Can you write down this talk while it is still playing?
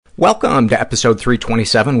Welcome to episode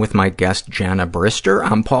 327 with my guest, Jenna Brister.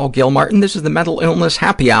 I'm Paul Gilmartin. This is the Mental Illness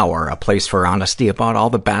Happy Hour, a place for honesty about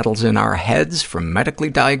all the battles in our heads, from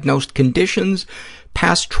medically diagnosed conditions,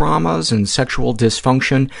 past traumas, and sexual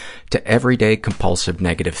dysfunction to everyday compulsive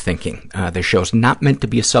negative thinking. This show's not meant to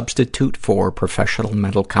be a substitute for professional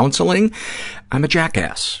mental counseling. I'm a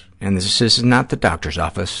jackass, and this is not the doctor's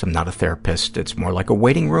office. I'm not a therapist. It's more like a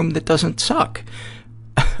waiting room that doesn't suck.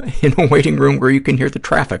 In a waiting room where you can hear the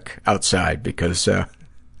traffic outside because the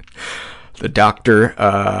doctor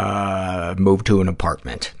moved to an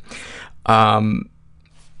apartment.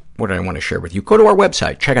 What do I want to share with you? Go to our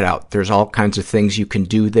website. Check it out. There's all kinds of things you can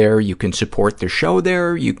do there. You can support the show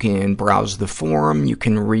there. You can browse the forum. You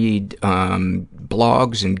can read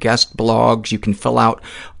blogs and guest blogs. You can fill out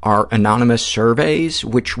our anonymous surveys,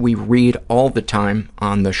 which we read all the time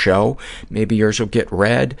on the show. Maybe yours will get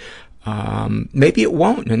read. Maybe it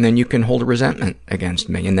won't, and then you can hold a resentment against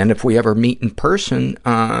me. And then if we ever meet in person,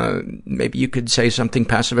 maybe you could say something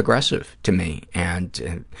passive-aggressive to me,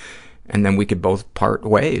 and then we could both part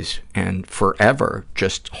ways and forever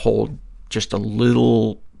just hold just a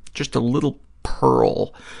little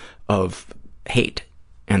pearl of hate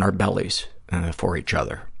in our bellies for each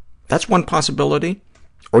other. That's one possibility,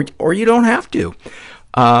 or you don't have to.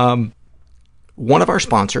 One of our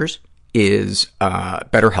sponsors is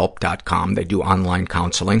BetterHelp.com. They do online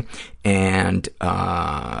counseling, and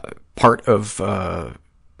part of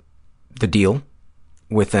the deal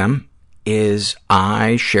with them is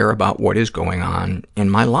I share about what is going on in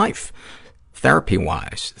my life,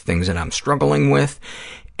 therapy-wise, things that I'm struggling with,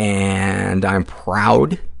 and I'm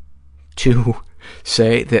proud to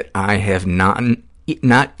say that I have not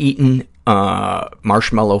eaten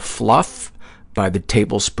marshmallow fluff by the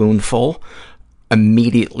tablespoonful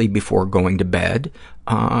immediately before going to bed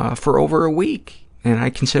for over a week. And I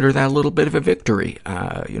consider that a little bit of a victory.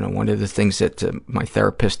 One of the things that my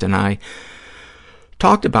therapist and I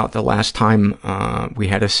talked about the last time we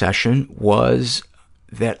had a session was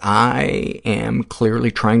that I am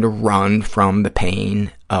clearly trying to run from the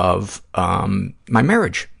pain of my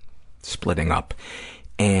marriage splitting up.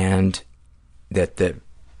 And that the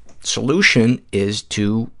solution is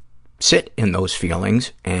to sit in those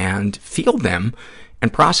feelings and feel them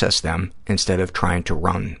and process them instead of trying to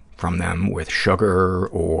run from them with sugar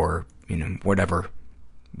or, whatever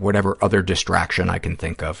other distraction I can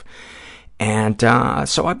think of. And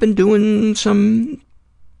so I've been doing some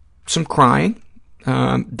crying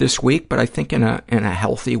this week, but I think in a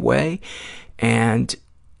healthy way. And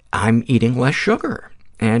I'm eating less sugar.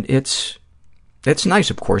 And it's nice,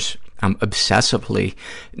 of course. I'm obsessively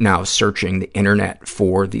now searching the internet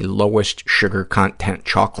for the lowest sugar content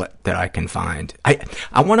chocolate that I can find. I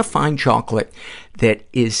want to find chocolate that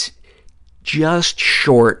is just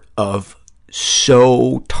short of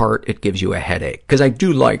so tart it gives you a headache. Because I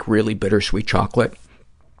do like really bittersweet chocolate.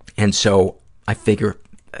 And so I figure,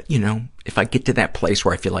 if I get to that place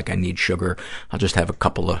where I feel like I need sugar, I'll just have a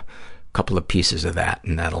couple of pieces of that,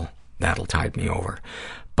 and that'll tide me over.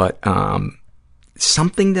 But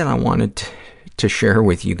something that I wanted to share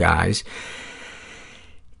with you guys.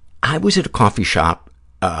 I was at a coffee shop,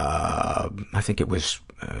 I think it was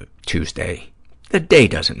Tuesday. The day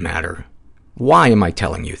doesn't matter. Why am I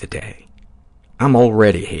telling you the day? I'm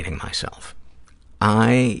already hating myself.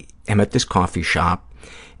 I am at this coffee shop,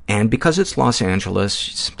 and because it's Los Angeles,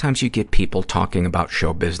 sometimes you get people talking about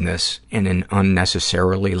show business in an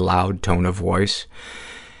unnecessarily loud tone of voice.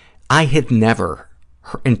 I had never,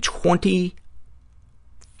 in 23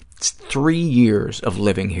 years of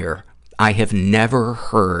living here, I have never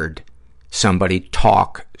heard somebody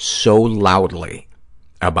talk so loudly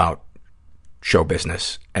about show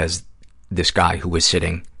business as this guy who was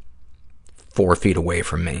sitting 4 feet away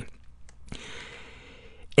from me.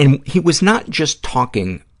 And he was not just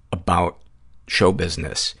talking about show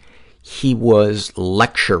business. He was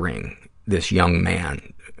lecturing this young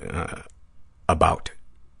man about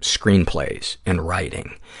screenplays and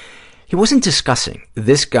writing. He wasn't discussing.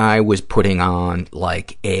 This guy was putting on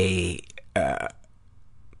like I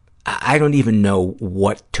don't even know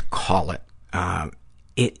what to call it.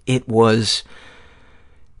 It was,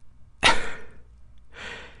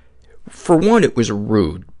 for one, it was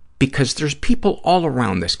rude because there's people all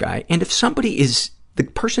around this guy. And if somebody is, the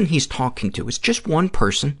person he's talking to is just one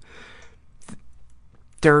person,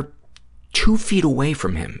 they're 2 feet away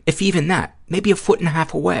from him, if even that, maybe a foot and a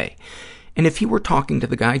half away. And if he were talking to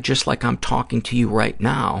the guy just like I'm talking to you right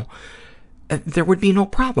now, there would be no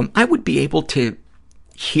problem. I would be able to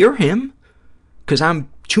hear him because I'm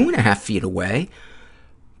 2.5 feet away,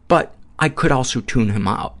 but I could also tune him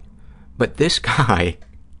out. But this guy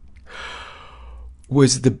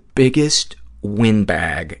was the biggest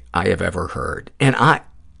windbag I have ever heard. And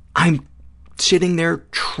I'm sitting there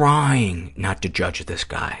trying not to judge this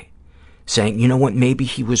guy, saying, you know what, maybe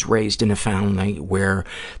he was raised in a family where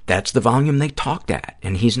that's the volume they talked at,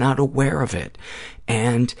 and he's not aware of it.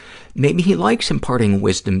 And maybe he likes imparting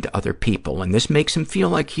wisdom to other people, and this makes him feel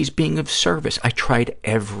like he's being of service. I tried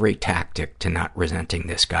every tactic to not resenting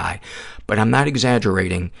this guy, but I'm not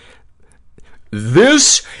exaggerating.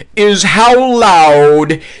 This is how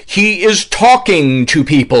loud he is talking to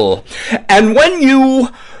people. And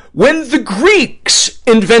when the Greeks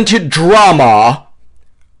invented drama,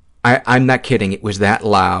 I'm not kidding, it was that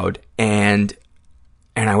loud, and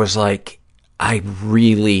I was like, I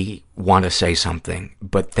really want to say something,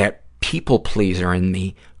 but that people pleaser in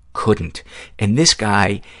me couldn't. And this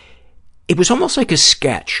guy, it was almost like a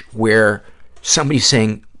sketch where somebody's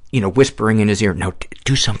saying, whispering in his ear, no,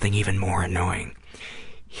 do something even more annoying.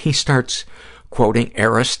 He starts quoting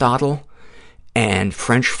Aristotle and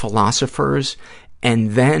French philosophers,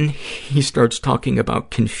 and then he starts talking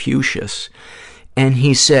about Confucius. And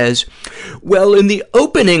he says, well, in the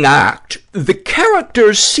opening act, the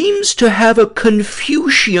character seems to have a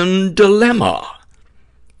Confucian dilemma.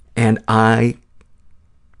 And I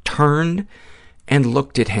turned and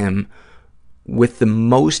looked at him with the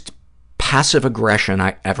most passive aggression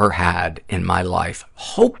I ever had in my life,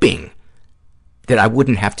 hoping that I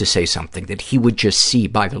wouldn't have to say something, that he would just see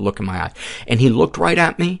by the look in my eye. And he looked right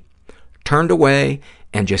at me, turned away,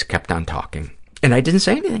 and just kept on talking. And I didn't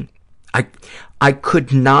say anything. I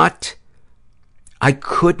could not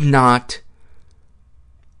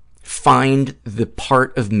find the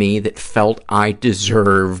part of me that felt I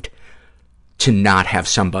deserved to not have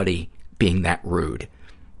somebody being that rude.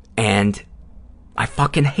 And I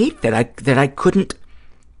fucking hate that I couldn't.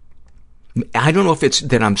 I don't know if it's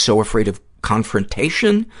that I'm so afraid of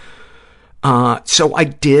confrontation. So I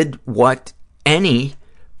did what any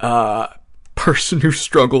person who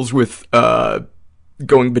struggles with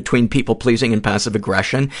going between people-pleasing and passive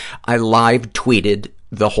aggression. I live tweeted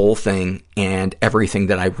the whole thing and everything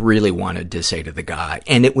that I really wanted to say to the guy.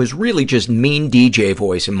 And it was really just mean DJ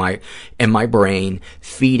voice in my brain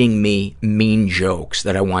feeding me mean jokes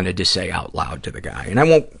that I wanted to say out loud to the guy. And I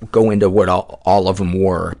won't go into what all of them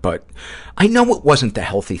were, but I know it wasn't the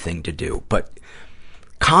healthy thing to do. But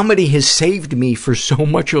comedy has saved me for so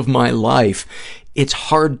much of my life. It's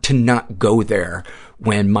hard to not go there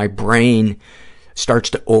when my brain starts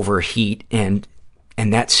to overheat and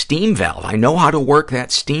that steam valve. I know how to work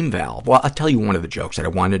that steam valve. Well, I'll tell you one of the jokes that I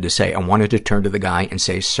wanted to say. I wanted to turn to the guy and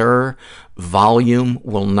say, sir, volume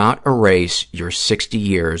will not erase your 60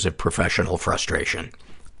 years of professional frustration.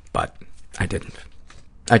 But I didn't.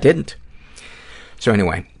 So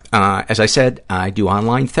anyway, as I said, I do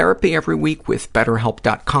online therapy every week with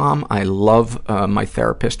BetterHelp.com. I love my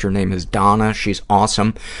therapist. Her name is Donna. She's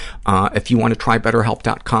awesome. If you want to try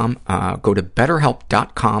BetterHelp.com, go to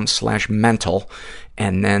BetterHelp.com/mental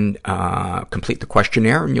and then complete the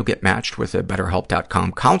questionnaire, and you'll get matched with a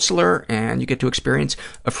BetterHelp.com counselor, and you get to experience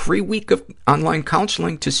a free week of online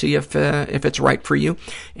counseling to see if it's right for you.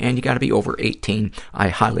 And you got to be over 18. I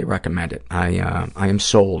highly recommend it. I am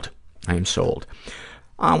sold. I am sold.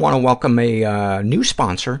 I want to welcome a new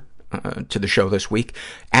sponsor to the show this week,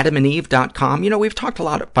 AdamandEve.com. We've talked a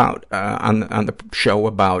lot about on the show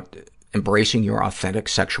about embracing your authentic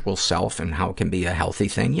sexual self and how it can be a healthy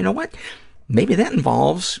thing. You know what? Maybe that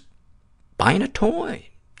involves buying a toy,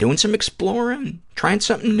 doing some exploring, trying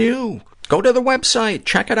something new. Go to the website,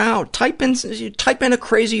 check it out. Type in a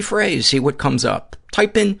crazy phrase, see what comes up.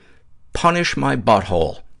 Type in "punish my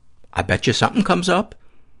butthole." I bet you something comes up.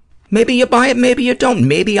 Maybe you buy it, maybe you don't.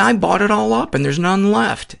 Maybe I bought it all up and there's none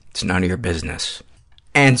left. It's none of your business.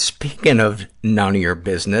 And speaking of none of your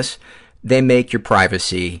business, they make your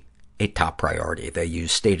privacy a top priority. They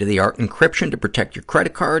use state-of-the-art encryption to protect your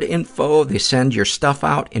credit card info. They send your stuff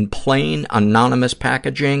out in plain, anonymous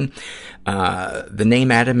packaging. The name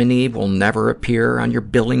Adam and Eve will never appear on your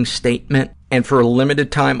billing statement. And for a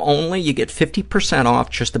limited time only, you get 50% off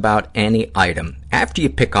just about any item. After you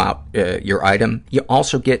pick out your item, you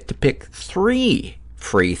also get to pick 3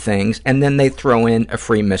 free things, and then they throw in a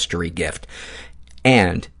free mystery gift.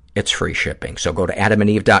 And it's free shipping. So go to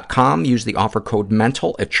adamandeve.com, use the offer code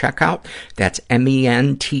MENTAL at checkout. That's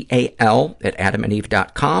MENTAL at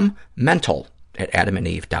adamandeve.com, MENTAL at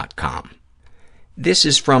adamandeve.com. This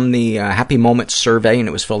is from the Happy Moments survey, and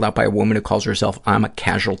it was filled out by a woman who calls herself I'm a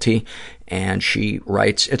Casualty. And she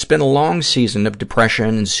writes, it's been a long season of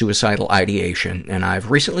depression and suicidal ideation, and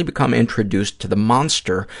I've recently become introduced to the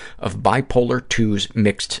monster of bipolar II's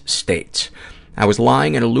mixed states. I was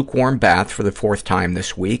lying in a lukewarm bath for the 4th time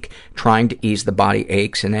this week, trying to ease the body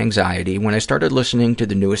aches and anxiety when I started listening to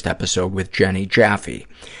the newest episode with Jenny Jaffe.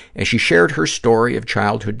 As she shared her story of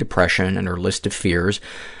childhood depression and her list of fears,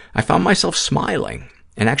 I found myself smiling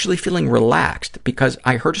and actually feeling relaxed because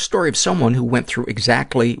I heard a story of someone who went through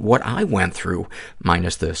exactly what I went through,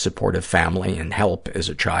 minus the supportive family and help as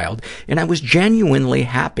a child, and I was genuinely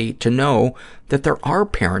happy to know that there are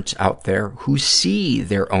parents out there who see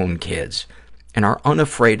their own kids and are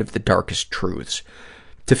unafraid of the darkest truths.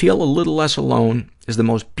 To feel a little less alone is the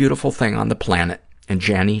most beautiful thing on the planet, and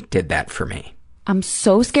Jenny did that for me. I'm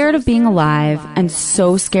so scared of being alive and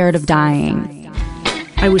so scared of dying.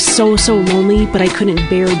 I was so lonely, but I couldn't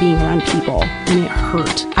bear being around people, and it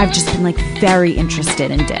hurt. I've just been, very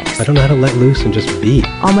interested in dicks. I don't know how to let loose and just be.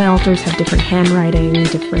 All my alters have different handwriting,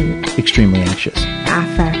 different... Extremely anxious.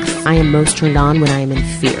 Affects. I am most turned on when I am in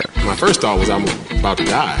fear. My first thought was I'm about to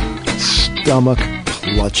die.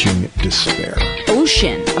 Stomach-clutching despair.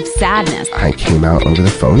 Ocean of sadness. I came out over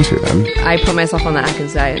the phone to them. I put myself on the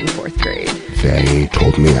Atkins diet in 4th grade. They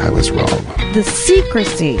told me I was wrong. The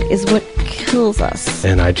secrecy is what kills us.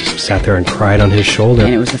 And I just sat there and cried on his shoulder.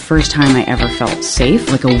 And it was the first time I ever felt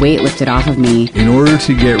safe, like a weight lifted off of me. In order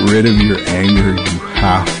to get rid of your anger, you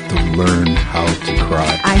have to learn how to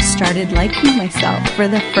cry. I started liking myself for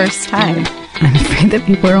the first time. I'm afraid that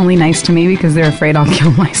people are only nice to me because they're afraid I'll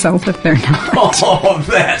kill myself if they're not. Oh,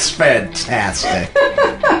 that's fantastic.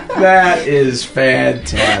 That is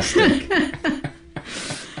fantastic.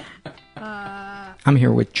 I'm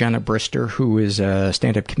here with Jenna Brister, who is a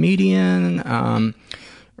stand-up comedian,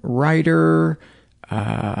 writer, what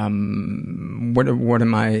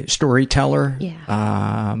am I, storyteller?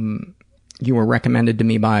 Yeah. You were recommended to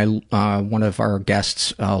me by one of our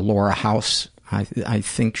guests, Laura House. I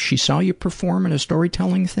think she saw you perform in a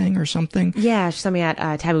storytelling thing or something. Yeah, she saw me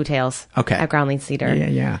at Taboo Tales. Okay. At Groundlings Theater.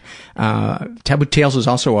 Yeah. Taboo Tales is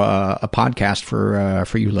also a podcast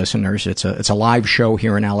for you listeners. It's a live show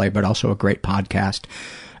here in LA, but also a great podcast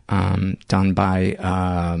done by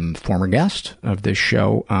former guest of this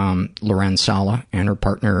show, Loren Sala, and her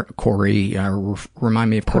partner Corey. Remind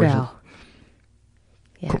me of Corey. Podell.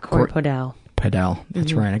 Yeah, Corey Podell. Padel.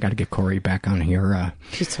 That's right. I got to get Corey back on here.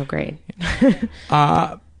 She's so great.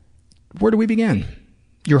 Where do we begin?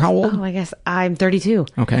 You're how old? Oh, I guess I'm 32.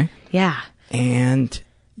 Okay. Yeah. And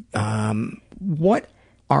because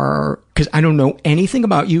I don't know anything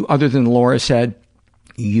about you other than Laura said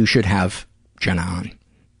you should have Jenna on.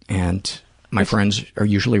 And my friends are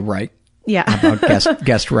usually right. Yeah. About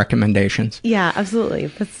guest recommendations. Yeah,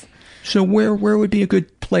 absolutely. So where would be a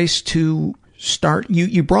good place to start?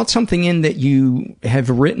 You brought something in that you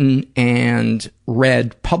have written and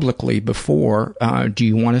read publicly before. Do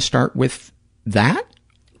you want to start with that?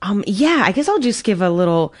 Yeah, I guess I'll just give a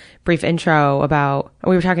little brief intro about,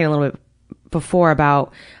 we were talking a little bit before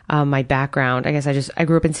about my background. I guess I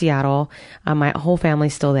grew up in Seattle. My whole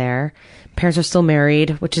family's still there. Parents are still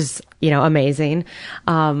married, which is, amazing.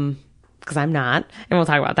 Because I'm not, and we'll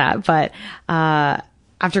talk about that. But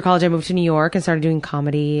after college, I moved to New York and started doing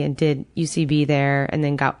comedy and did UCB there, and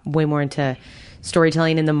then got way more into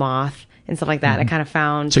storytelling in the Moth and stuff like that. I kind of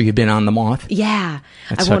found... So you've been on the Moth? Yeah.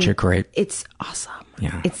 That's such a great... It's awesome.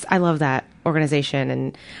 Yeah. I love that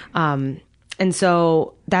organization. And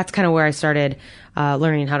so that's kind of where I started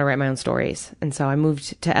learning how to write my own stories. And so I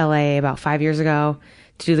moved to LA about 5 years ago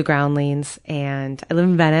to do the Groundlings, and I live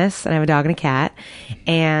in Venice, and I have a dog and a cat.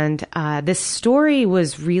 And this story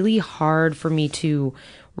was really hard for me to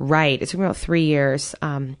write. It took me about 3 years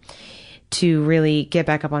to really get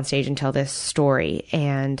back up on stage and tell this story.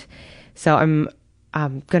 And so I'm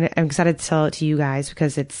excited to tell it to you guys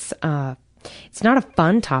because it's not a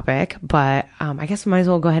fun topic, but I guess I might as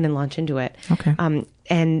well go ahead and launch into it. Okay.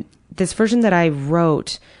 And this version that I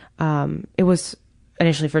wrote, it was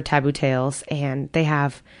initially for Taboo Tales, and they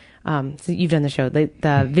have, so you've done the show,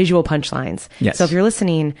 the visual punchlines. Yes. So if you're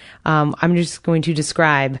listening, I'm just going to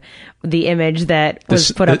describe the image that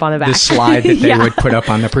was put up on the back. The slide that they would put up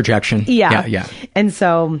on the projection. Yeah. And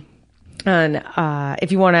so,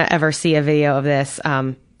 if you want to ever see a video of this,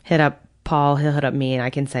 hit up Paul, he'll hit up me, and I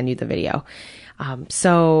can send you the video.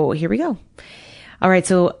 So here we go. All right.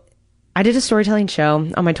 So I did a storytelling show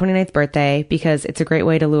on my 29th birthday because it's a great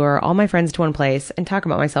way to lure all my friends to one place and talk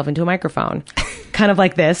about myself into a microphone, kind of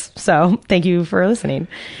like this. So thank you for listening.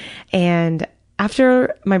 And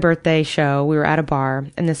after my birthday show, we were at a bar,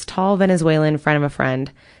 and this tall Venezuelan friend of a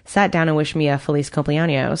friend sat down and wished me a Feliz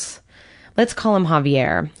Cumpleaños. Let's call him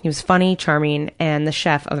Javier. He was funny, charming, and the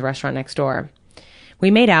chef of the restaurant next door.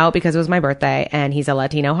 We made out because it was my birthday, and he's a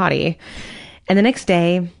Latino hottie. And the next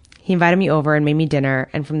day, He invited me over and made me dinner,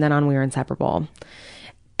 and from then on we were inseparable.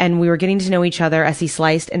 And we were getting to know each other as he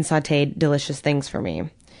sliced and sauteed delicious things for me.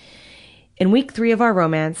 In week 3 of our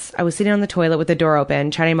romance, I was sitting on the toilet with the door open,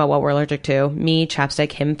 chatting about what we're allergic to. Me,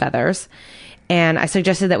 chapstick, him, feathers. And I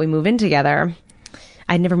suggested that we move in together.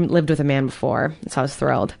 I'd never lived with a man before, so I was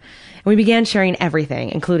thrilled. And we began sharing everything,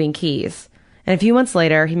 including keys. And a few months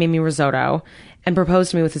later, he made me risotto and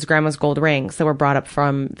proposed to me with his grandma's gold rings that were brought up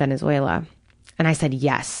from Venezuela. And I said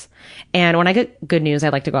yes. And when I get good news, I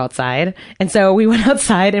like to go outside. And so we went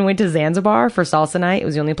outside and went to Zanzibar for salsa night. It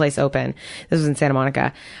was the only place open. This was in Santa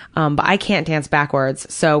Monica. But I can't dance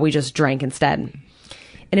backwards, so we just drank instead.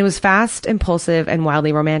 And it was fast, impulsive, and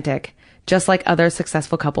wildly romantic, just like other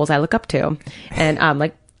successful couples I look up to. And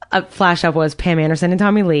like a flash up was Pam Anderson and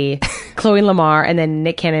Tommy Lee, Chloe Lamar, and then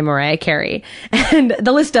Nick Cannon and Mariah Carey. And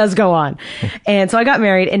the list does go on. And so I got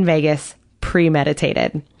married in Vegas,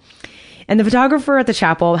 premeditated. And the photographer at the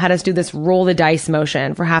chapel had us do this roll the dice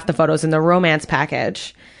motion for half the photos in the romance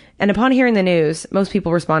package. And upon hearing the news, most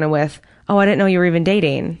people responded with, "Oh, I didn't know you were even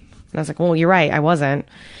dating." And I was like, "Well, you're right, I wasn't."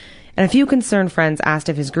 And a few concerned friends asked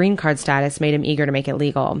if his green card status made him eager to make it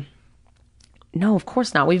legal. No, of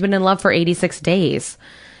course not. We've been in love for 86 days.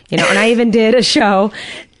 You know, and I even did a show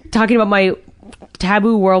talking about my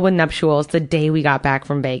taboo whirlwind nuptials the day we got back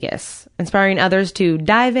from Vegas, inspiring others to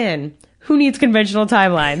dive in. Who needs conventional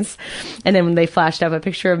timelines? And then when they flashed up a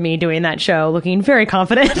picture of me doing that show, looking very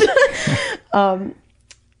confident.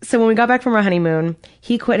 So when we got back from our honeymoon,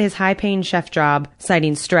 he quit his high-paying chef job,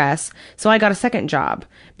 citing stress. So I got a second job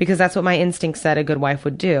because that's what my instinct said a good wife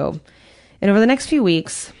would do. And over the next few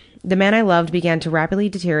weeks, the man I loved began to rapidly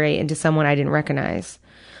deteriorate into someone I didn't recognize.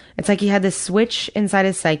 It's like he had this switch inside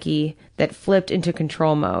his psyche that flipped into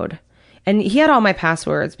control mode. And he had all my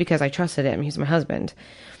passwords because I trusted him. He's my husband.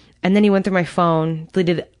 And then he went through my phone,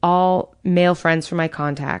 deleted all male friends from my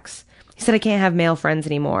contacts. He said I can't have male friends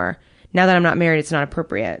anymore. Now that I'm not married, it's not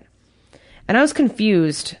appropriate. And I was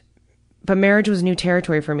confused, but marriage was new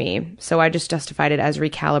territory for me, so I just justified it as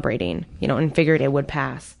recalibrating, and figured it would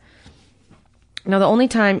pass. Now, the only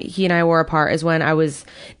time he and I were apart is when I was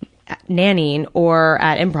nannying or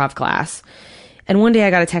at improv class. And one day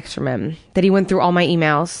I got a text from him that he went through all my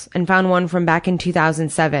emails and found one from back in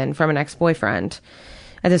 2007 from an ex-boyfriend.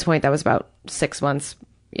 At this point, that was about 6 months,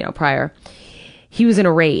 prior. He was in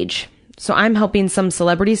a rage. So I'm helping some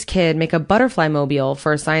celebrity's kid make a butterfly mobile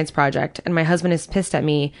for a science project, and my husband is pissed at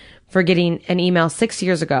me for getting an email 6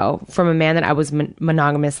 years ago from a man that I was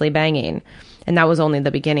monogamously banging. And that was only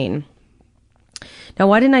the beginning. Now,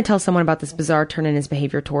 why didn't I tell someone about this bizarre turn in his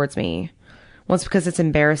behavior towards me? Well, it's because it's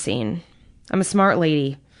embarrassing. I'm a smart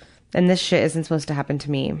lady, and this shit isn't supposed to happen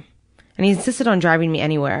to me. And he insisted on driving me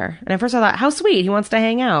anywhere. And at first I thought, how sweet, he wants to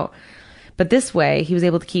hang out. But this way, he was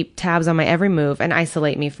able to keep tabs on my every move and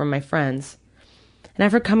isolate me from my friends. And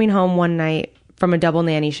after coming home one night from a double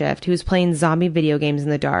nanny shift, he was playing zombie video games in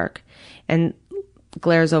the dark and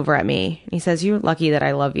glares over at me. He says, "You're lucky that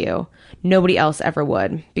I love you. Nobody else ever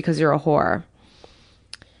would because you're a whore."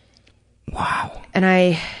 Wow.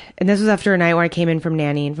 And this was after a night where I came in from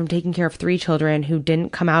nannying, from taking care of 3 children who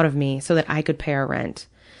didn't come out of me so that I could pay our rent.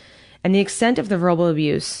 And the extent of the verbal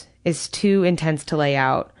abuse is too intense to lay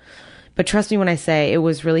out. But trust me when I say it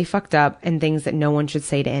was really fucked up and things that no one should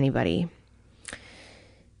say to anybody.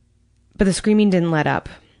 But the screaming didn't let up.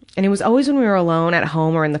 And it was always when we were alone at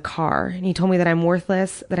home or in the car. And he told me that I'm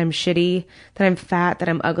worthless, that I'm shitty, that I'm fat, that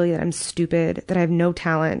I'm ugly, that I'm stupid, that I have no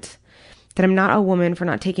talent, that I'm not a woman for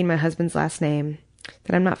not taking my husband's last name,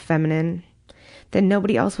 that I'm not feminine, that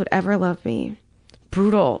nobody else would ever love me.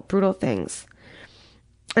 Brutal, brutal things.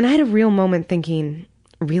 And I had a real moment thinking,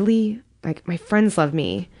 really? Like, my friends love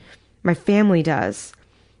me. My family does.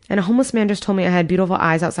 And a homeless man just told me I had beautiful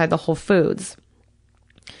eyes outside the Whole Foods.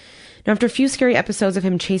 Now, after a few scary episodes of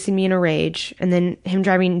him chasing me in a rage, and then him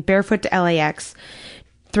driving barefoot to LAX,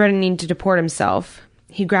 threatening to deport himself,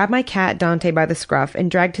 he grabbed my cat, Dante, by the scruff and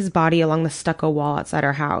dragged his body along the stucco wall outside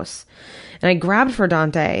our house. And I grabbed for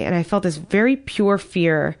Dante, and I felt this very pure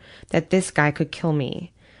fear that this guy could kill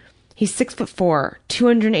me. He's 6'4",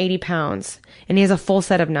 280 pounds, and he has a full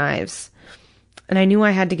set of knives. And I knew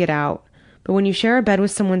I had to get out. But when you share a bed with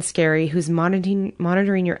someone scary who's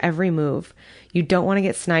monitoring your every move, you don't want to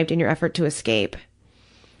get sniped in your effort to escape.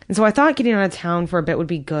 And so I thought getting out of town for a bit would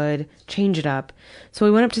be good, change it up. So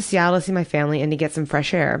we went up to Seattle to see my family and to get some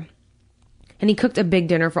fresh air. And he cooked a big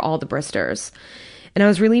dinner for all the Bristers. And I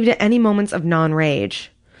was relieved at any moments of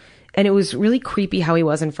non-rage. And it was really creepy how he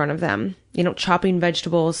was in front of them. Chopping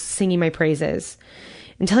vegetables, singing my praises,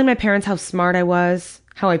 and telling my parents how smart I was,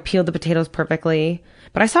 how I peeled the potatoes perfectly.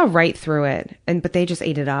 But I saw right through it, but they just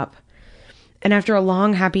ate it up. And after a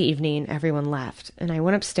long, happy evening, everyone left, and I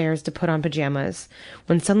went upstairs to put on pajamas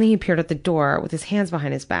when suddenly he appeared at the door with his hands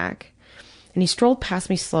behind his back. And he strolled past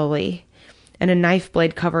me slowly, and a knife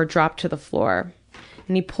blade cover dropped to the floor.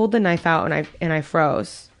 And he pulled the knife out, and I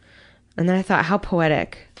froze. And then I thought, how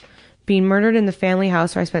poetic. Being murdered in the family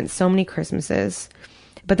house where I spent so many Christmases.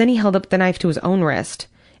 But then he held up the knife to his own wrist,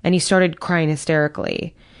 and he started crying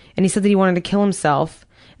hysterically. And he said that he wanted to kill himself,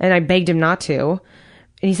 and I begged him not to.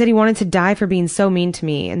 And he said he wanted to die for being so mean to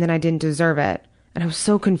me, and then I didn't deserve it. And I was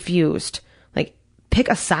so confused. Like, pick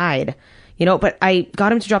a side, but I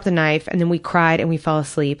got him to drop the knife, and then we cried and we fell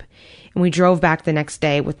asleep. And we drove back the next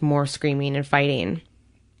day with more screaming and fighting.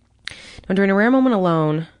 Now, during a rare moment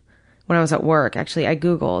alone, when I was at work, actually, I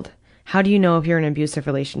Googled, how do you know if you're in an abusive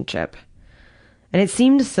relationship? And it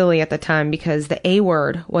seemed silly at the time because the A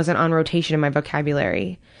word wasn't on rotation in my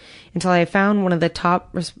vocabulary until I found one of the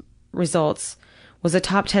top results was the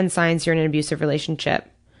top 10 signs you're in an abusive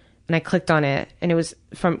relationship. And I clicked on it, and it was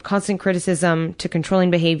from constant criticism to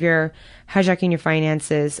controlling behavior, hijacking your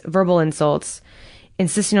finances, verbal insults,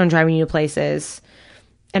 insisting on driving you to places.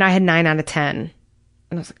 And I had 9 out of 10. And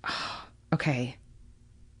I was like, oh, okay.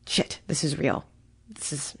 Shit, this is real.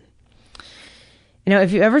 This is...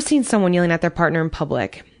 if you've ever seen someone yelling at their partner in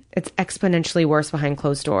public, it's exponentially worse behind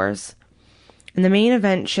closed doors. And the main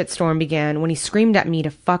event shitstorm began when he screamed at me to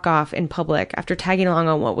fuck off in public after tagging along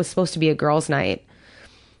on what was supposed to be a girls' night.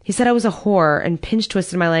 He said I was a whore and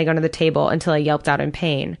pinch-twisted my leg under the table until I yelped out in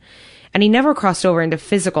pain. And he never crossed over into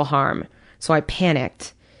physical harm, so I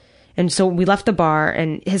panicked. And so we left the bar,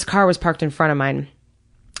 and his car was parked in front of mine.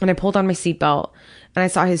 And I pulled on my seatbelt, and I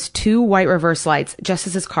saw his 2 white reverse lights just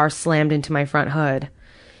as his car slammed into my front hood.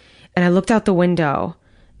 And I looked out the window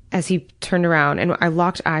as he turned around, and I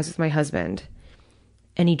locked eyes with my husband.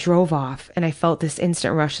 And he drove off, and I felt this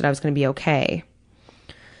instant rush that I was going to be okay.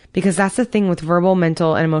 Because that's the thing with verbal,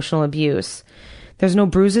 mental, and emotional abuse. There's no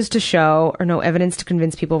bruises to show or no evidence to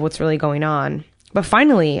convince people of what's really going on. But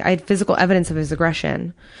finally, I had physical evidence of his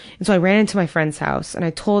aggression. And so I ran into my friend's house, and I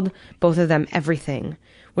told both of them everything,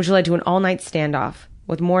 which led to an all-night standoff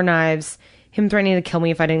with more knives, him threatening to kill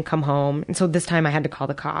me if I didn't come home. And so this time I had to call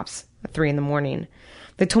the cops at 3 a.m.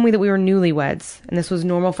 They told me that we were newlyweds, and this was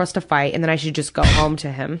normal for us to fight, and that I should just go home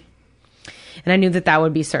to him. And I knew that that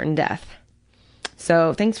would be certain death.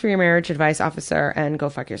 So thanks for your marriage advice, officer, and go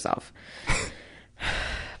fuck yourself.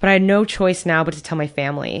 But I had no choice now but to tell my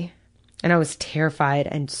family. And I was terrified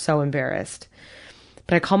and so embarrassed.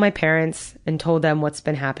 But I called my parents and told them what's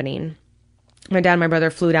been happening. My dad and my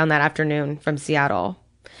brother flew down that afternoon from Seattle.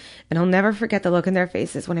 And I'll never forget the look in their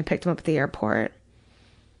faces when I picked them up at the airport.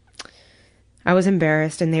 I was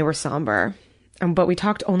embarrassed and they were somber. But we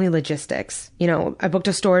talked only logistics. I booked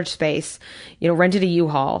a storage space, rented a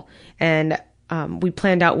U-Haul, and we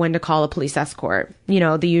planned out when to call a police escort,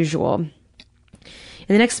 the usual.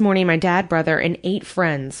 And the next morning, my dad, brother, and 8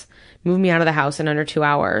 friends moved me out of the house in under 2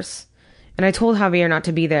 hours. And I told Javier not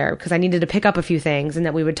to be there because I needed to pick up a few things and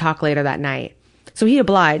that we would talk later that night. So he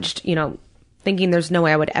obliged, thinking there's no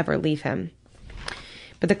way I would ever leave him.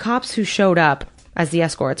 But the cops who showed up as the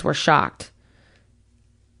escorts were shocked.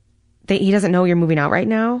 He doesn't know you're moving out right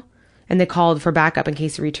now. And they called for backup in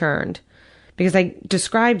case he returned. Because I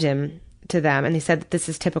described him to them and they said that this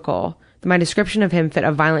is typical. That my description of him fit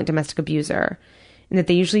a violent domestic abuser. And that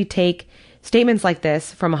they usually take statements like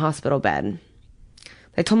this from a hospital bed.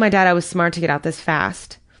 I told my dad I was smart to get out this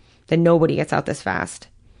fast. That nobody gets out this fast.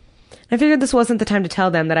 I figured this wasn't the time to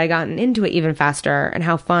tell them that I gotten into it even faster and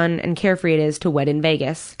how fun and carefree it is to wed in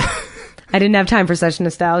Vegas. I didn't have time for such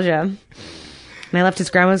nostalgia. And I left his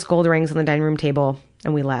grandma's gold rings on the dining room table,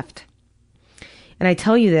 and we left. And I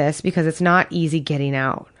tell you this because it's not easy getting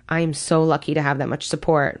out. I am so lucky to have that much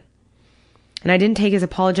support. And I didn't take his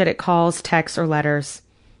apologetic calls, texts, or letters,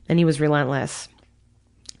 and he was relentless.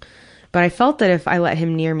 But I felt that if I let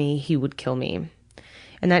him near me, he would kill me.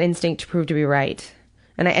 And that instinct proved to be right.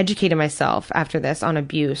 And I educated myself after this on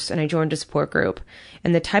abuse, and I joined a support group.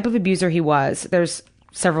 And the type of abuser he was, there's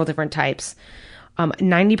several different types.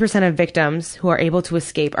 90% of victims who are able to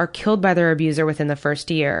escape are killed by their abuser within the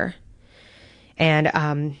first year. And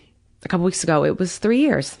a couple weeks ago, it was 3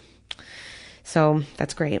 years. So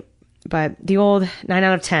that's great. But the old 9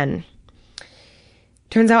 out of 10.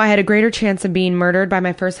 Turns out I had a greater chance of being murdered by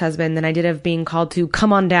my first husband than I did of being called to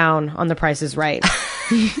come on down on The Price is Right.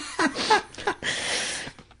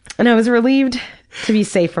 And I was relieved to be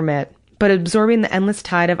safe from it. But absorbing the endless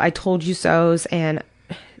tide of I told you so's and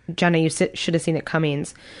Jenna, you should have seen it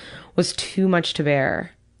comings was too much to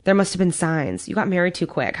bear. There must have been signs. You got married too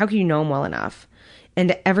quick. How could you know him well enough? And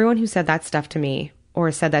to everyone who said that stuff to me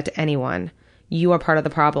or said that to anyone, you are part of the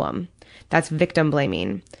problem. That's victim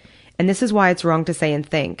blaming. And this is why it's wrong to say and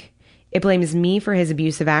think. It blames me for his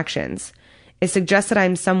abusive actions. It suggests that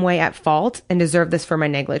I'm some way at fault and deserve this for my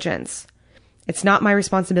negligence. It's not my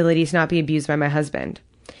responsibility to not be abused by my husband.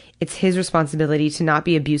 It's his responsibility to not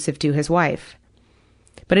be abusive to his wife.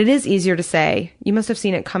 But it is easier to say, you must have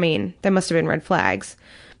seen it coming. There must have been red flags.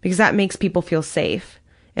 Because that makes people feel safe.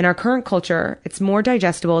 In our current culture, it's more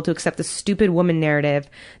digestible to accept the stupid woman narrative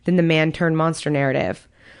than the man-turned-monster narrative.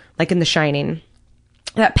 Like in The Shining.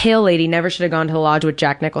 That pale lady never should have gone to the lodge with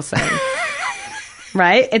Jack Nicholson.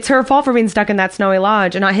 Right? It's her fault for being stuck in that snowy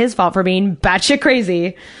lodge, and not his fault for being batshit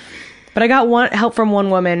crazy. But I got help from one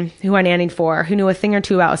woman who I nannied for, who knew a thing or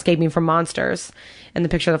two about escaping from monsters. And the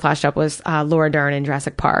picture that flashed up was Laura Dern in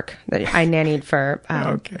Jurassic Park that I nannied for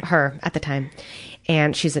her at the time.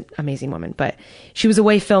 And she's an amazing woman. But she was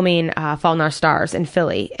away filming Fault in Our Stars in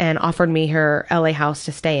Philly and offered me her LA house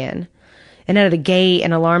to stay in. And it had a gate,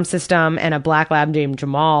 an alarm system, and a black lab named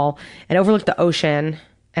Jamal, and overlooked the ocean.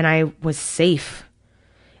 And I was safe.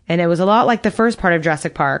 And it was a lot like the first part of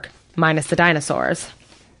Jurassic Park, minus the dinosaurs.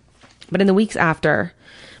 But in the weeks after,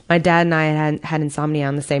 my dad and I had insomnia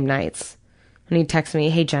on the same nights. And he'd text me,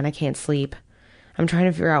 hey, Jen, I can't sleep. I'm trying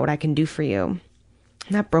to figure out what I can do for you.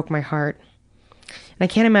 And that broke my heart. And I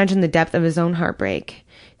can't imagine the depth of his own heartbreak,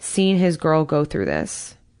 seeing his girl go through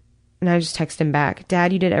this. And I just texted him back,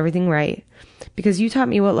 Dad, you did everything right. Because you taught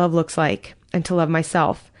me what love looks like and to love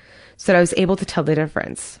myself so that I was able to tell the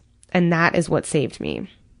difference. And that is what saved me.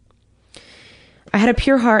 I had a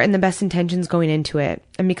pure heart and the best intentions going into it,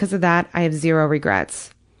 and because of that, I have zero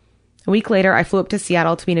regrets. A week later, I flew up to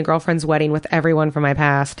Seattle to be in a girlfriend's wedding with everyone from my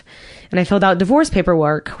past, and I filled out divorce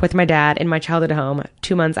paperwork with my dad in my childhood home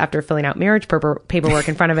 2 months after filling out marriage paperwork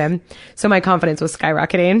in front of him, so my confidence was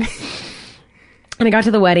skyrocketing. And I got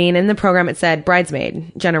to the wedding, and in the program it said,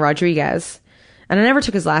 bridesmaid, Jenna Rodriguez, and I never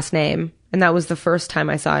took his last name, and that was the first time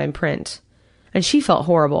I saw it in print. And she felt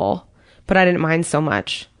horrible, but I didn't mind so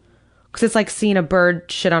much. Because it's like seeing a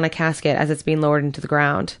bird shit on a casket as it's being lowered into the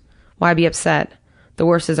ground. Why be upset? The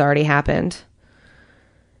worst has already happened.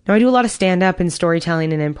 Now, I do a lot of stand-up and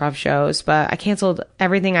storytelling and improv shows, but I canceled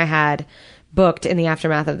everything I had booked in the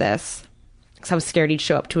aftermath of this. Because I was scared he'd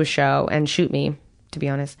show up to a show and shoot me, to be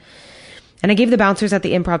honest. And I gave the bouncers at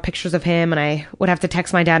the improv pictures of him, and I would have to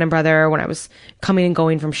text my dad and brother when I was coming and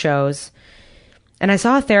going from shows. And I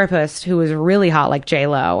saw a therapist who was really hot like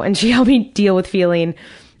J-Lo, and she helped me deal with feeling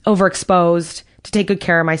overexposed, to take good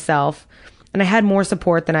care of myself. And I had more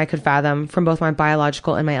support than I could fathom from both my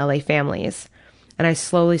biological and my LA families. And I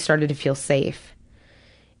slowly started to feel safe.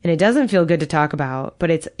 And it doesn't feel good to talk about, but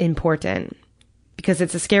it's important. Because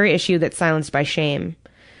it's a scary issue that's silenced by shame.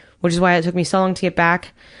 Which is why it took me so long to get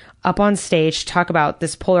back up on stage to talk about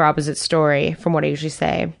this polar opposite story from what I usually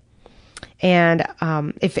say. And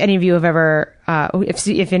if any of you have ever,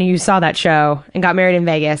 if any of you saw that show and got married in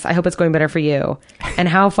Vegas, I hope it's going better for you. And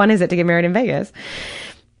how fun is it to get married in Vegas?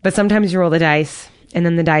 But sometimes you roll the dice, and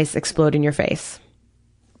then the dice explode in your face.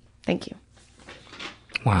 Thank you.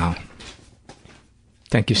 Wow.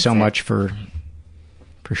 Thank you so much for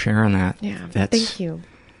sharing that. Yeah, thank you.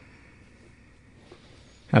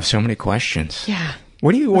 I have so many questions. Yeah.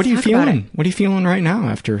 What are you feeling? What are you feeling right now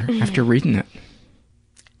after reading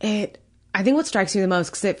it? I think what strikes me the most,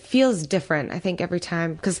 because it feels different, I think, every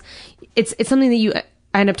time, because it's something that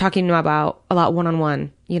I end up talking about a lot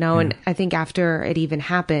one-on-one, and I think after it even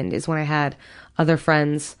happened is when I had other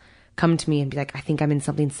friends come to me and be like, I think I'm in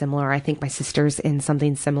something similar. I think my sister's in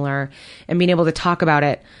something similar, and being able to talk about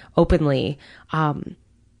it openly.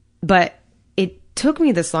 But it took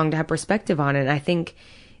me this long to have perspective on it, and I think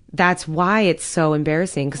that's why it's so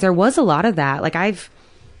embarrassing, because there was a lot of that. Like, I've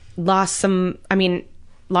lost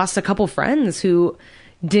a couple friends who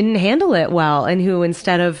didn't handle it well, and who,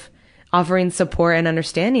 instead of offering support and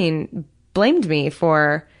understanding, blamed me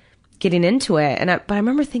for getting into it. But I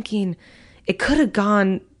remember thinking it could have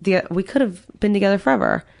gone, we could have been together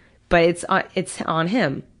forever, but it's on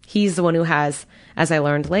him. He's the one who has, as I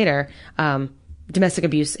learned later, domestic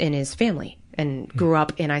abuse in his family, and grew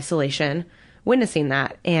up in isolation, witnessing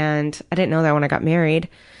that. And I didn't know that when I got married,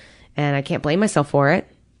 and I can't blame myself for it.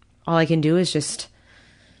 All I can do is just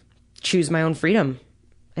choose my own freedom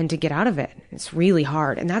and to get out of it. It's really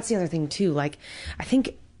hard. And that's the other thing too. Like, I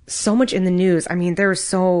think so much in the news, there's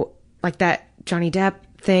so, like, that Johnny Depp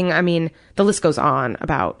thing. The list goes on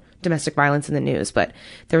about domestic violence in the news, but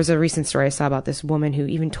there was a recent story I saw about this woman who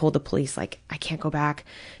even told the police, like, I can't go back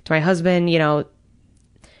to my husband,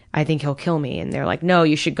 I think he'll kill me. And they're like, no,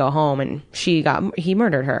 you should go home. And he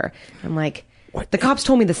murdered her. I'm like, what? The cops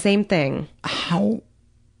told me the same thing.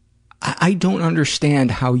 I don't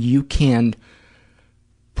understand how you can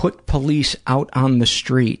put police out on the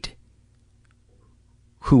street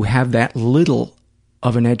who have that little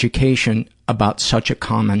of an education about such a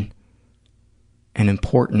common and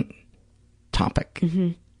important topic.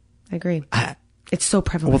 I agree. It's so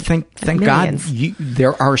prevalent. Well, thank God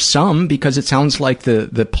there are some, because it sounds like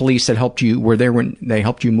the police that helped you, were there when they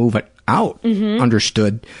helped you move it out,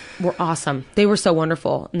 understood. Were awesome. They were so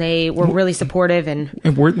wonderful. And they were really supportive.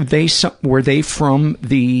 And were they from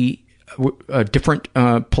the different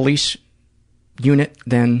police unit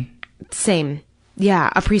than? Same. Yeah.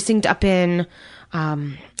 A precinct up in,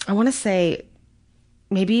 I want to say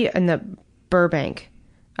maybe in the Burbank,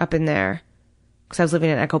 up in there. Because I was living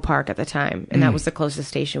in Echo Park at the time, and that was the closest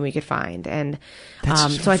station we could find. And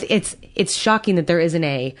so it's shocking that there isn't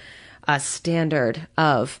a standard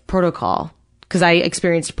of protocol. Because I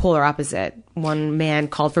experienced polar opposite. One man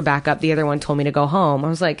called for backup, the other one told me to go home. I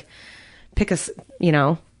was like, pick us,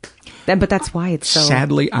 But that's why it's so.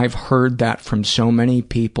 Sadly, I've heard that from so many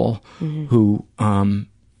people who,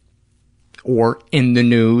 or in the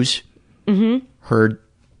news, heard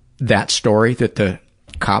that story that the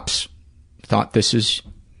cops thought this is,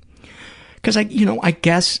 because I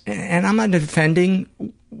guess, and I'm not defending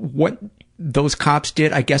what those cops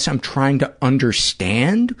did. I guess I'm trying to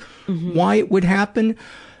understand why it would happen,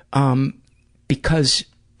 because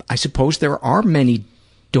I suppose there are many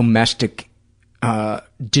domestic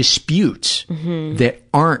disputes that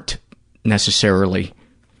aren't necessarily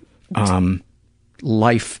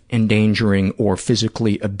life-endangering or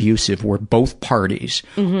physically abusive, where both parties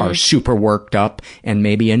are super worked up, and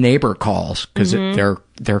maybe a neighbor calls because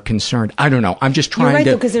they're concerned. I don't know. I'm just trying. You're right, to,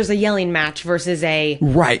 though, because there's a yelling match versus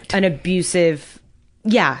an abusive.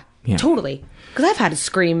 Yeah, totally. Because I've had to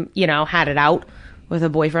scream, had it out with a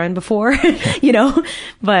boyfriend before,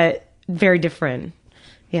 but very different.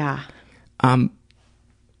 Yeah.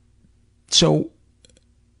 So,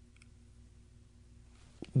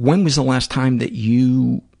 when was the last time that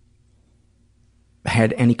you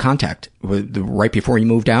had any contact with right before you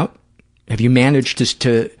moved out? Have you managed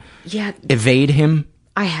to evade him?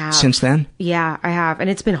 I have. Since then? Yeah, I have. And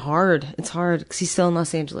it's been hard. It's hard because he's still in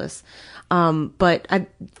Los Angeles. But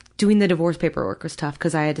doing the divorce paperwork was tough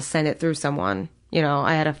because I had to send it through someone.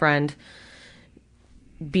 I had a friend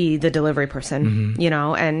be the delivery person,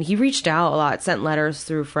 and he reached out a lot, sent letters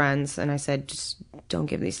through friends, and I said, just don't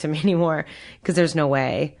give these to me anymore because there's no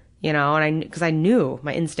way, and because I knew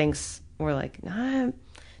my instincts were like,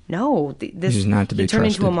 no, this is not to be trusted. He turned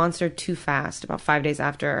into a monster too fast about 5 days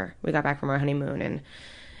after we got back from our honeymoon.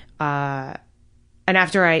 And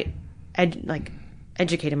after I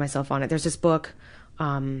educated myself on it, there's this book,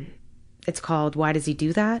 it's called Why Does He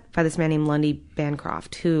Do That? By this man named Lundy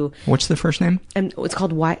Bancroft, who... What's the first name? And it's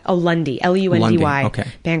called Lundy, L-U-N-D-Y, okay.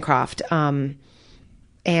 Bancroft. And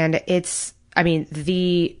it's,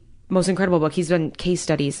 the most incredible book. He's done case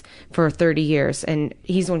studies for 30 years, and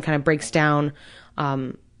he's the one kind of breaks down,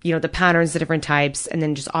 the patterns, the different types, and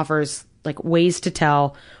then just offers ways to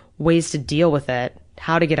tell, ways to deal with it,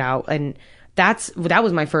 how to get out. And that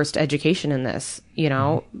was my first education in this,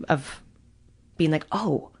 of being like,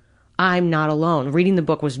 oh, I'm not alone. Reading the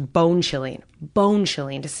book was bone chilling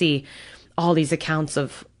to see all these accounts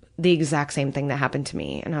of the exact same thing that happened to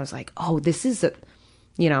me. And I was like, oh, this is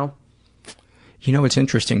what's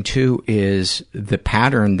interesting too is the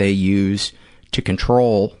pattern they use to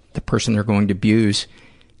control the person they're going to abuse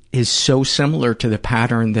is so similar to the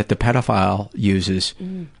pattern that the pedophile uses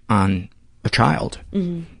on a child.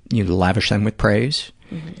 You lavish them with praise.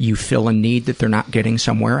 You fill a need that they're not getting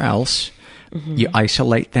somewhere else. You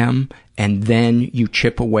isolate them, and then you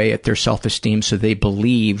chip away at their self-esteem so they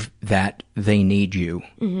believe that they need you.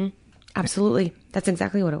 Absolutely. That's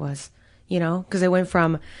exactly what it was. Because I went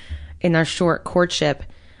from, in our short courtship,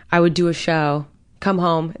 I would do a show, come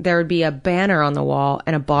home, there would be a banner on the wall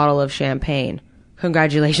and a bottle of champagne.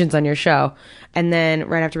 Congratulations on your show. And then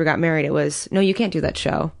right after we got married, it was, no, you can't do that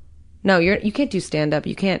show. No, you can't do stand-up.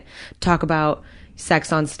 You can't talk about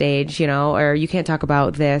sex on stage, or you can't talk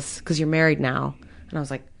about this because you're married now. And I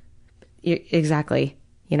was like, exactly.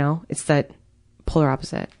 It's that polar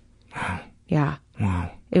opposite. Wow. Yeah.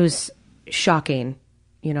 Wow. It was shocking,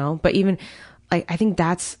 but even I think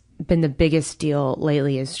that's been the biggest deal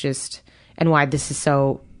lately is just, and why this is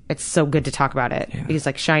it's so good to talk about it because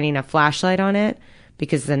shining a flashlight on it,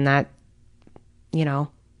 because then that,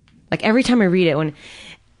 every time I read it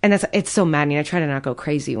and it's so maddening. I try to not go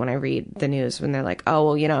crazy when I read the news when they're like,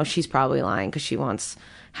 oh, well, she's probably lying because she wants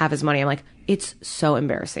half his money. I'm like, it's so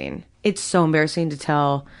embarrassing. It's so embarrassing to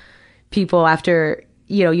tell people after,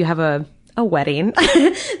 you have a wedding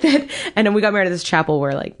and then we got married at this chapel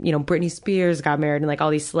where Britney Spears got married and all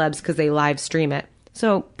these celebs because they live stream it.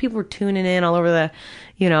 So people were tuning in all over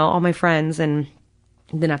all my friends, and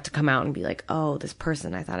then have to come out and be like, oh, this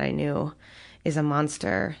person I thought I knew is a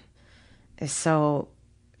monster. Is so,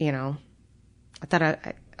 I thought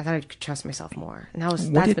I could trust myself more. And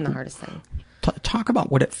that's been the hardest thing. Talk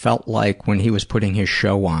about what it felt like when he was putting his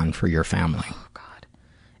show on for your family. Oh God.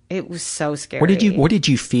 It was so scary. What did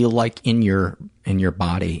you feel like in your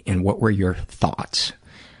body, and what were your thoughts?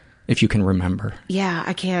 If you can remember. Yeah,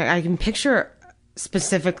 I can picture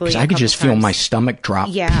specifically. Because I could just feel my stomach drop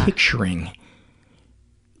picturing.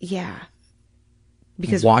 Yeah.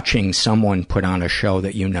 Because watching someone put on a show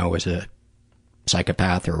that is a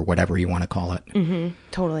psychopath or whatever you want to call it. Mm-hmm,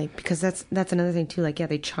 totally. Because that's another thing too. Like,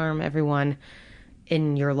 they charm everyone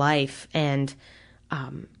in your life, and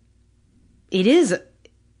it is,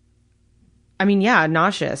 a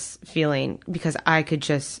nauseous feeling, because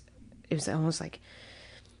it was almost like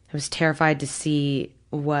I was terrified to see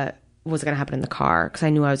what was going to happen in the car, because I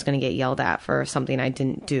knew I was going to get yelled at for something I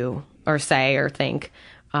didn't do or say or think.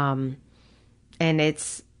 And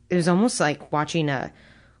it was almost like watching a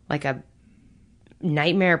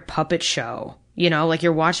nightmare puppet show, like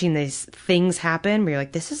you're watching these things happen where you're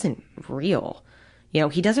like, this isn't real.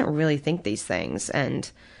 He doesn't really think these things.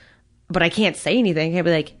 But I can't say anything. I'd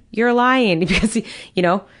be like, you're lying, because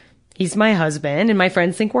he's my husband and my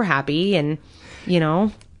friends think we're happy. And,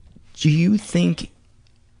 Do you think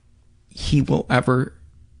he will ever,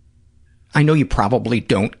 I know you probably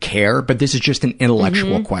don't care, but this is just an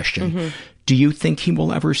intellectual question. Mm-hmm. Do you think he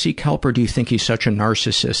will ever seek help, or do you think he's such a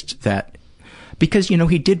narcissist that, because,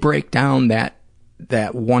 he did break down that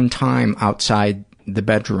one time outside the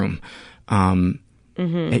bedroom,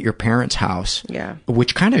 at your parents' house,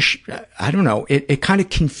 which kind of, I don't know, it kind of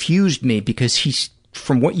confused me, because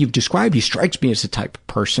from what you've described, he strikes me as the type of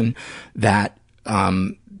person that,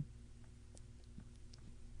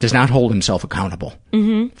 does not hold himself accountable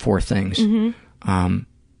for things. Mm-hmm.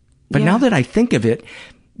 But now that I think of it,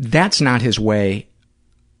 that's not his way.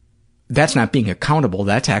 That's not being accountable.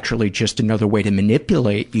 That's actually just another way to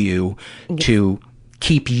manipulate you to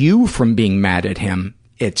keep you from being mad at him.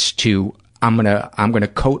 It's I'm gonna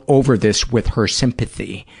coat over this with her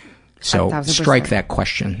sympathy. So 1,000%. Strike that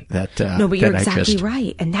question. No, but you're exactly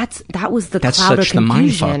right, and that was the that's cloud such of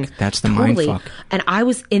confusion. The mind fuck. That's the totally. mind fuck. And I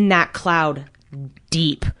was in that cloud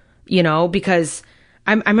deep, because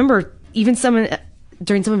I remember even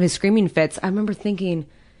during some of his screaming fits, I remember thinking,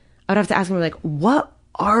 I'd have to ask him, like, what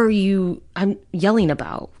are you, I'm yelling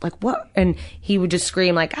about? Like, what? And he would just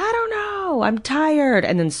scream, like, I don't know, I'm tired,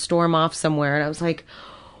 and then storm off somewhere. And I was like,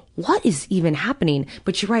 what is even happening?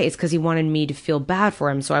 But you're right, it's because he wanted me to feel bad for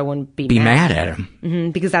him so I wouldn't be mad at him.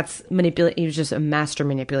 Mm-hmm, because that's he was just a master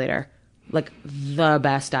manipulator, like the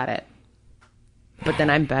best at it. But then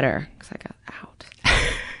I'm better because I got out.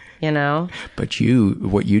 But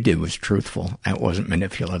what you did was truthful. It wasn't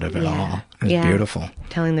manipulative at all. It was beautiful.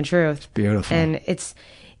 Telling the truth. It's beautiful.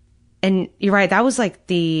 And you're right. That was like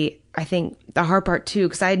I think the hard part too,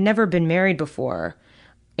 because I had never been married before.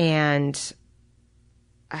 And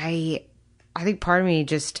I think part of me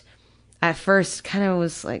just at first kind of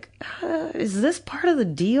was like, is this part of the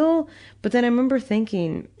deal? But then I remember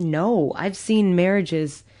thinking, no, I've seen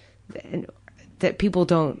marriages that people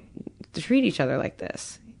don't treat each other like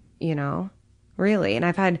this, really. And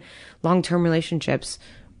I've had long-term relationships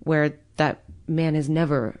where that man has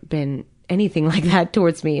never been anything like that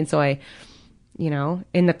towards me. And so I,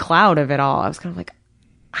 in the cloud of it all, I was kind of like,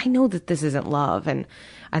 I know that this isn't love. And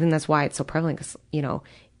I think that's why it's so prevalent, because,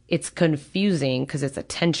 it's confusing because it's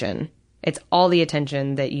attention. It's all the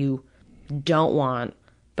attention that you don't want,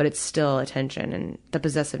 but it's still attention. And the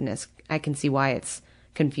possessiveness, I can see why it's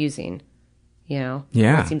confusing. Yeah,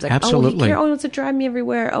 it seems like, absolutely. Oh, he cares. Oh, he wants to drive me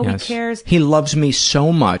everywhere. Oh, yes. He cares. He loves me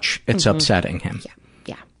so much, it's upsetting him.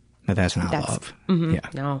 Yeah. But that's not love. Mm-hmm. Yeah.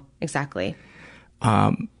 No, exactly.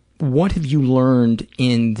 What have you learned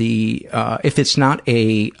in the, if it's not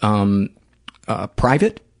a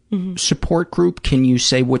private support group, can you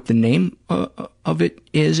say what the name of it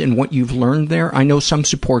is and what you've learned there? I know some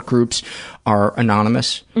support groups are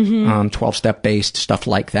anonymous, 12-step based, stuff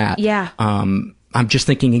like that. Yeah. I'm just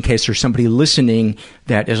thinking in case there's somebody listening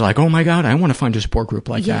that is like, oh my God, I want to find a support group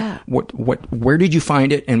like that. Where did you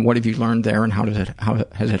find it, and what have you learned there, and how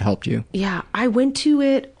has it helped you? Yeah, I went to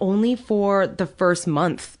it only for the first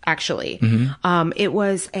month, actually.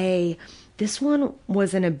 This one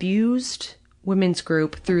was an abused women's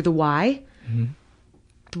group through the the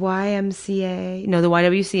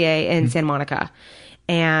YWCA in Santa Monica.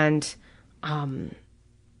 And,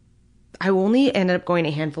 I only ended up going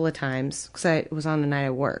a handful of times because it was on the night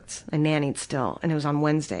I worked. I nannied still, and it was on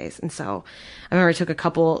Wednesdays. And so I remember I took a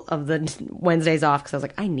couple of the Wednesdays off because I was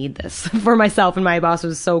like, I need this for myself. And my boss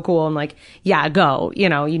was so cool. I'm like, yeah, go. You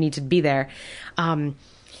know, you need to be there.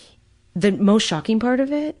 The most shocking part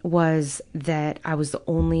of it was that I was the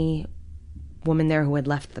only woman there who had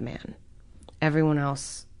left the man. Everyone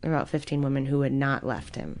else, there were about 15 women who had not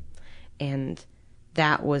left him. And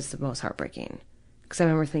that was the most heartbreaking. Because I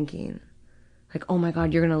remember thinking, like, oh my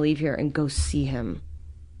God, you're going to leave here and go see him.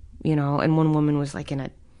 You know, and one woman was like in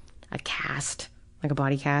a cast, like a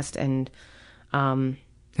body cast. And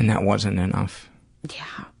that wasn't enough.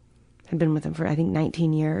 Yeah. I'd been with him for, I think,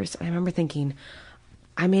 19 years. And I remember thinking,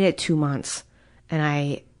 I made it 2 months. And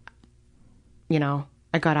I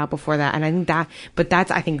got out before that. And I think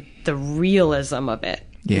that's, I think, the realism of it.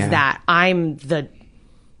 Yeah. Is that I'm the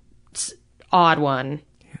odd one,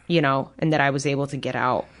 you know, and that I was able to get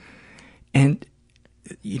out. And,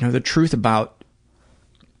 you know, the truth about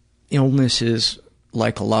illness is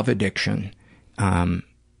like a love addiction,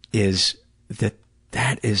 is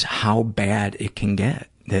that is how bad it can get,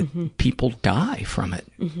 that people die from it.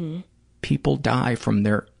 Mm-hmm. People die from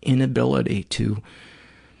their inability to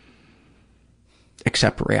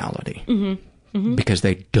accept reality. Mm-hmm. Mm-hmm. Because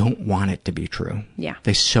they don't want it to be true. Yeah.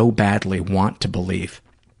 They so badly want to believe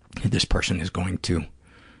that this person is going to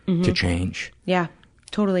change. Yeah,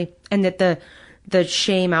 totally. And that the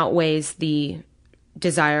shame outweighs the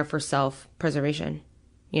desire for self-preservation,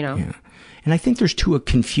 you know? Yeah. And I think there's too a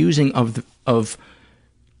confusing of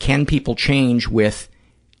can people change with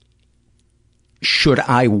should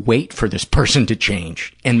I wait for this person to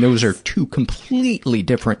change? And those are two completely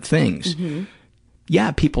different things. Mm-hmm.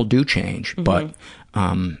 Yeah, people do change, but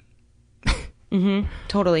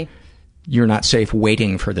totally. You're not safe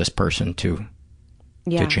waiting for this person to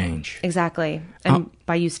change. Exactly. And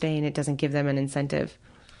by you staying, it doesn't give them an incentive.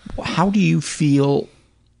 How do you feel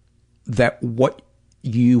that what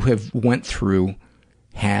you have went through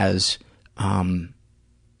has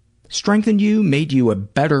strengthened you, made you a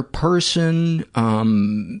better person,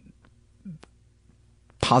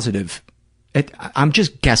 positive? I'm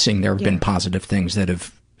just guessing there have been positive things that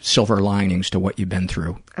have silver linings to what you've been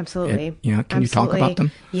through. Absolutely. Can you talk about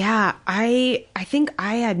them? Yeah. I think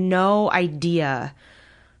I had no idea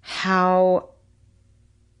how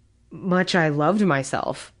much I loved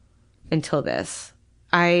myself until this.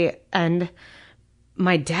 And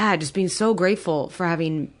my dad just being so grateful for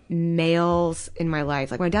having males in my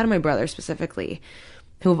life, like my dad and my brother specifically,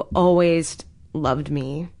 who have always loved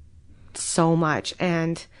me so much.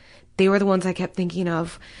 And they were the ones I kept thinking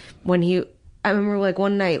of when I remember like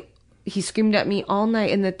one night he screamed at me all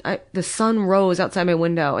night and the sun rose outside my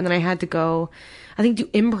window, and then I had to go, I think, do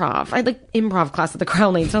improv. I had like improv class at the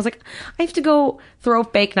Crown Lanes. So I was like, I have to go throw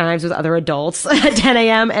fake knives with other adults at 10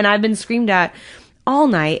 a.m. and I've been screamed at all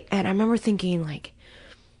night. And I remember thinking, like,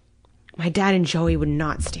 my dad and Joey would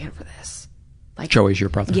not stand for this. Like, Joey's your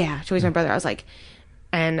brother? Yeah, Joey's my brother. I was like,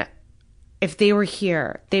 and if they were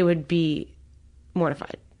here, they would be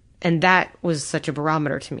mortified. And that was such a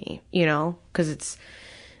barometer to me, you know, because it's,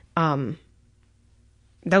 that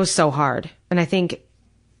was so hard. And I think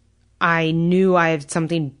I knew I had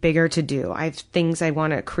something bigger to do. I have things I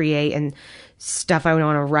want to create and stuff I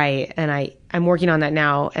want to write. And I'm working on that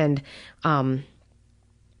now. And, that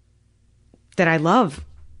I love,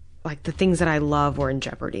 like the things that I love were in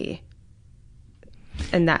jeopardy.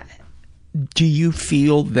 And that. Do you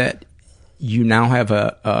feel that you now have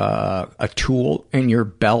a tool in your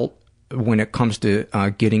belt when it comes to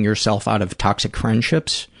getting yourself out of toxic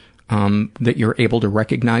friendships, that you're able to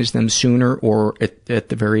recognize them sooner, or at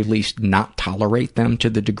the very least not tolerate them to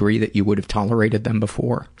the degree that you would have tolerated them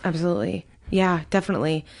before? Absolutely. Yeah,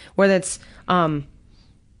 definitely. Whether it's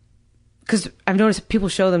because I've noticed people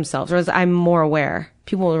show themselves, or as I'm more aware,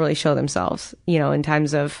 people will really show themselves, you know, in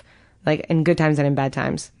times of, like, in good times and in bad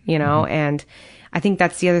times, you know. And I think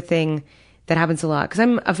that's the other thing that happens a lot, because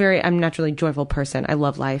I'm naturally joyful person. I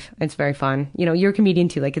love life. It's very fun. You know, you're a comedian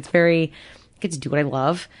too. Like, I get to do what I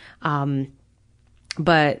love.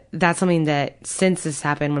 But that's something that since this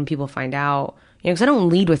happened, when people find out, you know, because I don't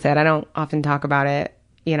lead with it. I don't often talk about it,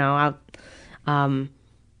 you know,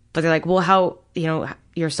 but they're like, well, how, you know,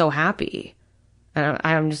 you're so happy. And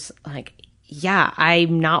I'm just like, yeah,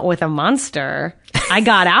 I'm not with a monster. I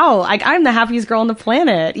got out. Like, I'm the happiest girl on the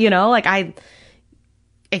planet, you know, like I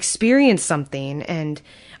experienced something. And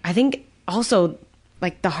I think also,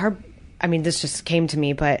 like, this just came to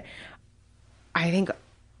me, but I think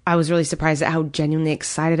I was really surprised at how genuinely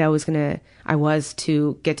excited I was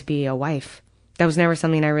to get to be a wife. that was never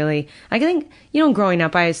something I think, growing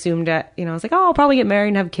up, I assumed that, I was like, oh, I'll probably get married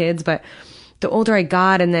and have kids. But the older I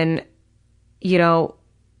got, and then,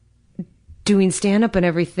 doing stand up and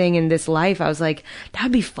everything in this life, I was like,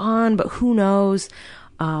 that'd be fun, but who knows?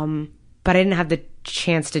 But I didn't have the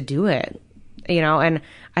chance to do it, and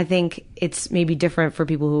I think it's maybe different for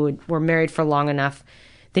people who were married for long enough.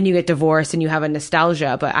 Then you get divorced and you have a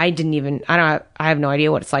nostalgia, but I have no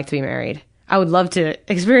idea what it's like to be married. I would love to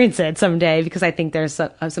experience it someday because I think there's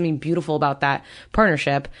something beautiful about that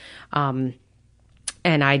partnership. And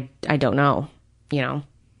I don't know, it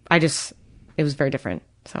was very different.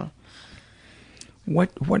 So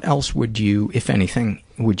what else would you, if anything,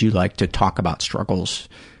 would you like to talk about? Struggles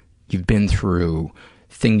you've been through,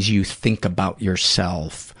 things you think about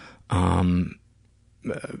yourself,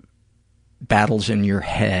 battles in your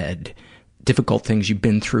head, difficult things you've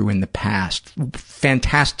been through in the past,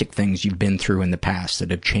 fantastic things you've been through in the past that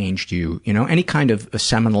have changed you, any kind of a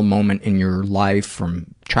seminal moment in your life from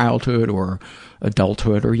childhood or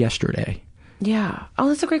adulthood or yesterday? Yeah. Oh,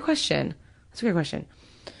 that's a great question.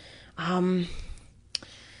 And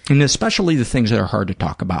especially the things that are hard to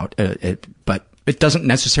talk about, but it doesn't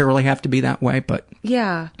necessarily have to be that way, but...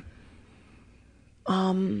 Yeah.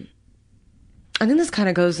 I think this kind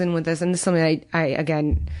of goes in with this, and this is something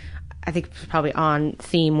I think is probably on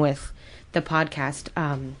theme with the podcast,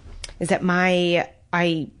 is that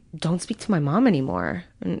I don't speak to my mom anymore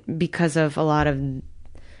because of a lot of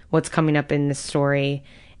what's coming up in this story,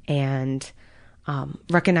 and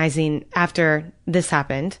recognizing after this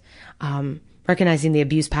happened, recognizing the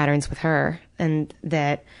abuse patterns with her, and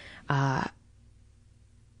that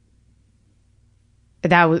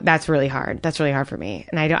that's really hard. That's really hard for me,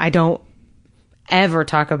 and I don't ever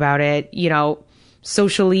talk about it,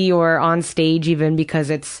 socially or on stage, even because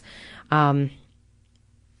it's, I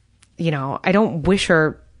don't wish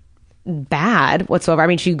her bad whatsoever. I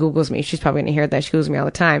mean, she Googles me. She's probably gonna hear that. She Googles me all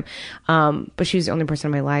the time. But she was the only person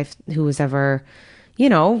in my life who was ever,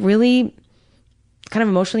 really kind of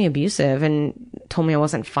emotionally abusive and told me I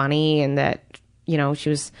wasn't funny, and that, she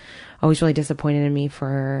was always really disappointed in me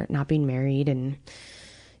for not being married. And,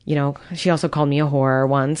 she also called me a whore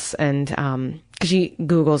once, and, cause she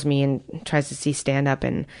Googles me and tries to see stand up,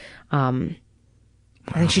 and, I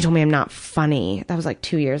think she told me I'm not funny. That was like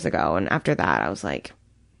 2 years ago. And after that, I was like,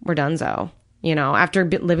 we're donezo, after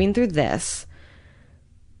living through this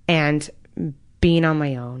and being on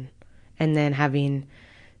my own, and then having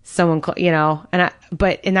someone,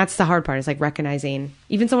 and that's the hard part, is like recognizing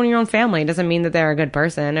even someone in your own family doesn't mean that they're a good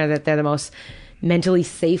person or that they're the most mentally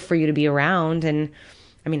safe for you to be around. And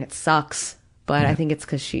I mean, it sucks, but I think it's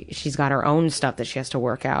because she's got her own stuff that she has to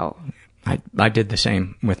work out. I did the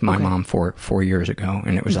same with my mom 4 years ago,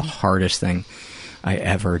 and it was the hardest thing I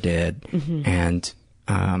ever did. Mm-hmm. And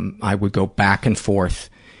I would go back and forth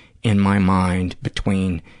in my mind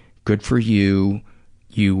between good for you,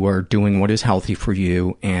 you are doing what is healthy for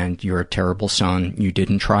you, and you're a terrible son, you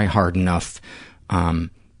didn't try hard enough.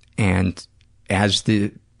 And as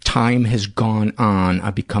the time has gone on,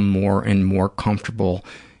 I've become more and more comfortable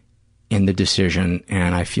in the decision,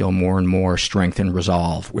 and I feel more and more strength and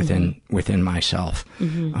resolve within myself.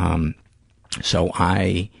 Mm-hmm. So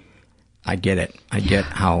I get it. I get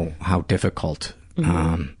how difficult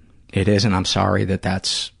it is, and I'm sorry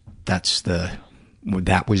that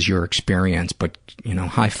was your experience. But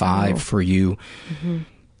high five for you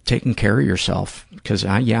taking care of yourself, because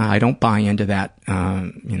I don't buy into that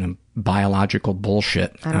biological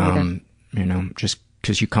bullshit. I don't either. Just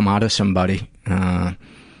because you come out of somebody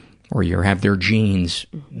or you have their genes,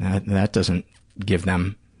 that doesn't give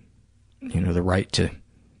them the right to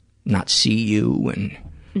not see you and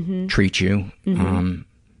treat you.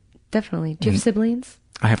 Definitely. Do you have siblings?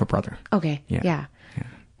 I have a brother. Okay. Yeah.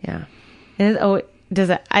 And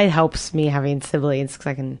it helps me having siblings, because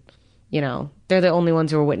I can, they're the only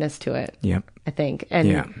ones who are witness to it. Yep. I think.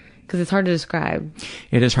 And because it's hard to describe.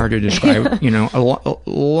 It is hard to describe. A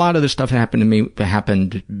lot of the stuff happened to me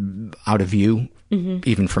happened out of view,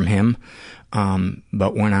 even from him.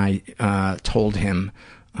 But when I told him,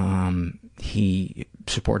 he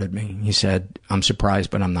supported me. He said, "I'm surprised,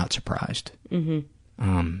 but I'm not surprised."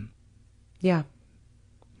 Yeah,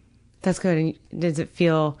 that's good. And does it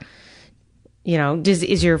feel,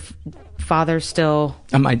 is your father still?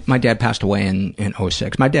 My dad passed away in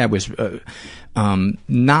 2006. My dad was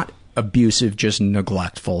not abusive, just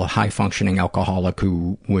neglectful, a high-functioning alcoholic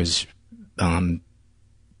who was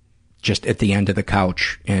just at the end of the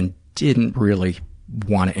couch and didn't really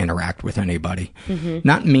want to interact with anybody.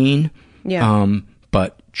 Not mean,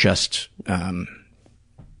 but just in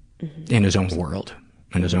his own world.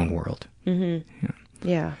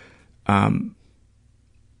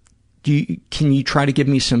 can you try to give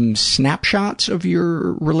me some snapshots of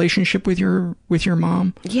your relationship with your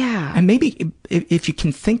mom? Yeah. And maybe if you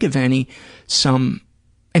can think of any,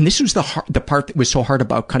 and this was the part that was so hard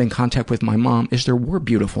about cutting contact with my mom, is there were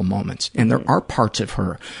beautiful moments, and there are parts of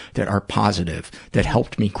her that are positive, that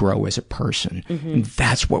helped me grow as a person. And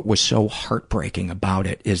that's what was so heartbreaking about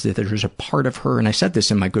it, is that there's a part of her, and I said this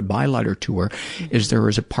in my goodbye letter to her, is there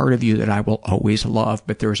is a part of you that I will always love,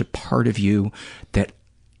 but there is a part of you that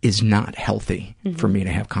is not healthy for me to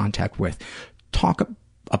have contact with. Talk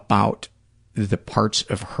about the parts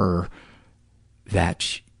of her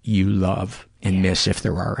that you love and miss, if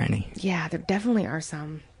there are any. Yeah, there definitely are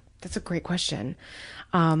some. That's a great question.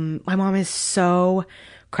 My mom is so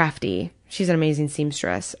crafty. She's an amazing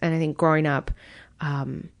seamstress. And I think growing up,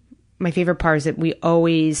 my favorite part is that we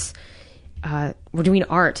always were doing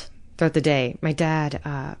art throughout the day. My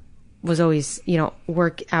dad was always,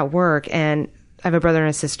 work, and I have a brother and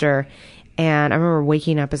a sister. And I remember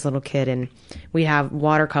waking up as a little kid, and we have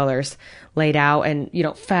watercolors laid out, and,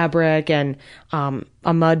 fabric, and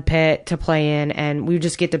a mud pit to play in. And we would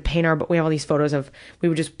just get to paint we have all these photos of, we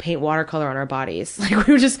would just paint watercolor on our bodies. Like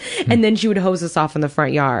we would just, and then she would hose us off in the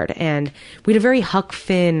front yard. And we had a very Huck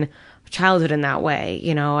Finn childhood in that way.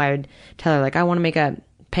 I would tell her, like, I want to make a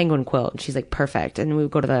penguin quilt. And she's like, perfect. And we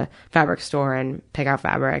would go to the fabric store and pick out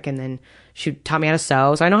fabric, and then she taught me how to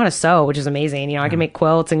sew. So I know how to sew, which is amazing. I can make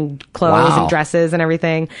quilts and clothes and dresses and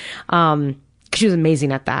everything. She was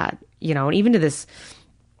amazing at that, and even to this,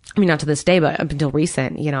 not to this day, but up until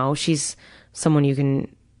recent, she's someone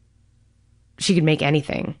she could make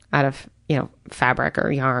anything out of, fabric or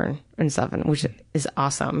yarn and stuff, and which is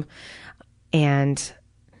awesome. And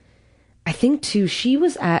I think too, she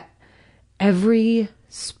was at every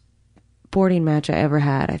sporting match I ever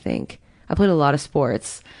had. I think I played a lot of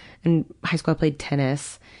sports. In high school, I played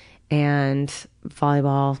tennis and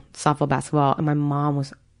volleyball, softball, basketball, and my mom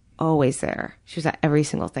was always there. She was at every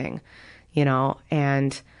single thing,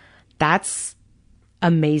 and that's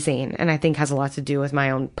amazing. And I think has a lot to do with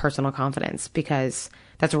my own personal confidence, because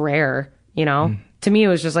that's rare, To me, it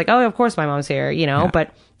was just like, oh, of course my mom's here,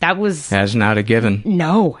 but that's not a given.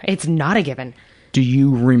 No, it's not a given. Do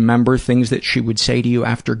you remember things that she would say to you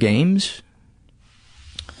after games?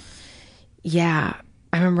 Yeah.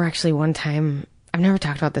 I remember actually one time, I've never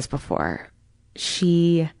talked about this before.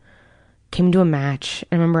 She came to a match.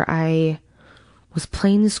 I remember I was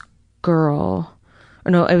playing this girl,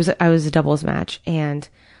 I was a doubles match, and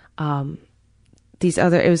it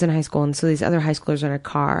was in high school, and so these other high schoolers were in a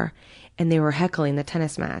car, and they were heckling the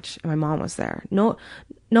tennis match, and my mom was there. No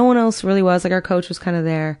one else really was. Like, our coach was kind of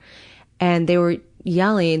there, and they were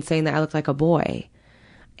yelling and saying that I looked like a boy,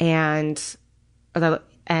 and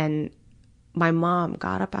my mom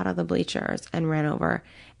got up out of the bleachers and ran over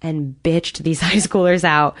and bitched these high schoolers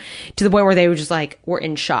out, to the point where they were just like, were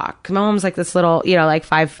in shock. 'Cause my mom's like this little, like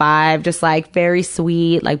 5'5", just like very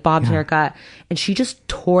sweet, like Bob's haircut. And she just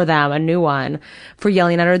tore them a new one for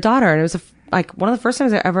yelling at her daughter. And it was like one of the first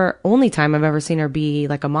times only time I've ever seen her be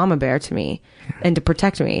like a mama bear to me and to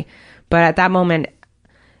protect me. But at that moment,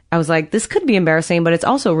 I was like, this could be embarrassing, but it's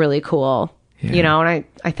also really cool. And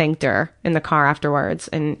I thanked her in the car afterwards.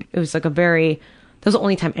 And it was like that was the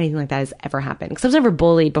only time anything like that has ever happened. Because I was never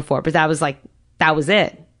bullied before, but that was it,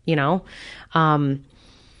 But I'm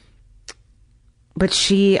trying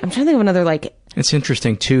to think of another, like... It's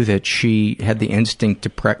interesting, too, that she had the instinct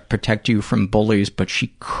to protect you from bullies, but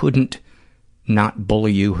she couldn't not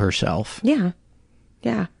bully you herself. Yeah.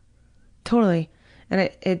 Yeah. Totally. And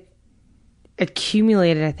it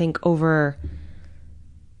accumulated, I think, over...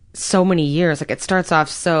 so many years. Like, it starts off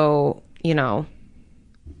so,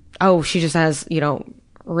 she just has,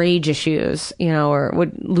 rage issues, or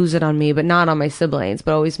would lose it on me, but not on my siblings,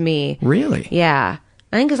 but always me. Really? Yeah.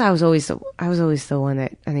 I think because I was always the one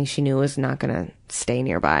that I think she knew was not going to stay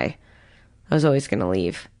nearby. I was always going to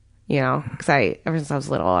leave, because ever since I was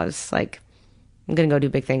little, I was like, I'm going to go do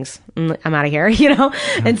big things. I'm out of here,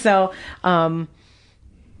 And so, and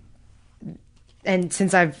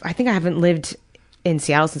since I think I haven't lived in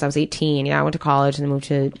Seattle since I was 18. I went to college and then moved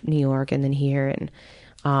to New York and then here. And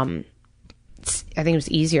I think it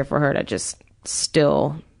was easier for her to just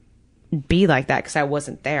still be like that, because I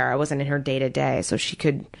wasn't there. I wasn't in her day to day. So she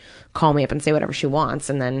could call me up and say whatever she wants.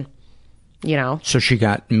 And then, So she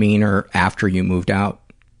got meaner after you moved out?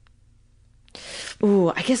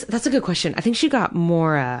 Ooh, I guess that's a good question. I think she got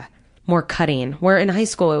more cutting. Where in high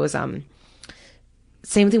school it was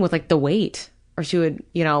same thing with like the weight. Or she would,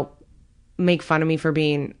 make fun of me for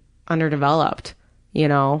being underdeveloped,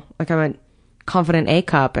 like I'm a confident A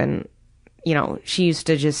cup, and she used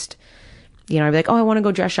to just you know, I'd be like, oh, I want to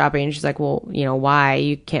go dress shopping. And she's like, well, you know, why?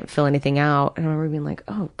 You can't fill anything out. And I remember being like,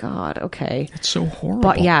 oh God, okay. It's so horrible.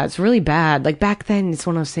 But yeah, it's really bad. Like back then, it's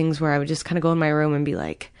one of those things where I would just kind of go in my room and be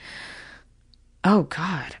like, oh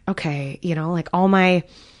God, okay. You know, like all my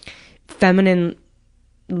feminine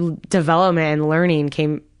development and learning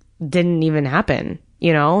didn't even happen,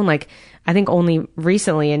 you know? And like, I think only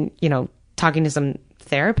recently, and, you know, talking to some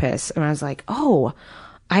therapists, and I was like, oh,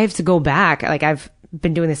 I have to go back. Like I've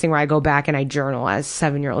been doing this thing where I go back and I journal as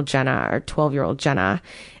 7-year-old Jenna or 12-year-old Jenna,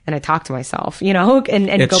 and I talk to myself, you know, and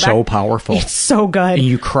it's go back. so powerful. It's so good. And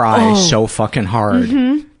you cry so fucking hard.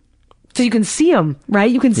 Mm-hmm. So you can see them,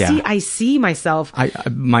 right? You can see, I see myself.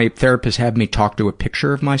 My therapist had me talk to a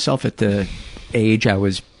picture of myself at the age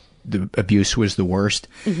the abuse was the worst.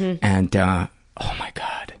 Mm-hmm. And, oh my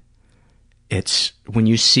God. It's when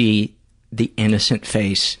you see the innocent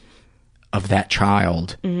face of that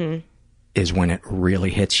child is when it really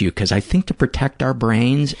hits you. Because I think to protect our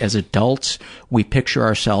brains as adults, we picture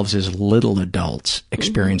ourselves as little adults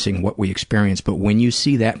experiencing what we experience. But when you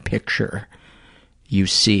see that picture, you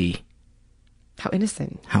see how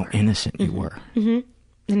innocent you were. Mm-hmm.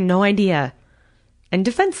 And no idea. And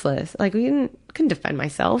defenseless. Like, couldn't defend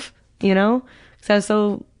myself, you know? Because I was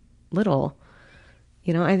so little.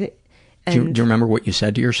 You know, do you remember what you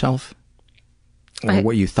said to yourself? Or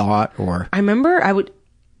what you thought? Or I remember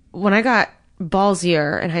when I got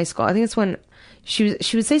ballsier in high school, I think it's when she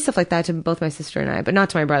would say stuff like that to both my sister and I, but not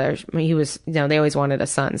to my brother. I mean, he was, you know, they always wanted a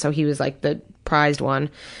son, so he was like the prized one.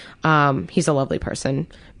 He's a lovely person,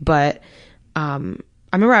 but I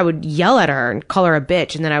remember I would yell at her and call her a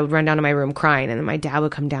bitch, and then I would run down to my room crying, and then my dad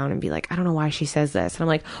would come down and be like, I don't know why she says this. And I'm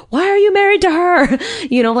like, why are you married to her?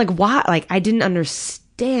 You know, like, why? Like, I didn't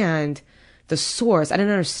understand the source. I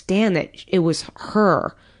didn't understand that it was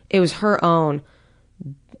her. It was her own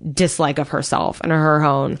dislike of herself and her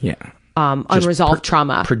own unresolved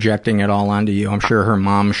trauma. Projecting it all onto you. I'm sure her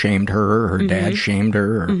mom shamed her, or her dad shamed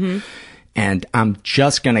her. And I'm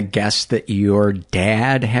just going to guess that your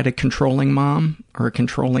dad had a controlling mom or a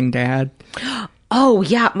controlling dad. Oh,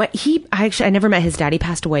 yeah. I never met his dad. He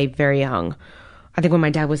passed away very young. I think when my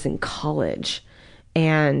dad was in college.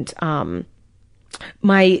 And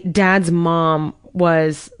my dad's mom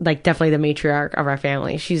was like definitely the matriarch of our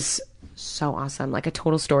family. She's so awesome, like a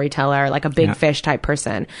total storyteller, like a big fish type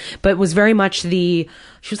person, but was very much she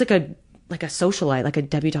was like a socialite, like a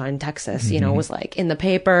debutante in Texas, you know, was like in the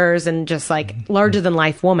papers and just like larger than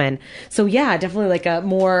life woman. So yeah, definitely like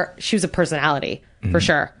she was a personality for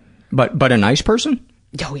sure. But a nice person?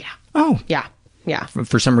 Oh yeah. Oh yeah. Yeah.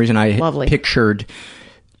 For some reason I pictured,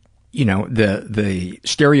 you know, the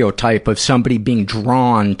stereotype of somebody being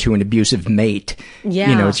drawn to an abusive mate. Yeah.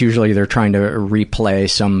 You know, it's usually they're trying to replay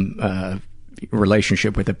some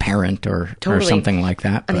relationship with a parent or something like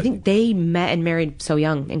that. And I think they met and married so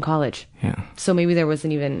young in college. Yeah. So maybe there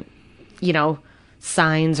wasn't even, you know,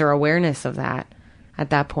 signs or awareness of that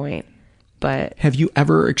at that point. But have you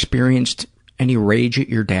ever experienced any rage at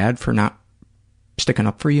your dad for not sticking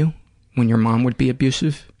up for you when your mom would be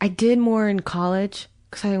abusive? I did more in college.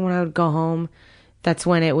 Because I think when I would go home, that's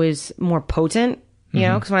when it was more potent, you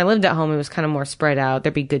know? Because when I lived at home, it was kind of more spread out.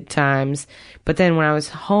 There'd be good times. But then when I was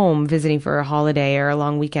home visiting for a holiday or a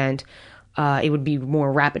long weekend, it would be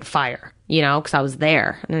more rapid fire, you know? Because I was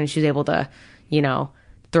there. And then she was able to, you know,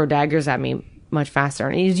 throw daggers at me much faster.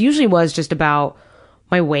 And it usually was just about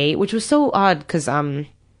my weight, which was so odd because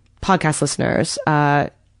podcast listeners,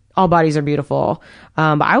 all bodies are beautiful.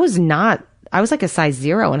 But I was like a size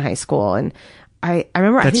 0 in high school. And I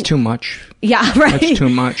remember... That's too much. Yeah, right. That's too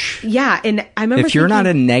much. Yeah, and I remember if you're not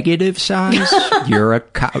a negative size, you're a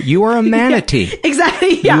cow. You are a manatee. Yeah,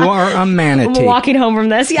 exactly, yeah. You are a manatee. I'm walking home from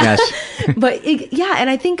this, yeah. Yes. But, and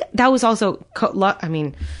I think that was also,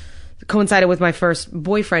 coincided with my first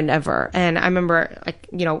boyfriend ever. And I remember, like,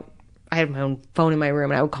 you know, I had my own phone in my room,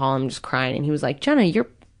 and I would call him just crying, and he was like, Jenna, you're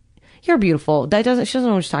beautiful. She doesn't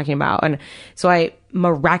know what she's talking about. And so I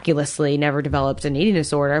miraculously never developed an eating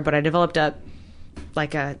disorder, but I developed a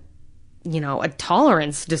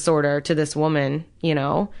tolerance disorder to this woman, you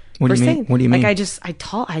know. What do you mean? What do you mean? Like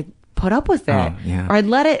I put up with it. Oh, yeah. Or I'd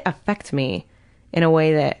let it affect me in a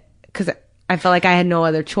way that, because I felt like I had no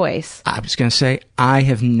other choice. I was going to say, I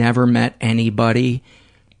have never met anybody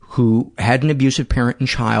who had an abusive parent in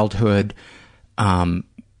childhood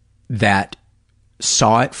that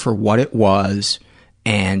saw it for what it was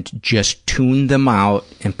and just tuned them out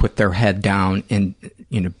and put their head down and,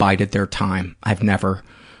 you know, bided their time. I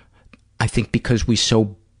think because we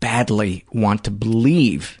so badly want to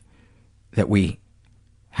believe that we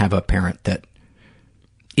have a parent that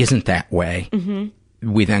isn't that way,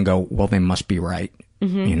 we then go, well, they must be right.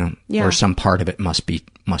 or some part of it must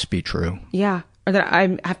be true. Yeah. Or that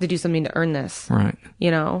I have to do something to earn this. Right.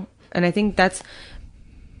 And I think that's,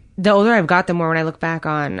 the older I've got, the more when I look back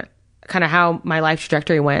on kind of how my life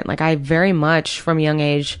trajectory went, like I very much from a young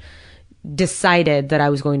age decided that I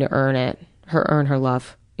was going to earn her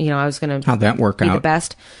love. I was going to How'd that work be out? the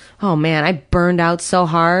best. Oh man, I burned out so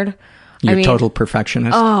hard. You're a total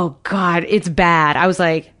perfectionist? Oh God, it's bad. I was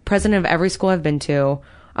like president of every school I've been to.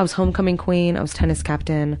 I was homecoming queen. I was tennis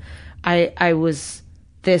captain. I was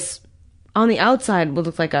this, on the outside would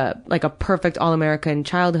look like a perfect all-American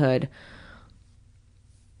childhood.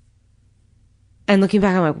 And looking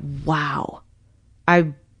back, I'm like, wow,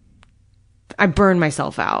 I burned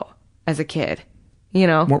myself out as a kid.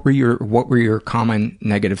 What were your common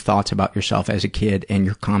negative thoughts about yourself as a kid, and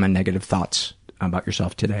your common negative thoughts about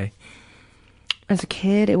yourself today? As a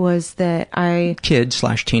kid, it was that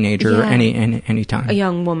Kid/teenager, any time. A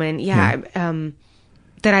young woman, that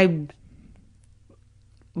I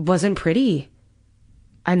wasn't pretty.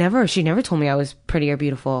 She never told me I was pretty or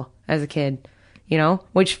beautiful as a kid,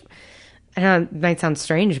 which I know it might sound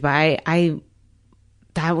strange, but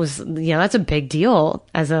that was, that's a big deal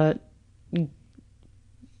as a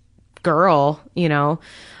girl,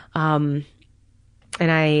 and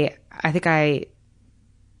I think I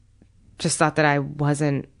just thought that I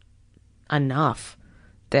wasn't enough,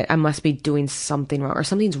 that I must be doing something wrong, or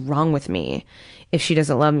something's wrong with me if she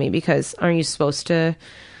doesn't love me, because aren't you supposed to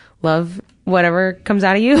love whatever comes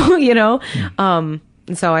out of you, And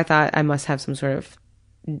so I thought I must have some sort of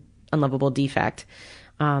unlovable defect.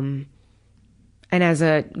 And as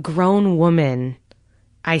a grown woman,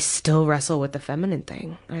 I still wrestle with the feminine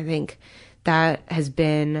thing. I think that has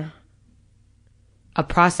been a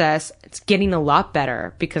process. It's getting a lot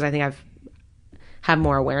better because I think I've had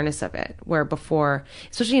more awareness of it, where before,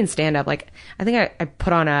 especially in stand-up, like I think I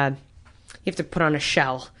put on you have to put on a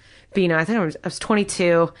shell. But, I think I was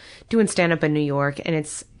 22 doing stand-up in New York, and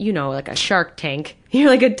it's, like a Shark Tank. You're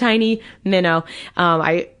like a tiny minnow.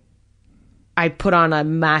 I put on a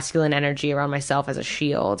masculine energy around myself as a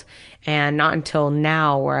shield, and not until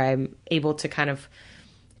now where I'm able to kind of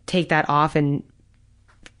take that off and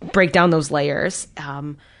break down those layers.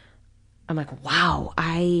 I'm like, wow,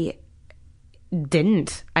 I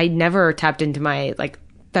never tapped into my like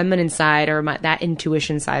feminine side or that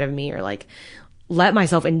intuition side of me, or like let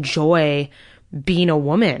myself enjoy being a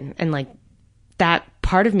woman, and like that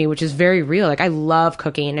part of me, which is very real. Like I love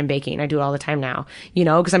cooking and baking. I do it all the time now,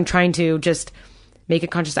 because I'm trying to just make a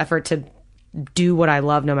conscious effort to do what I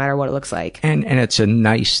love no matter what it looks like. And it's a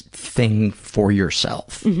nice thing for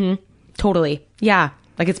yourself. Mm-hmm. Totally. Yeah.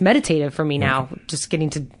 Like it's meditative for me now, just getting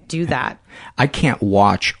to do that. I can't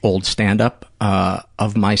watch old stand-up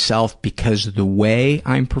of myself because the way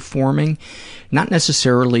I'm performing, not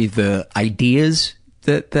necessarily the ideas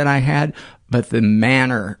that I had, but the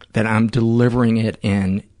manner that I'm delivering it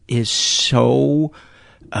in is so,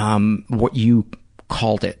 what you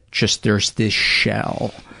called it, just there's this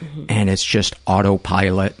shell, and it's just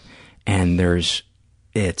autopilot, and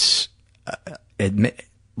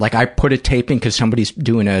like I put a tape in because somebody's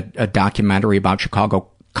doing a documentary about Chicago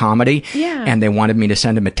comedy, and they wanted me to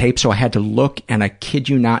send them a tape, so I had to look, and I kid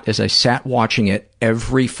you not, as I sat watching it,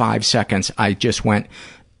 every 5 seconds, I just went,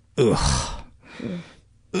 ugh.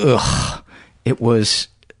 It was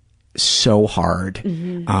so hard.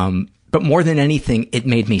 But more than anything, it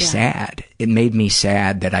made me sad. It made me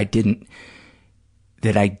sad that I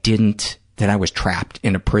was trapped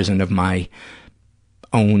in a prison of my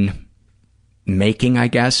own making, I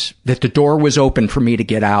guess. That the door was open for me to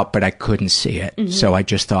get out, but I couldn't see it. So I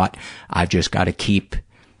just thought, I just got to keep,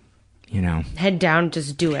 head down,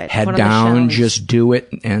 just do it. Head down, just do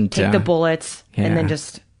it. And take the bullets and then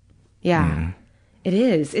just, It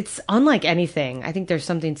is. It's unlike anything. I think there's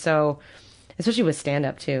something so, especially with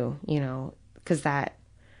stand-up too, because that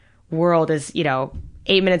world is,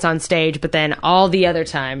 8 minutes on stage, but then all the other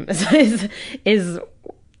time is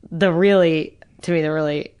the really, to me, the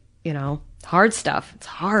really, hard stuff. It's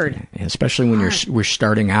hard. Especially when we're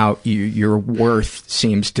starting out, your worth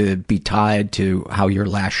seems to be tied to how your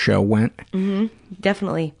last show went. Mm-hmm.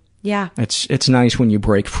 Definitely. Yeah. It's nice when you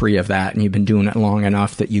break free of that and you've been doing it long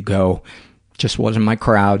enough that you go, just wasn't my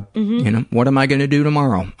crowd. What am I going to do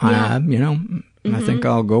tomorrow? I think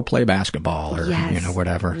I'll go play basketball or,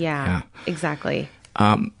 whatever. Yeah, exactly.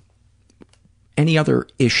 Any other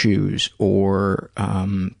issues or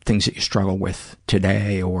things that you struggle with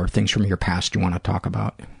today, or things from your past you want to talk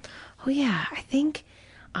about? Oh, yeah. I think,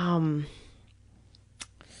 I've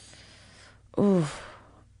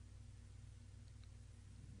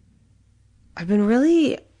been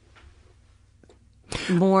really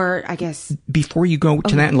more, I guess. Before you go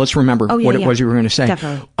to that, and let's remember what it was you were going to say.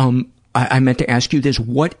 Definitely. I meant to ask you this.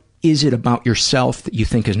 What is it about yourself that you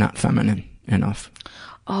think is not feminine enough?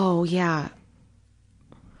 Oh, yeah.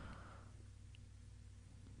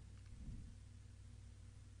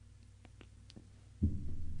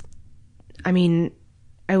 I mean,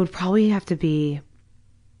 I would probably have to be...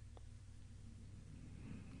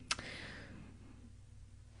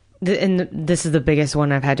 and this is the biggest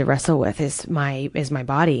one I've had to wrestle with is my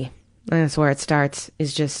body. And that's where it starts,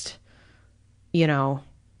 is just, you know,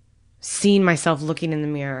 seeing myself looking in the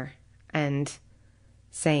mirror and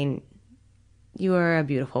saying, you are a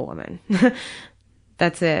beautiful woman.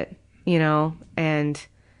 That's it, you know? And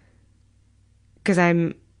because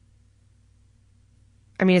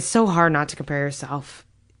it's so hard not to compare yourself,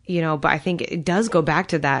 you know, but I think it does go back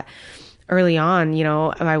to that early on, you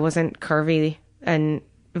know, I wasn't curvy and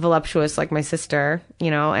voluptuous like my sister, you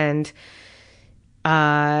know, and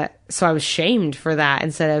so I was shamed for that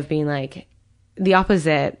instead of being like the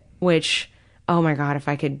opposite, which, oh my God, if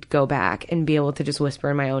I could go back and be able to just whisper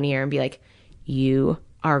in my own ear and be like, you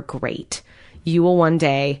are great. You will one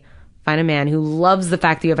day find a man who loves the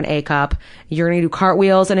fact that you have an A cup. You're going to do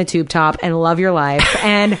cartwheels and a tube top and love your life.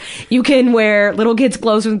 And you can wear little kids'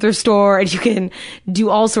 clothes from their store and you can do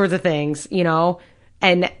all sorts of things, you know,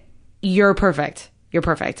 and you're perfect. You're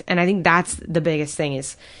perfect. And I think that's the biggest thing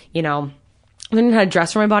is, you know, learning how to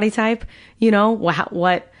dress for my body type, you know,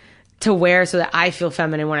 what to wear so that I feel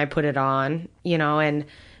feminine when I put it on, you know, and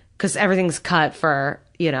because everything's cut for,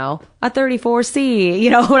 you know, a 34C, you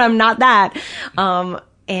know, when I'm not that.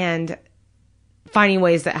 And finding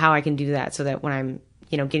ways that how I can do that so that when I'm,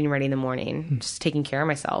 you know, getting ready in the morning, just taking care of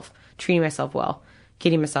myself, treating myself well,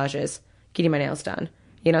 getting massages, getting my nails done,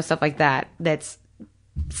 you know, stuff like that. That's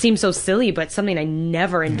seems so silly, but something I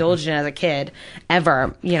never indulged in as a kid,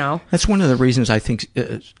 ever, you know? That's one of the reasons I think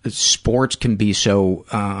sports can be so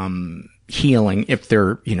healing if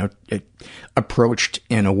they're, you know, approached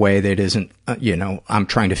in a way that isn't, you know, I'm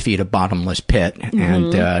trying to feed a bottomless pit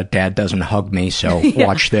and dad doesn't hug me, so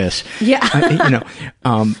watch this. Yeah. You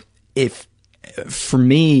know, if for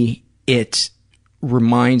me, it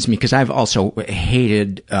reminds me, because I've also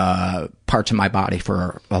hated parts of my body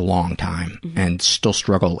for a long time and still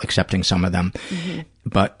struggle accepting some of them.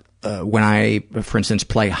 But when I, for instance,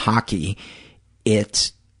 play hockey,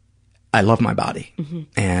 I love my body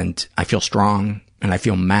and I feel strong and I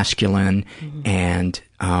feel masculine and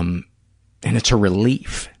it's a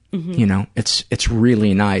relief, you know, it's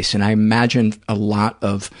really nice. And I imagine a lot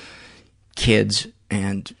of kids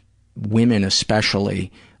and women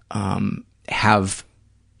especially, have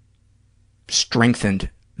strengthened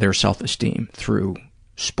their self-esteem through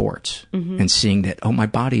sports and seeing that, oh, my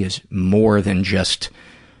body is more than just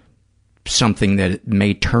something that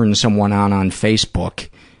may turn someone on Facebook.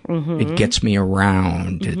 It gets me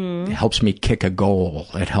around. It helps me kick a goal.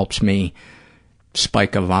 It helps me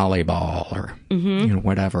spike a volleyball or you know,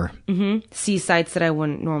 whatever. See sights that I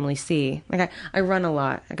wouldn't normally see. Like I run a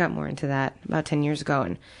lot. I got more into that about 10 years ago,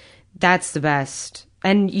 and that's the best.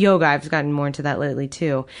 And yoga, I've gotten more into that lately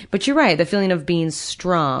too. But you're right, the feeling of being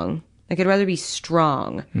strong. Like I'd rather be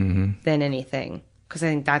strong than anything, because I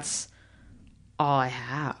think that's all I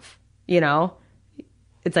have, you know?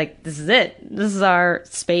 It's like, this is it. This is our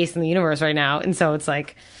space in the universe right now. And so it's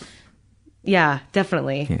like, yeah,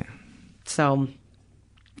 definitely. Yeah. So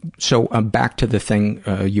back to the thing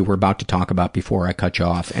you were about to talk about before I cut you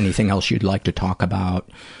off. Anything else you'd like to talk about?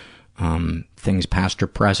 Things past or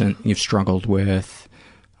present you've struggled with?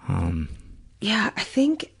 Yeah, I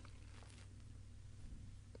think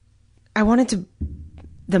I wanted to,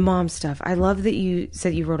 the mom stuff. I love that you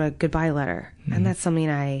said you wrote a goodbye letter. And that's something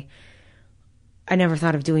I never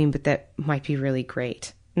thought of doing, but that might be really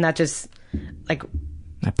great. Not just like,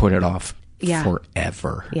 I put it off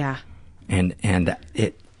forever. Yeah. And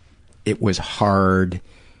it was hard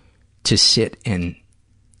to sit in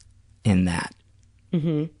that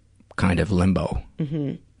kind of limbo.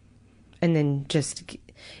 And then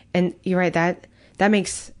and you're right, that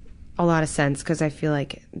makes a lot of sense, because I feel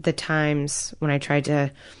like the times when I tried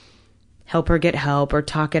to help her get help or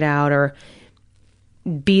talk it out or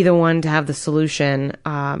be the one to have the solution,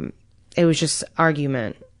 it was just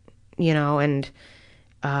argument, you know, and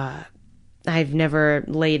I've never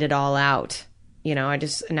laid it all out. You know, I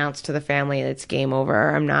just announced to the family that it's game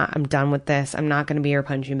over. I'm done with this. I'm not going to be her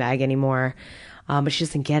punching bag anymore. But she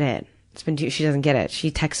doesn't get it. She doesn't get it.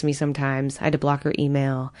 She texts me sometimes. I had to block her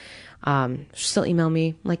email. She'll still email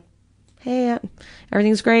me like, hey,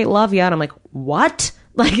 everything's great. Love you. And I'm like, what?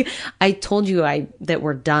 Like, I told you that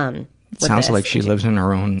we're done. Sounds like she lives in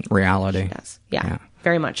her own reality. Yes. Yeah,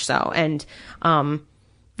 very much so. And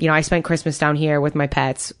I spent Christmas down here with my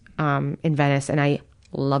pets in Venice, and I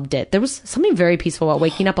loved it. There was something very peaceful about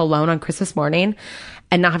waking up alone on Christmas morning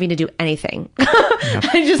and not having to do anything.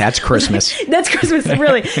 Yep. That's Christmas. That's Christmas.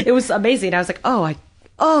 Really, it was amazing. I was like,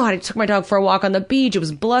 I took my dog for a walk on the beach. It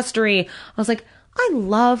was blustery. I was like, I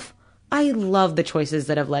love the choices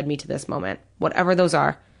that have led me to this moment. Whatever those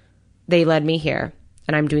are, they led me here,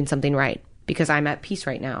 and I'm doing something right because I'm at peace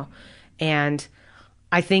right now. And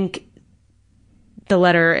I think the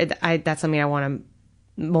letter, that's something I want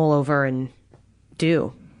to mull over and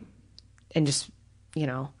do, and just,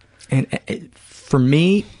 And for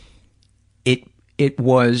me, it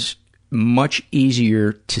was much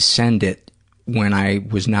easier to send it when I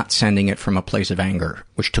was not sending it from a place of anger,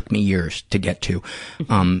 which took me years to get to.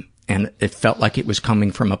 And it felt like it was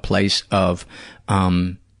coming from a place of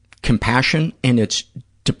compassion in its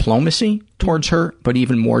diplomacy towards her, but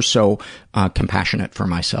even more so compassionate for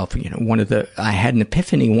myself. I had an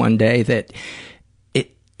epiphany one day that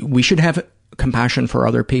we should have compassion for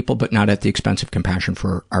other people, but not at the expense of compassion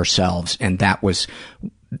for ourselves. And that was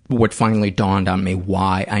what finally dawned on me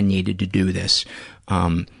why I needed to do this.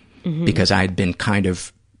 Because I had been kind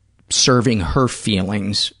of serving her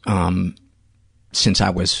feelings since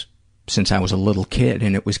I was a little kid,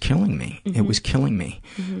 and it was killing me. It was killing me.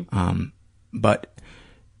 But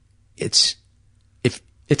it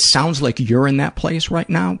sounds like you're in that place right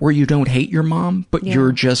now where you don't hate your mom, but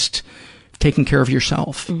you're just taking care of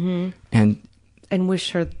yourself and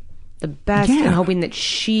wish her the best, and hoping that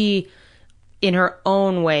she, in her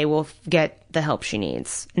own way, will get the help she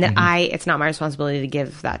needs, and that it's not my responsibility to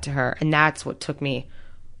give that to her. And that's what took me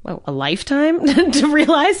a lifetime to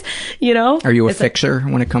realize. Are you a fixer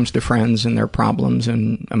when it comes to friends and their problems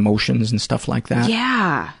and emotions and stuff like that?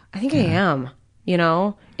 Yeah, I think I am.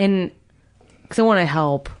 And because I want to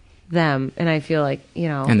help them, and I feel like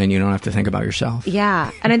and then you don't have to think about yourself.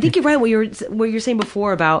 Yeah, and I think you're right. What you're saying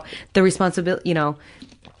before about the responsibility.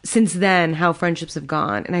 Since then, how friendships have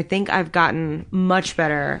gone, and I think I've gotten much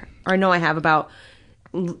better, or I know I have, about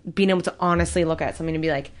being able to honestly look at something and be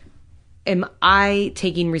like, am I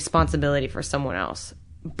taking responsibility for someone else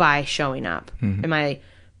by showing up? Am I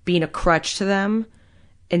being a crutch to them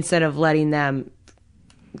instead of letting them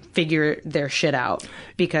figure their shit out?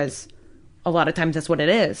 Because a lot of times that's what it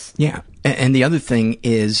is. Yeah. And the other thing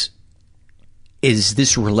is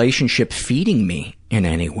this relationship feeding me in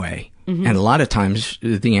any way? And a lot of times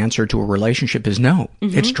the answer to a relationship is no.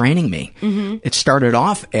 It's draining me. It started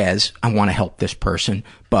off as, I want to help this person,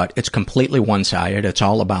 but it's completely one-sided. It's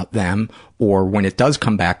all about them. Or when it does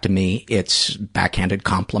come back to me, it's backhanded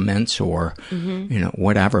compliments or,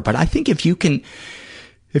 whatever. But I think if you can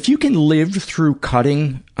live through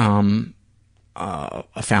cutting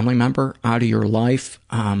a family member out of your life,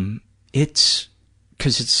 it's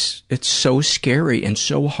because it's so scary and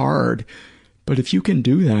so hard. But if you can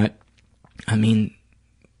do that, I mean,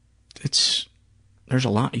 there's a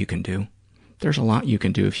lot you can do. There's a lot you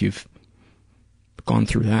can do if you've gone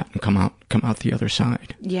through that and come out the other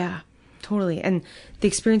side. Yeah, totally. And the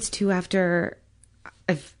experience too after,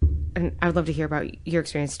 and I would love to hear about your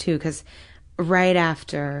experience too, because right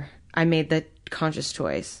after I made the conscious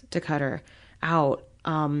choice to cut her out,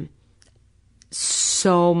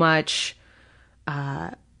 so much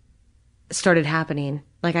started happening.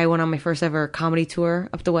 Like, I went on my first ever comedy tour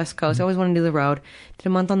up the West Coast. I always wanted to do the road. Did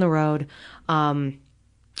a month on the road. I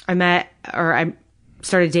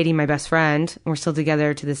started dating my best friend, and we're still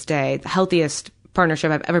together to this day. The healthiest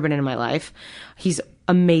partnership I've ever been in my life. He's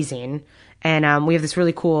amazing. And we have this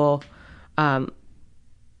really cool,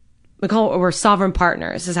 we're sovereign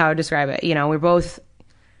partners, is how I would describe it. We're both,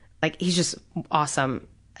 he's just awesome.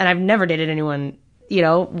 And I've never dated anyone,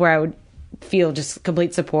 where I would feel just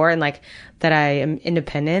complete support and that I am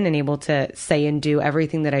independent and able to say and do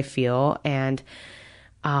everything that I feel. And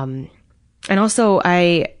also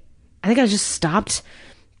I think I just stopped,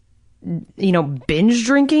 binge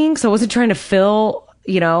drinking. So I wasn't trying to fill,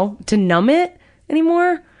 to numb it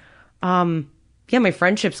anymore. My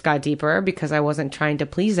friendships got deeper because I wasn't trying to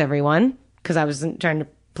please everyone, because I wasn't trying to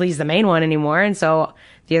please the main one anymore. And so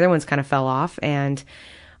the other ones kind of fell off, and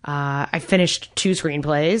I finished 2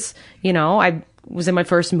 screenplays. I was in my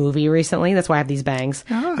first movie recently. That's why I have these bangs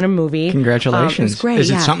in a movie. Congratulations. It was great. Is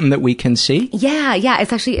it something that we can see? Yeah.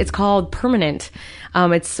 It's called Permanent.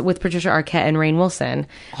 It's with Patricia Arquette and Rainn Wilson.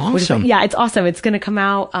 Awesome. It's awesome. It's going to come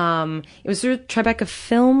out. It was through Tribeca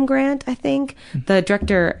Film Grant, I think. The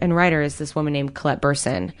director and writer is this woman named Colette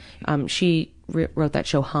Burson. She wrote that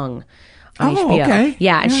show Hung on HBO. Okay.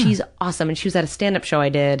 Yeah, and she's awesome. And she was at a stand-up show I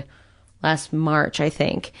did last March, I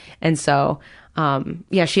think. And so,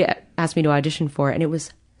 she asked me to audition for it, and it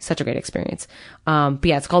was such a great experience. But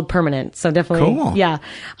yeah, it's called Permanent. So definitely, cool. Yeah.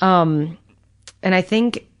 And I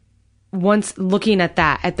think once looking at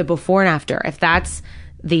that, at the before and after, if that's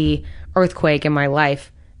the earthquake in my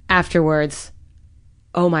life, afterwards,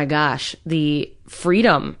 oh my gosh, the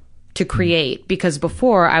freedom to create. Because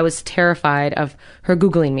before I was terrified of her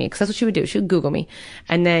Googling me, because that's what she would do. She would Google me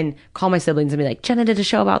and then call my siblings and be like, Jenna did a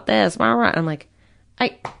show about this. And I'm like,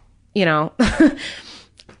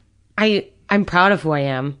 I'm proud of who I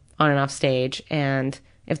am on and off stage. And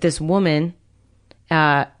if this woman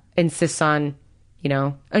insists on,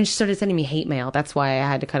 and she started sending me hate mail. That's why I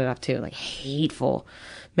had to cut it off too. Like hateful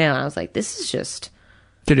mail. And I was like, this is just.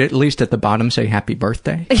 Did it at least at the bottom say happy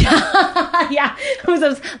birthday? Yeah. It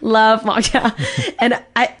was love, Mom. Yeah. And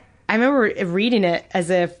I remember reading it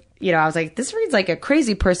as if, I was like, this reads like a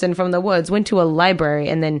crazy person from the woods went to a library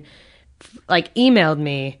and then like emailed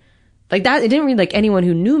me like that. It didn't read like anyone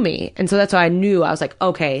who knew me. And so that's why I knew. I was like,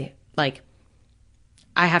 okay, like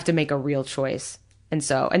I have to make a real choice. And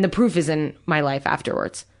the proof is in my life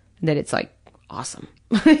afterwards that it's like awesome.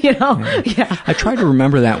 Yeah. I try to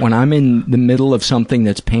remember that when I'm in the middle of something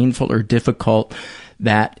that's painful or difficult,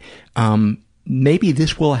 that maybe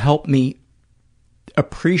this will help me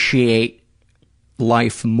appreciate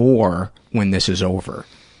life more when this is over.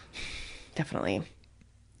 Definitely.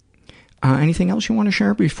 Anything else you want to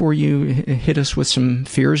share before you hit us with some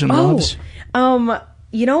fears and loves?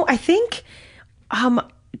 I think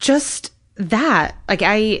just that. Like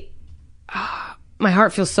my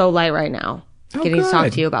heart feels so light right now. Getting to talk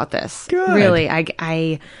to you about this. Good. Really,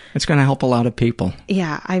 I it's going to help a lot of people.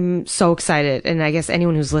 Yeah, I'm so excited. And I guess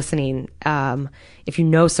anyone who's listening, if you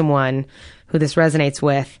know someone who this resonates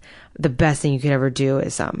with, the best thing you could ever do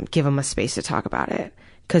is give them a space to talk about it,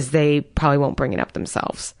 because they probably won't bring it up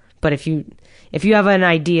themselves. But if you have an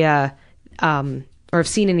idea or have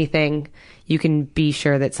seen anything, you can be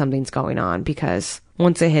sure that something's going on, because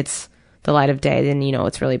once it hits the light of day, then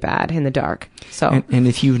it's really bad in the dark. So, and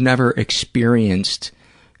if you've never experienced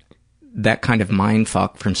that kind of mind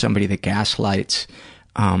fuck from somebody that gaslights,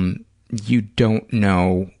 you don't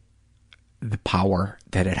know the power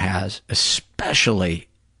that it has, especially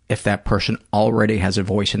if that person already has a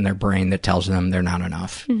voice in their brain that tells them they're not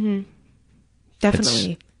enough. Mm-hmm.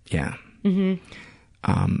 Definitely. Yeah.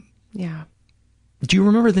 Mm-hmm. Yeah. Do you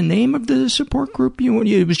remember the name of the support group?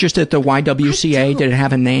 It was just at the YWCA. Did it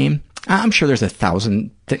have a name? I'm sure there's 1,000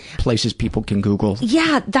 places people can Google.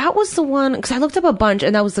 Yeah, that was the one, because I looked up a bunch,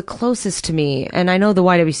 and that was the closest to me. And I know the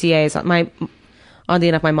YWCA is oddly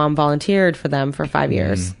enough, my mom volunteered for them for 5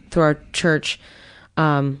 years through our church,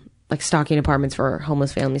 like stocking apartments for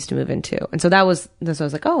homeless families to move into. And so I was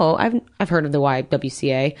like, oh, I've heard of the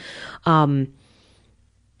YWCA. And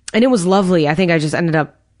it was lovely. I think I just ended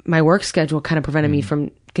up, my work schedule kind of prevented me from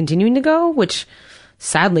continuing to go, which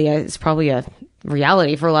sadly is probably a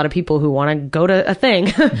reality for a lot of people who want to go to a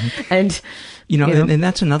thing. And and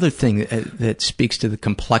that's another thing that speaks to the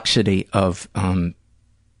complexity of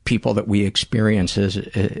people that we experience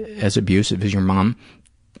as abusive. Is your mom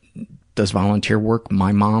does volunteer work.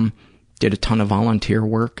 My mom did a ton of volunteer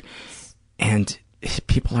work, and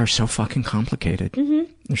people are so fucking complicated.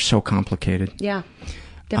 Mm-hmm. They're so complicated. Yeah,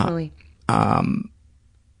 definitely.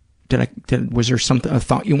 Was there a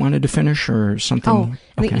thought you wanted to finish or something? Oh,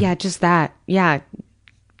 okay. Yeah, just that. Yeah.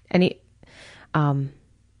 I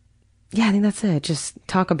think that's it. Just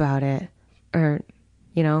talk about it, or,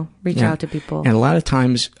 reach out to people. And a lot of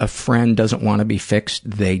times a friend doesn't want to be fixed.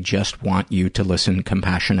 They just want you to listen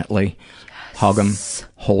compassionately. Yes. Hug them,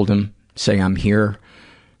 hold them, say, I'm here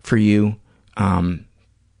for you.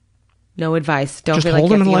 No advice. Don't just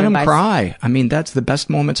hold them and let them cry. I mean, that's the best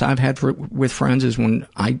moments I've had with friends, is when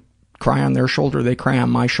I cry on their shoulder, they cry on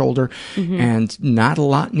my shoulder, and not a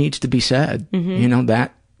lot needs to be said.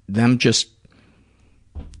 That them just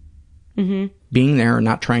being there and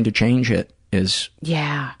not trying to change it is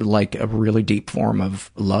like a really deep form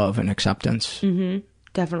of love and acceptance.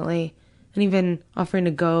 Definitely. And even offering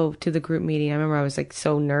to go to the group meeting. I remember I was like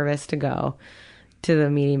so nervous to go to the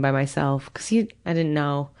meeting by myself, because I didn't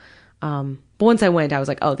know. But once I went, I was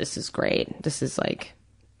like, oh, this is great. This is like,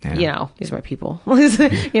 these are my people.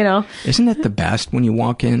 Isn't it the best when you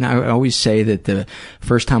walk in? I always say that the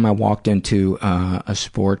first time I walked into a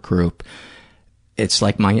sport group, it's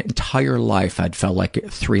like my entire life I'd felt like a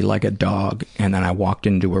three-legged dog, and then I walked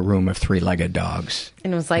into a room of three-legged dogs.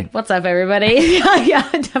 And it was like, what's up, everybody? yeah,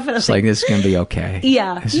 definitely. It's like, this is going to be okay.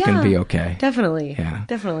 Yeah. This is going to be okay. Definitely. Yeah.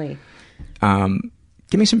 Definitely.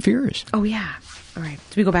 Give me some fears. Oh, yeah. All right.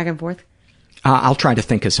 Do we go back and forth? I'll try to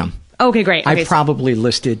think of some. Okay, great. Okay, I've probably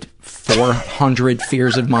listed 400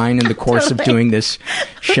 fears of mine in the course of doing this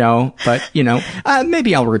show, but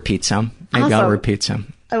maybe I'll repeat some. I love it.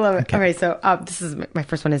 Okay. All right, so this is my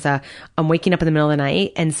first one is I'm waking up in the middle of the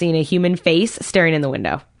night and seeing a human face staring in the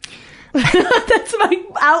window. That's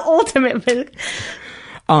my ultimate.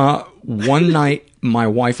 One night, my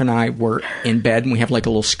wife and I were in bed, and we have like a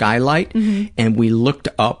little skylight, and we looked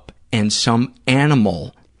up, and some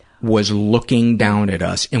animal was looking down at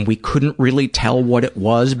us, and we couldn't really tell what it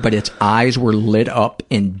was, but its eyes were lit up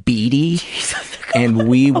and beady, and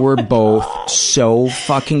we were both so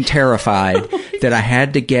fucking terrified that I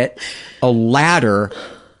had to get a ladder,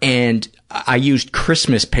 and I used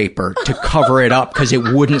Christmas paper to cover it up because it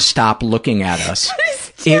wouldn't stop looking at us.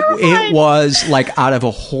 It was like out of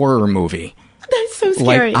a horror movie. That's so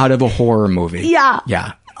scary. Like out of a horror movie. Yeah.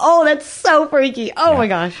 Yeah. Oh, that's so freaky. Oh my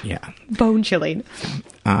gosh. Yeah. Bone chilling.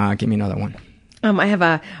 Give me another one. I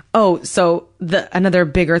have another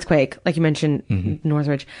big earthquake, like you mentioned,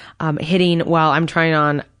 Northridge, hitting while I'm trying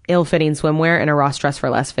on ill-fitting swimwear in a Ross Dress for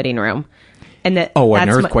Less fitting room. And that an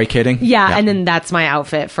earthquake hitting? Yeah, and then that's my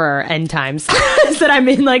outfit for end times. That I'm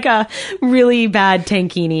in like a really bad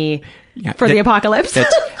tankini for the apocalypse.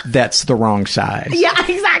 That's the wrong size. Yeah,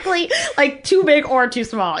 exactly. Like too big or too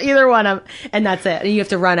small. Either one of, and that's it. And you have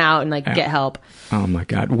to run out and get help. Oh my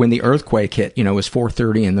God. When the earthquake hit, it was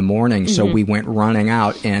 4:30 in the morning. So we went running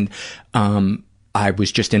out, and I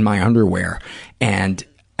was just in my underwear, and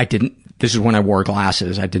this is when I wore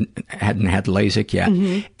glasses. I hadn't had LASIK yet.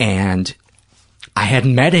 And I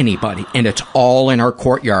hadn't met anybody, and it's all in our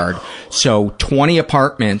courtyard. So 20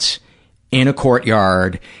 apartments in a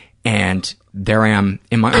courtyard, and there I am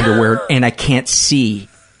in my underwear, and I can't see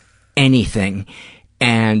anything.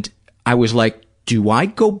 And I was like, do I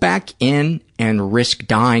go back in and risk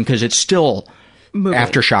dying? Because it's still,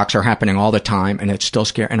 aftershocks are happening all the time, and it's still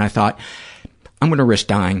scary. And I thought, I'm going to risk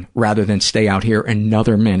dying rather than stay out here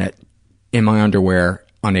another minute in my underwear,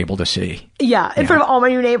 unable to see. Yeah, in front of all my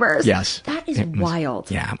new neighbors. Yes. That is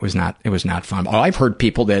wild. Yeah, it was not fun. Oh, I've heard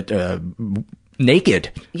people that,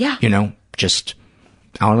 naked. Yeah. Just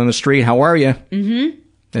out on the street. How are you?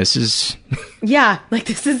 This is. Yeah,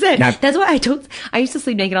 this is it. That's why I used to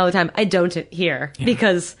sleep naked all the time. I don't here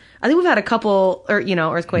because I think we've had a couple,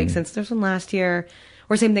 earthquakes since there's one last year.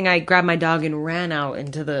 Or same thing, I grabbed my dog and ran out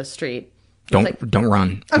into the street. Don't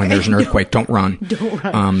run when there's an earthquake. Don't run. Don't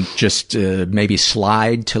run. Just maybe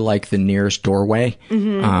slide to the nearest doorway.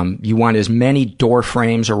 You want as many door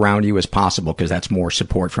frames around you as possible because that's more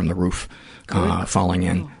support from the roof falling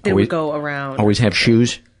in. They would go around. Always have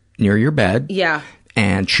shoes near your bed. Yeah.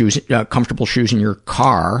 And comfortable shoes in your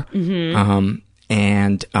car.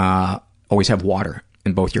 And always have water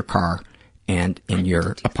in both your car and in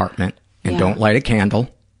your apartment. And don't light a candle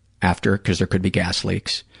after, because there could be gas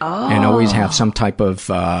leaks. And always have some type of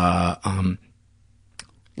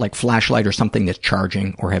flashlight or something that's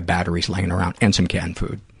charging, or have batteries laying around, and some canned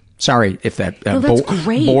food. Sorry if that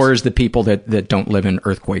bores the people that don't live in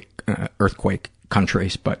earthquake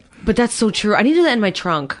countries, but that's so true. I need to do that in my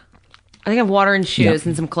trunk. I think I have water and shoes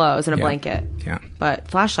and some clothes and a blanket. Yeah, but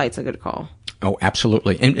flashlight's a good call. Oh,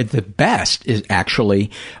 absolutely. And the best is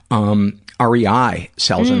actually REI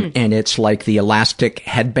sells them, and it's like the elastic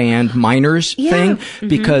headband miners thing,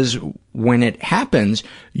 because when it happens,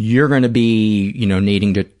 you're going to be,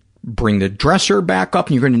 needing to bring the dresser back up,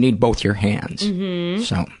 and you're going to need both your hands.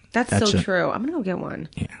 So that's so true. I'm going to go get one.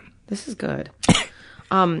 Yeah. This is good.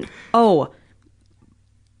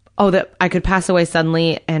 That I could pass away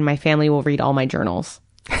suddenly and my family will read all my journals.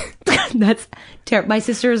 That's terrible. My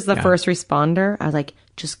sister's the first responder. I was like,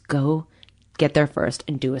 just go get there first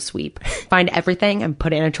and do a sweep. Find everything and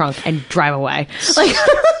put it in a trunk and drive away.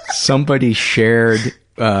 Somebody shared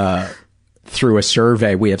through a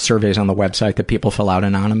survey. We have surveys on the website that people fill out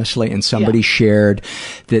anonymously, and somebody shared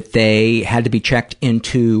that they had to be checked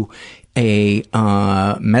into a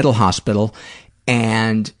mental hospital,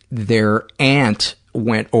 and their aunt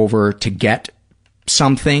went over to get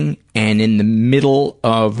something, and in the middle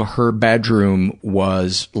of her bedroom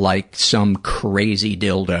was some crazy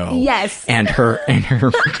dildo. Yes. And her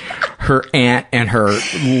aunt and her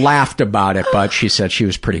laughed about it, but she said she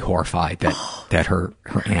was pretty horrified that her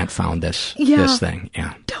aunt found this thing.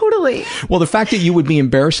 Yeah. Totally. Well, the fact that you would be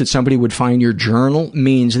embarrassed that somebody would find your journal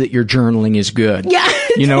means that your journaling is good. Yeah.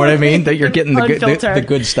 You know what I mean? That you're getting the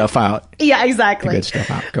good stuff out. Yeah, exactly. The good stuff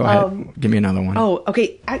out. Go ahead. Give me another one. Oh,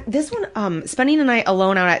 okay. This one, spending a night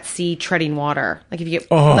alone out at sea treading water. If you get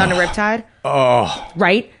pulled on a riptide. Oh.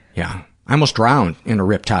 Right? Yeah. I almost drowned in a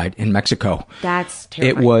riptide in Mexico. That's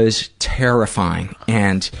terrifying. It was terrifying.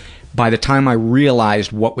 And by the time I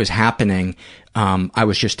realized what was happening, I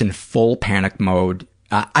was just in full panic mode.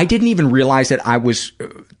 I didn't even realize that I was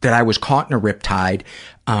caught in a riptide.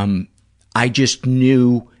 I just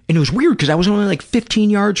knew, and it was weird because I was only like 15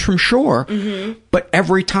 yards from shore, but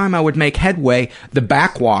every time I would make headway, the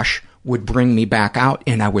backwash would bring me back out,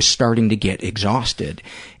 and I was starting to get exhausted.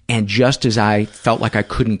 And just as I felt like I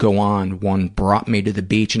couldn't go on, one brought me to the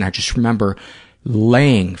beach, and I just remember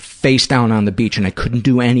laying face down on the beach, and I couldn't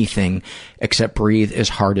do anything except breathe as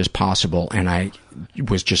hard as possible. And I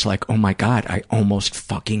was just like, oh my God, I almost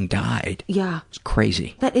fucking died. Yeah. It's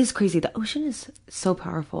crazy. That is crazy. The ocean is so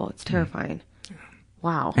powerful. It's terrifying.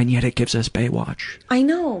 Wow. And yet it gives us Baywatch. I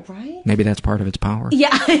know, right? Maybe that's part of its power.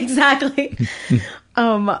 Yeah, exactly.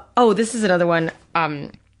 This is another one.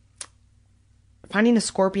 Finding a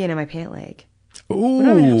scorpion in my pant leg. Ooh. We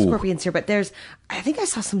don't even have scorpions here, but I think I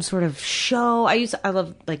saw some sort of show. I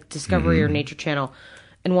love like Discovery or Nature Channel,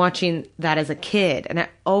 and watching that as a kid, and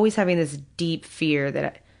always having this deep fear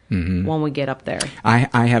that one would get up there.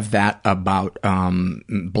 I have that about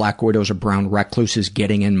black widows or brown recluses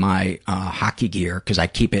getting in my hockey gear, because I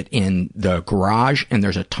keep it in the garage, and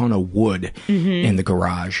there's a ton of wood in the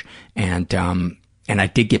garage, and I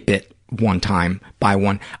did get bit one time by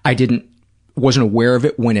one. Wasn't aware of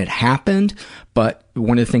it when it happened, but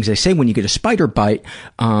one of the things they say when you get a spider bite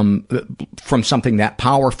from something that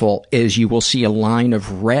powerful is you will see a line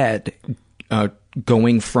of red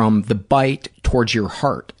going from the bite towards your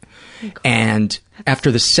heart. And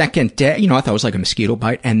after the second day, I thought it was like a mosquito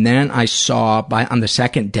bite, and then I saw on the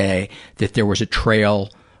second day that there was a trail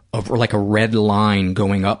of, or like a red line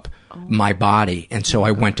going up my body. And so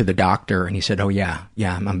I went to the doctor, and he said, oh yeah,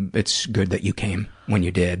 it's good that you came when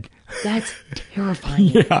you did. That's terrifying.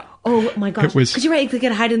 Yeah. Oh my gosh. Because you're right, you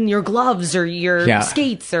could hide in your gloves or your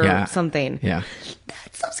skates or something. Yeah.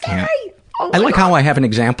 That's so scary. Yeah. I like how I have an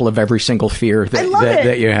example of every single fear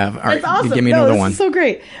that you have. All right, awesome. Give me another one. This is so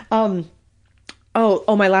great. My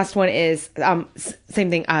last one is same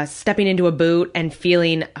thing. Stepping into a boot and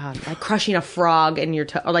feeling like crushing a frog in your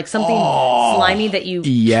toe, or like something slimy that you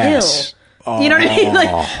kill. You know what I mean?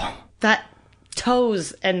 Like that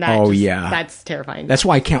toes, and that. That's terrifying. That's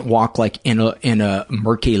why I can't walk like in a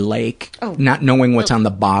murky lake, not knowing what's on the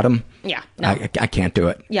bottom. Yeah, no. I can't do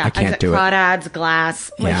it. Yeah, I can't do it. Crawdads, glass,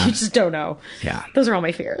 like you just don't know. Yeah, those are all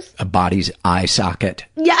my fears. A body's eye socket.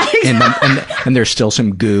 Yeah, exactly. and there's still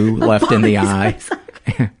some goo left in the eye.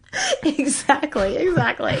 Exactly.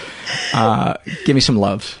 Give me some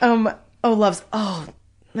loves. Loves.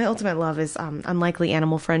 My ultimate love is unlikely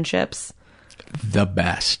animal friendships. The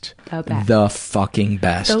best. The fucking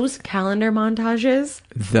best. Those calendar montages.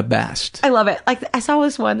 The best. I love it. Like, I saw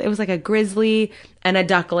this one. It was like a grizzly and a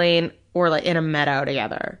duckling were like in a meadow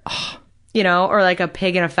together. Or like a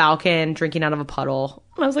pig and a falcon drinking out of a puddle.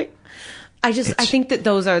 And I was like, I think that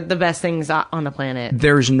those are the best things on the planet.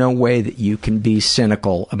 There's no way that you can be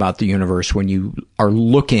cynical about the universe when you are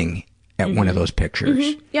looking at one of those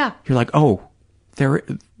pictures. Yeah. You're like, oh,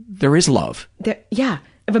 there is love. Yeah.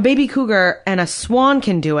 If a baby cougar and a swan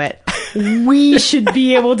can do it, we should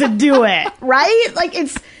be able to do it, right? Like,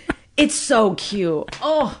 it's so cute.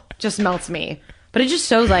 Oh, just melts me. But it just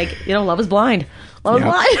shows, like, love is blind. Love is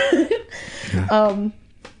blind. Yeah.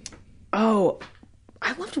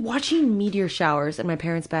 I loved watching meteor showers in my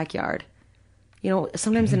parents' backyard.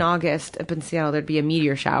 Sometimes in August up in Seattle, there'd be a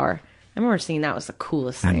meteor shower. I remember seeing that was the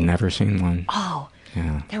coolest thing. I've never seen one. Oh,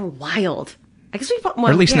 yeah. They're wild. I guess or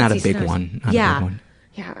at least not a big one. Not a big one.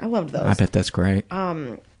 Yeah, I loved those. I bet that's great.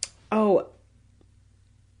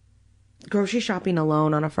 Grocery shopping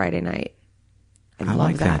alone on a Friday night. I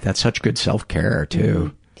like that. That's such good self-care,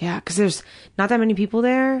 too. Yeah, because there's not that many people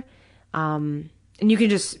there. And you can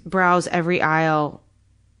just browse every aisle.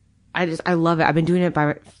 I love it. I've been doing it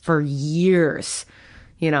for years.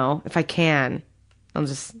 If I can.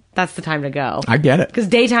 That's the time to go. I get it. Because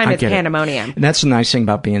daytime is pandemonium. And that's the nice thing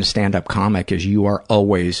about being a stand-up comic is you are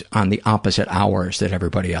always on the opposite hours that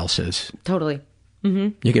everybody else is. Totally.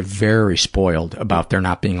 You get very spoiled about there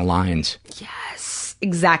not being lines. Yes,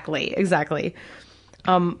 exactly.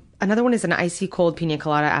 Another one is an icy cold pina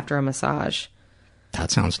colada after a massage. That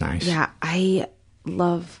sounds nice. Yeah, I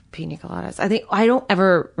love pina coladas. I think I don't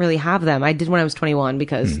ever really have them. I did when I was 21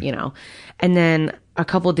 because, and then a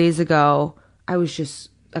couple of days ago, I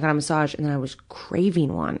got a massage and then I was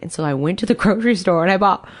craving one. And so I went to the grocery store and I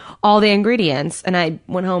bought all the ingredients and I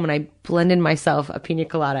went home and I blended myself a pina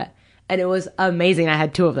colada and it was amazing. I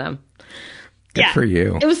had 2 of them. Good for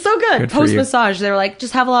you. It was so good. Post-massage, they were like,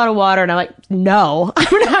 just have a lot of water. And I'm like, no, I'm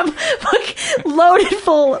going to have like loaded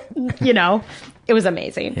full, It was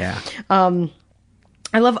amazing. Yeah.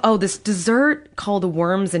 I love, this dessert called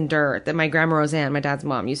Worms and Dirt that my grandma Roseanne, my dad's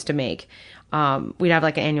mom, used to make. We'd have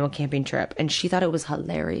like an annual camping trip, and she thought it was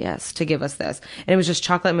hilarious to give us this. And it was just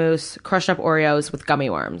chocolate mousse, crushed up Oreos with gummy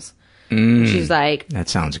worms. She's like, that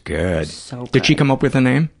sounds good. So good. Did she come up with a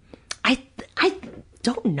name? I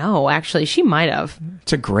don't know, actually. She might have.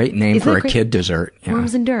 It's a great name for a kid dessert. Yeah.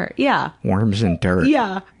 Worms and Dirt. Yeah. Worms and Dirt.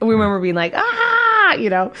 Yeah. We remember being like, you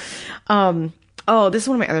know. This is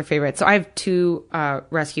one of my other favorites. So I have 2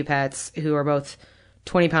 rescue pets who are both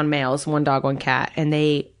 20-pound males, 1 dog, 1 cat, and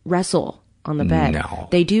they wrestle on the bed. No.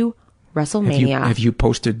 They do WrestleMania. Have you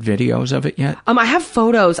posted videos of it yet? I have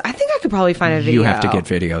photos. I think I could probably find a video. You have to get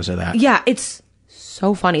videos of that. Yeah, it's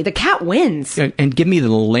so funny. The cat wins. And give me the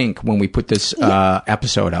link when we put this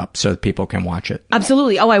episode up so that people can watch it.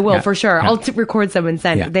 Absolutely. Oh, I will, for sure. Yeah. I'll record some and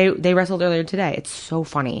send. Yeah. They wrestled earlier today. It's so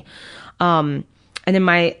funny. And then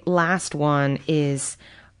my last one is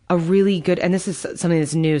a really good, and this is something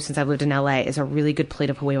that's new since I've lived in LA, is a really good plate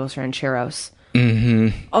of huevos rancheros.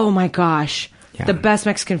 Mm-hmm. Oh my gosh. Yeah. The best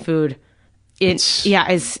Mexican food is here.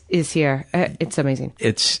 It's amazing.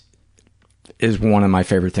 Is one of my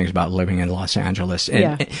favorite things about living in Los Angeles.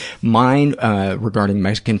 And mine, regarding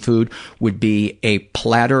Mexican food, would be a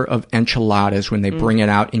platter of enchiladas when they bring it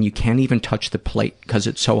out, and you can't even touch the plate because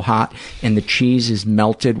it's so hot, and the cheese is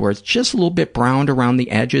melted where it's just a little bit browned around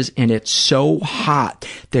the edges, and it's so hot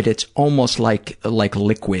that it's almost like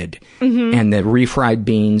liquid. Mm-hmm. And the refried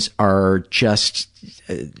beans are just...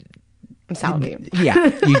 salivating.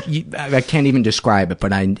 Yeah, I can't even describe it,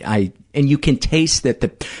 but I and you can taste that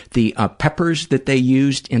the peppers that they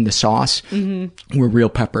used in the sauce were real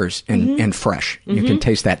peppers and fresh. Mm-hmm. You can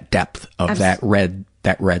taste that depth of that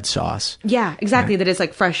red sauce. Yeah, exactly. That it's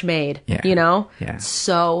like fresh made. Yeah. You know. Yeah.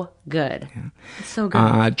 So good. Yeah. It's so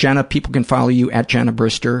good. Jenna, people can follow you at Jenna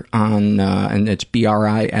Brister on and it's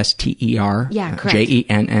Brister. Yeah, correct.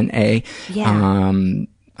 Jenna. Yeah.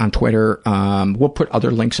 On Twitter. We'll put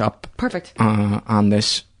other links up. Perfect. On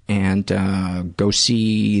this, and go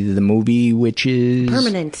see the movie, which is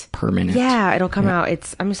Permanent. Yeah, it'll come out.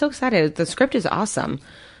 I'm so excited. The script is awesome.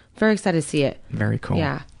 Very excited to see it. Very cool.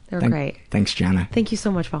 Yeah, they're great. Thanks, Jenna. Thank you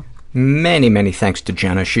so much, Paul. Many, many thanks to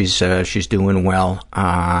Jenna. She's doing well.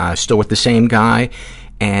 Still with the same guy.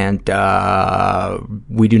 And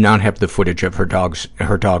we do not have the footage of her dog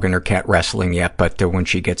and her cat wrestling yet, but when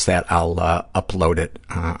she gets that, I'll upload it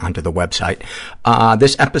onto the website.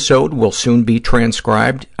 This episode will soon be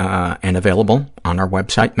transcribed and available on our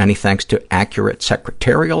website. Many thanks to Accurate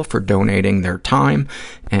Secretarial for donating their time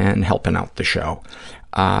and helping out the show.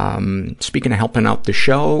 Speaking of helping out the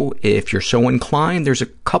show, if you're so inclined, there's a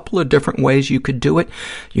couple of different ways you could do it.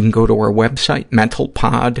 You can go to our website,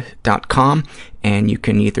 mentalpod.com, and you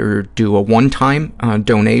can either do a one-time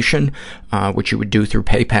donation, which you would do through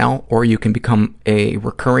PayPal, or you can become a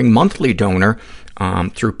recurring monthly donor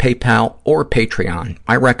through PayPal or Patreon.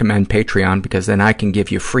 I recommend Patreon because then I can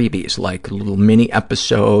give you freebies like little mini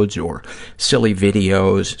episodes or silly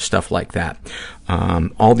videos, stuff like that.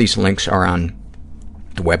 All these links are on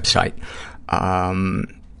the website.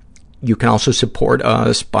 You can also support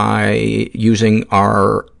us by using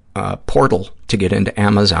our portal to get into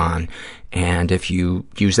Amazon. And if you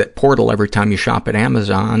use that portal every time you shop at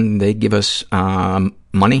Amazon, they give us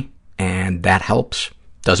money, and that helps.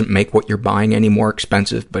 Doesn't make what you're buying any more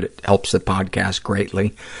expensive, but it helps the podcast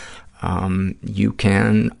greatly. You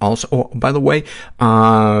can also, by the way,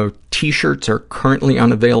 t-shirts are currently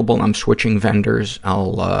unavailable. I'm switching vendors.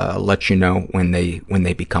 I'll let you know when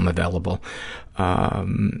they become available.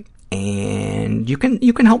 And you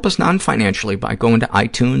can help us non-financially by going to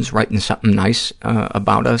iTunes, writing something nice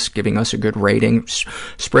about us, giving us a good rating,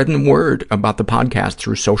 spreading word about the podcast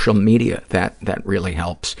through social media. That really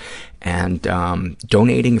helps. And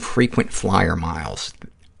donating frequent flyer miles.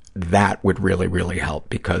 That would really, really help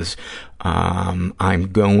because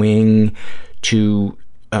I'm going to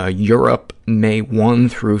Europe May 1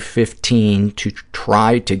 through 15 to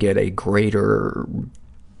try to get a greater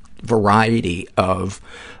variety of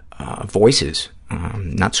voices,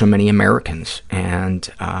 not so many Americans. And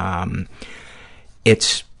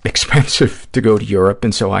it's expensive to go to Europe,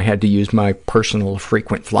 and so I had to use my personal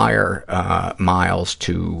frequent flyer miles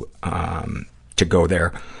to go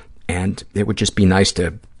there. And it would just be nice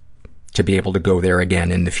to be able to go there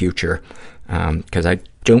again in the future, because I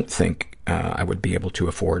don't think I would be able to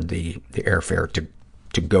afford the airfare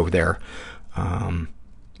to go there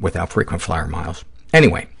without frequent flyer miles.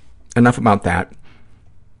 Anyway, enough about that.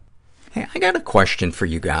 Hey, I got a question for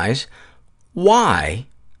you guys. Why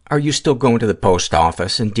are you still going to the post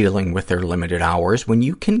office and dealing with their limited hours when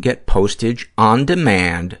you can get postage on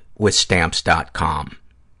demand with Stamps.com?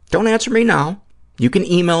 Don't answer me now. You can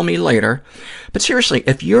email me later. But seriously,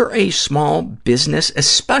 if you're a small business,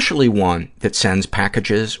 especially one that sends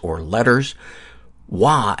packages or letters,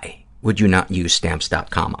 why would you not use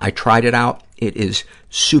Stamps.com? I tried it out. It is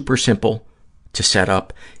super simple to set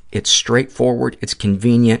up. It's straightforward. It's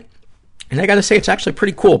convenient. And I got to say, it's actually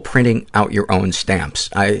pretty cool printing out your own stamps.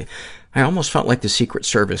 I almost felt like the Secret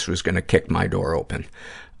Service was going to kick my door open.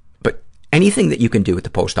 But anything that you can do at the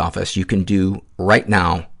post office, you can do right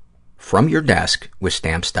now from your desk with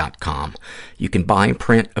Stamps.com. You can buy and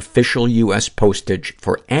print official U.S. postage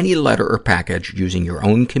for any letter or package using your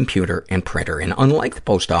own computer and printer. And unlike the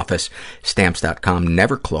post office, Stamps.com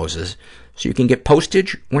never closes, so you can get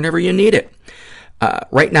postage whenever you need it.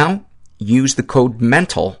 Right now, use the code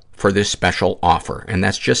MENTAL for this special offer. And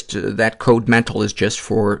that's just, that code MENTAL is just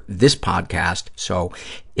for this podcast. So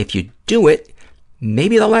if you do it,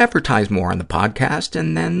 maybe they'll advertise more on the podcast,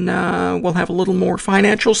 and then we'll have a little more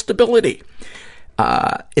financial stability.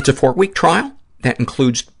 It's a 4-week trial that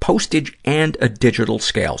includes postage and a digital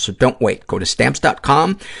scale. So don't wait. Go to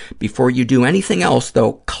Stamps.com. Before you do anything else,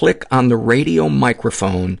 though, click on the radio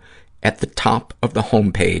microphone at the top of the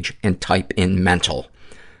homepage and type in MENTAL.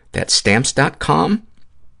 That's Stamps.com.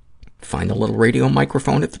 Find the little radio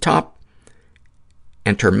microphone at the top.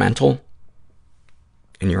 Enter MENTAL.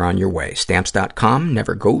 And you're on your way. Stamps.com.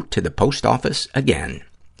 Never go to the post office again.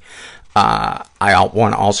 I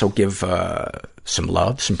want to also give some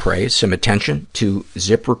love, some praise, some attention to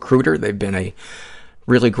ZipRecruiter. They've been a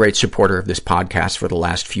really great supporter of this podcast for the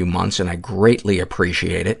last few months, and I greatly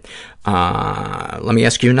appreciate it. Let me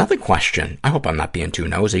ask you another question. I hope I'm not being too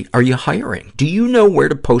nosy. Are you hiring? Do you know where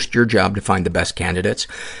to post your job to find the best candidates?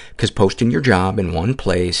 Because posting your job in one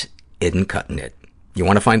place isn't cutting it. You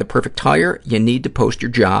want to find the perfect hire? You need to post your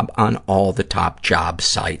job on all the top job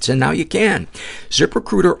sites, and now you can.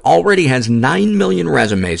 ZipRecruiter already has 9 million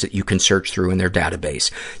resumes that you can search through in their database.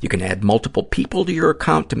 You can add multiple people to your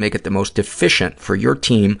account to make it the most efficient for your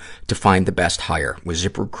team to find the best hire. With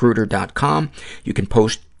ZipRecruiter.com, you can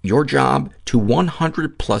post your job to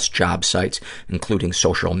 100-plus job sites, including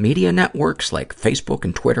social media networks like Facebook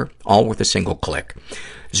and Twitter, all with a single click.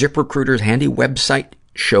 ZipRecruiter's handy website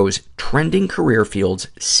shows trending career fields,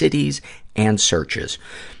 cities, and searches.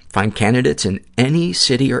 Find candidates in any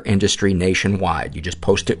city or industry nationwide. You just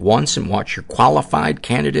post it once and watch your qualified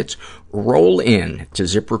candidates roll in to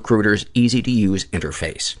ZipRecruiter's easy-to-use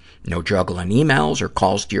interface. No juggling emails or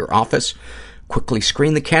calls to your office. Quickly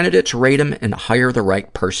screen the candidates, rate them, and hire the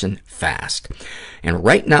right person fast. And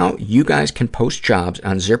right now, you guys can post jobs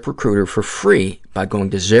on ZipRecruiter for free by going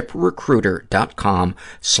to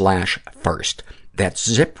ZipRecruiter.com/first. That's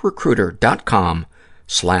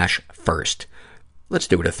ZipRecruiter.com/first. Let's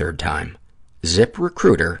do it a third time.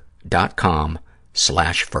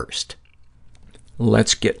 ZipRecruiter.com/first.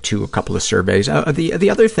 Let's get to a couple of surveys. The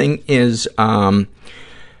other thing is, I've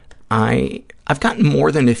gotten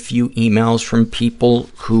more than a few emails from people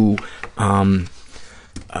who want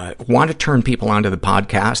to turn people onto the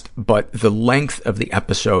podcast, but the length of the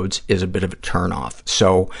episodes is a bit of a turnoff.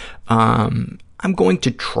 So I'm going to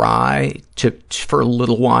try to, for a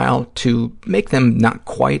little while, to make them not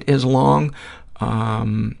quite as long.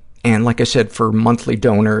 And like I said, for monthly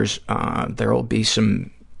donors, there will be some,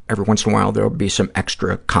 every once in a while, there will be some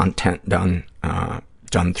extra content done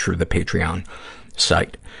through the Patreon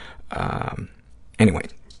site. Anyway,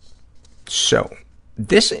 so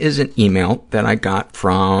this is an email that I got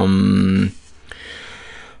from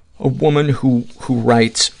a woman who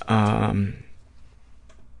writes,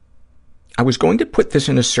 I was going to put this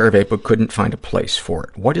in a survey but couldn't find a place for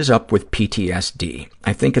it. What is up with PTSD?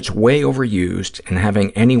 I think it's way overused, and having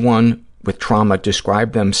anyone with trauma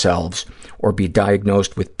describe themselves or be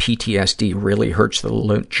diagnosed with PTSD really hurts the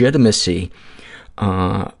legitimacy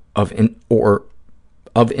of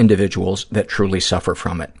individuals that truly suffer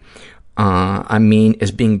from it. I mean,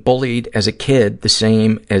 is being bullied as a kid the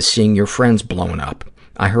same as seeing your friends blown up?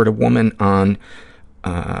 I heard a woman on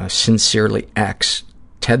Sincerely X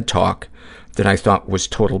TED Talk that I thought was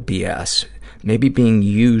total BS. Maybe being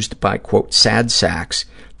used by, quote, sad sacks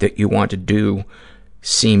that you want to do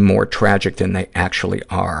seem more tragic than they actually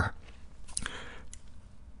are.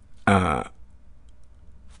 And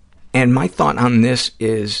my thought on this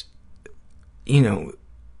is, you know,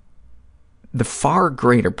 the far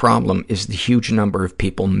greater problem is the huge number of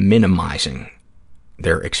people minimizing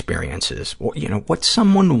their experiences. Well, you know, what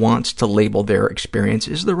someone wants to label their experience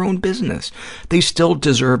is their own business. They still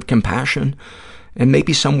deserve compassion, and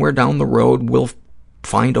maybe somewhere down the road we'll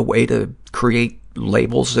find a way to create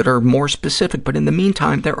labels that are more specific. But in the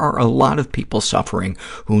meantime, there are a lot of people suffering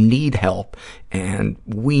who need help, and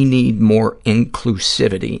we need more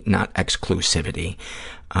inclusivity, not exclusivity.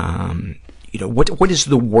 What is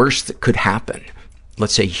the worst that could happen?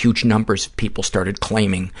 Let's say huge numbers of people started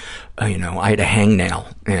claiming, I had a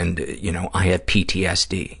hangnail and, I have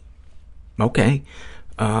PTSD. Okay.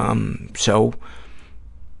 So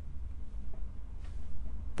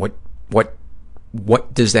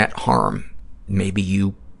what does that harm? Maybe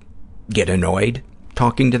you get annoyed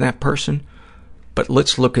talking to that person, but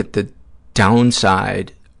let's look at the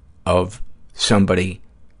downside of somebody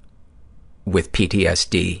with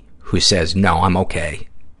PTSD who says, no, I'm okay.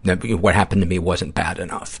 What happened to me wasn't bad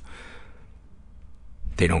enough.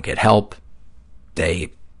 They don't get help.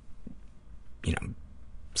 They,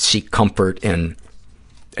 seek comfort in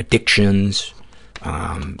addictions,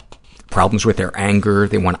 problems with their anger.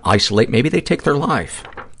 They want to isolate. Maybe they take their life.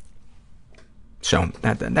 So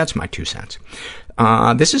that's my 2 cents.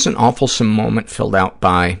 This is an awfulsome moment filled out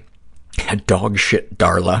by a dog shit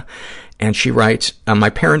Darla. And she writes, my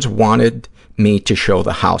parents wanted me to show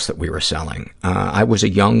the house that we were selling. I was a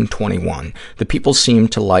young 21. The people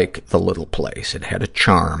seemed to like the little place. It had a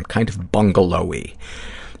charm, kind of bungalow-y.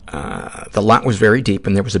 The lot was very deep,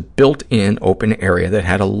 and there was a built-in open area that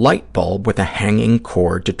had a light bulb with a hanging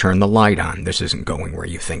cord to turn the light on. This isn't going where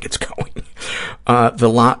you think it's going. The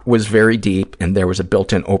lot was very deep, and there was a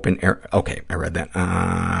built-in open area. Okay, I read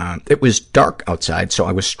that. It was dark outside, so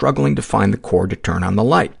I was struggling to find the cord to turn on the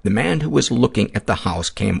light. The man who was looking at the house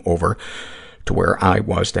came over to where I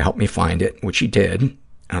was to help me find it, which he did,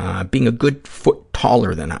 being a good foot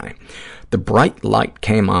taller than I. The bright light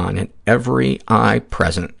came on, and every eye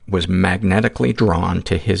present was magnetically drawn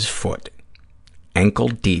to his foot, ankle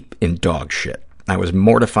deep in dog shit. I was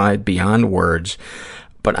mortified beyond words,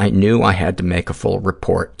 but I knew I had to make a full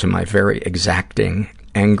report to my very exacting,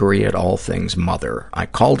 angry at all things mother. I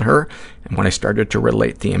called her, and when I started to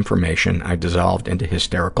relate the information, I dissolved into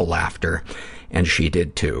hysterical laughter, and she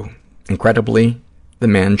did too. Incredibly, the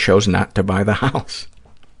man chose not to buy the house.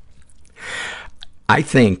 I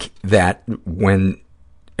think that when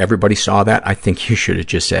everybody saw that, I think you should have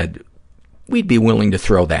just said, we'd be willing to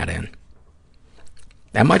throw that in.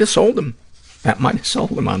 That might have sold him. That might have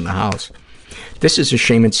sold him on the house. This is a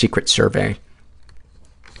shame and secret survey.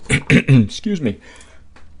 Excuse me.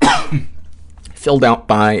 Filled out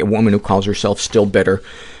by a woman who calls herself Still Bitter.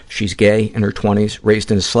 She's gay, in her 20s,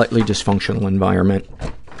 raised in a slightly dysfunctional environment,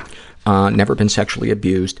 never been sexually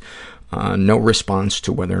abused. No response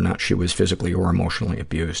to whether or not she was physically or emotionally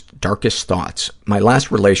abused. Darkest thoughts. My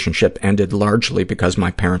last relationship ended largely because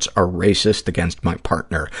my parents are racist against my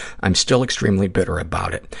partner. I'm still extremely bitter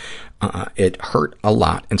about it. It hurt a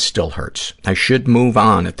lot and still hurts. I should move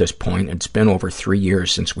on at this point. It's been over 3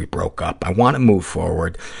 years since we broke up. I want to move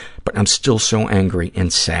forward, but I'm still so angry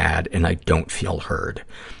and sad, and I don't feel heard.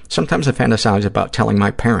 Sometimes I fantasize about telling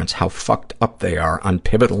my parents how fucked up they are on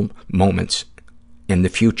pivotal moments in the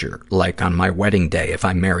future, like on my wedding day if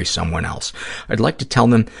I marry someone else. I'd like to tell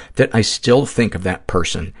them that I still think of that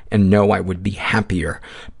person and know I would be happier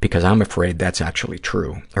because I'm afraid that's actually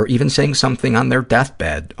true. Or even saying something on their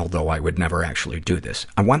deathbed, although I would never actually do this.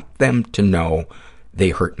 I want them to know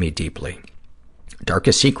they hurt me deeply.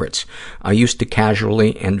 Darkest secrets. I used to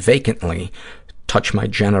casually and vacantly touch my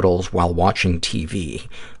genitals while watching TV,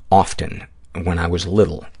 often when I was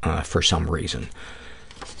little, for some reason.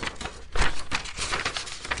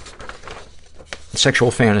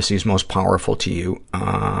 Sexual fantasies most powerful to you.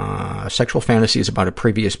 Sexual fantasies about a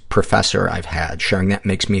previous professor I've had. Sharing that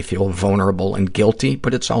makes me feel vulnerable and guilty,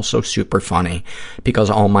 but it's also super funny because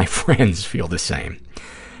all my friends feel the same.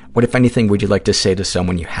 What, if anything, would you like to say to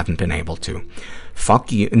someone you haven't been able to?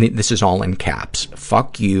 Fuck you, and this is all in caps.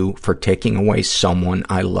 Fuck you for taking away someone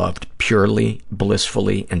I loved purely,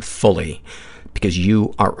 blissfully, and fully because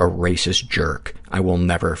you are a racist jerk. I will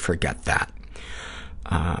never forget that.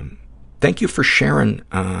 Thank you for sharing.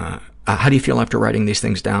 How do you feel after writing these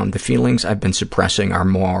things down? The feelings I've been suppressing are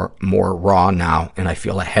more raw now, and I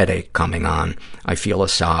feel a headache coming on. I feel a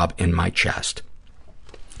sob in my chest.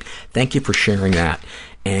 Thank you for sharing that.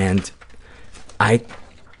 And I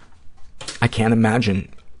can't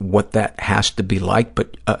imagine what that has to be like,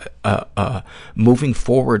 but moving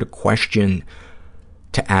forward, a question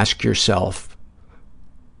to ask yourself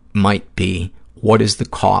might be, what is the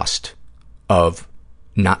cost of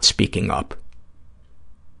not speaking up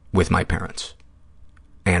with my parents?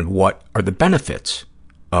 And what are the benefits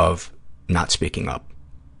of not speaking up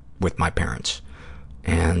with my parents?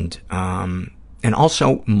 And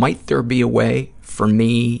also, might there be a way for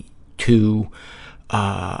me to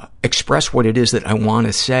express what it is that I want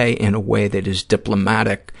to say in a way that is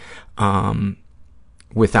diplomatic,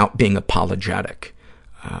 without being apologetic,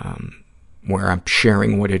 where I'm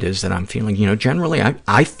sharing what it is that I'm feeling. You know, generally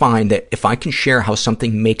I find that if I can share how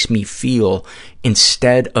something makes me feel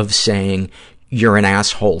instead of saying, you're an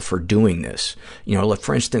asshole for doing this. You know, like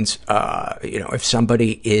for instance, if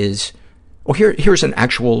somebody is, here's an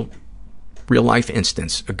actual real life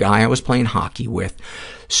instance. A guy I was playing hockey with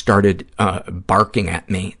started barking at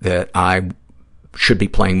me that I should be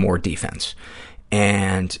playing more defense.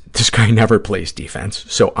 And this guy never plays defense.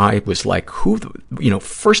 So I was like,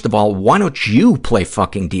 first of all, why don't you play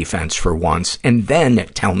fucking defense for once and then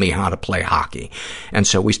tell me how to play hockey? And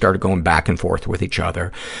so we started going back and forth with each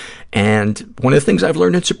other. And one of the things I've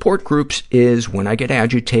learned in support groups is when I get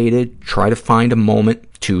agitated, try to find a moment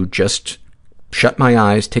to just shut my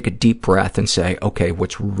eyes, take a deep breath and say, okay,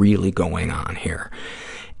 what's really going on here?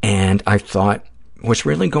 And I thought, what's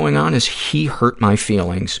really going on is he hurt my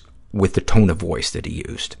feelings with the tone of voice that he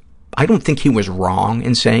used. I don't think he was wrong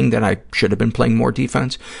in saying that I should have been playing more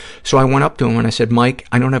defense. So I went up to him and I said, Mike,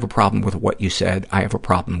 I don't have a problem with what you said. I have a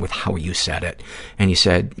problem with how you said it. And he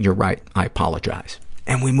said, you're right. I apologize.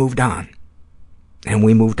 And we moved on.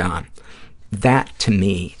 That, to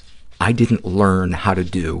me, I didn't learn how to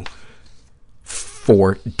do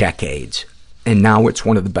for decades. And now it's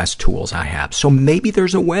one of the best tools I have. So maybe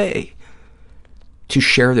there's a way to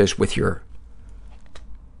share this with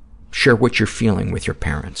share what you're feeling with your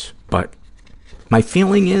parents. But my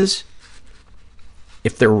feeling is,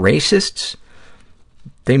 if they're racists,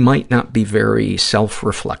 they might not be very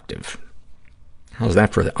self-reflective. How's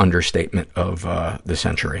that for the understatement of the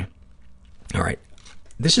century? All right.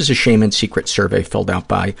 This is a shame and secret survey filled out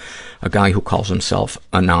by a guy who calls himself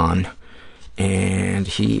Anon, and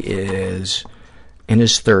he is in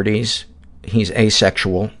his 30s. He's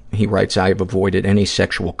asexual. He writes, I have avoided any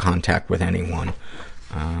sexual contact with anyone.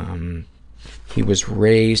 He was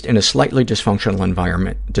raised in a slightly dysfunctional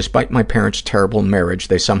environment. Despite my parents' terrible marriage,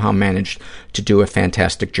 they somehow managed to do a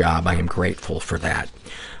fantastic job. I am grateful for that.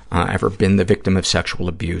 Ever been the victim of sexual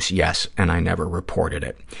abuse? Yes, and I never reported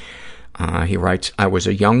it. He writes, I was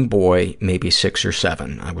a young boy, maybe 6 or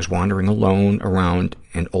 7. I was wandering alone around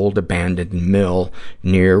an old abandoned mill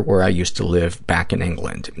near where I used to live back in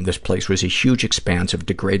England. This place was a huge expanse of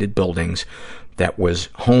degraded buildings that was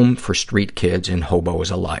home for street kids and hobos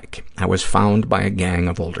alike. I was found by a gang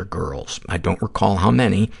of older girls. I don't recall how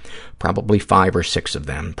many, probably 5 or 6 of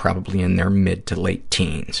them, probably in their mid to late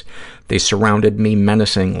teens. They surrounded me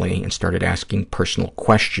menacingly and started asking personal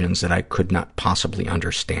questions that I could not possibly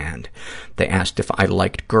understand. They asked if I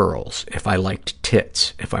liked girls, if I liked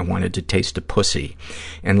tits, if I wanted to taste a pussy,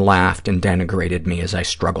 and laughed and denigrated me as I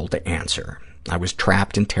struggled to answer. I was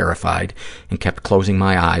trapped and terrified and kept closing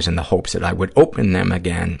my eyes in the hopes that I would open them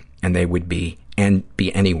again and they would be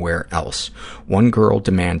anywhere else. One girl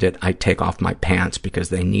demanded I take off my pants because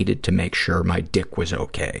they needed to make sure my dick was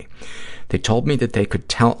okay. They told me that they could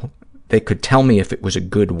tell me if it was a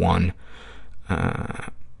good one.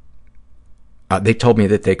 They told me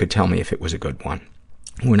that they could tell me if it was a good one.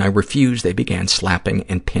 When I refused, they began slapping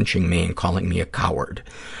and pinching me and calling me a coward.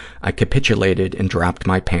 I capitulated and dropped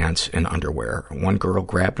my pants and underwear. One girl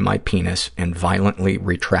grabbed my penis and violently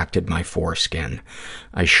retracted my foreskin.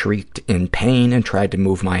 I shrieked in pain and tried to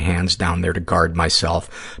move my hands down there to guard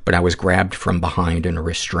myself, but I was grabbed from behind and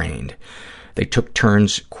restrained. They took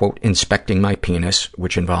turns, quote, inspecting my penis,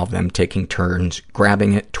 which involved them taking turns,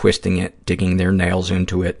 grabbing it, twisting it, digging their nails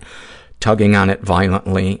into it, tugging on it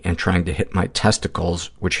violently, and trying to hit my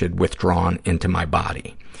testicles, which had withdrawn into my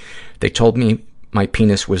body. They told me my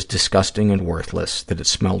penis was disgusting and worthless, that it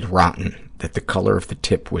smelled rotten, that the color of the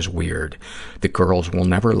tip was weird, that girls will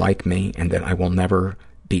never like me, and that I will never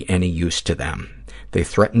be any use to them. They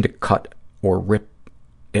threatened to cut or rip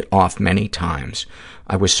it off many times.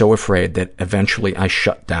 I was so afraid that eventually I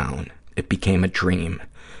shut down. It became a dream.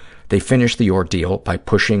 They finished the ordeal by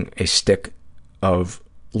pushing a stick of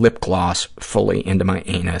lip gloss fully into my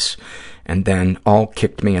anus, and then all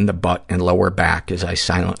kicked me in the butt and lower back as I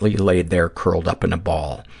silently laid there curled up in a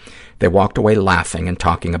ball. They walked away laughing and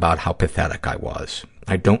talking about how pathetic I was.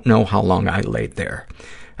 I don't know how long I laid there.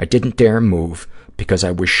 I didn't dare move because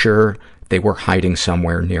I was sure they were hiding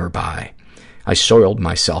somewhere nearby. I soiled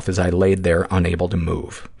myself as I laid there unable to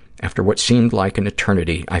move. After what seemed like an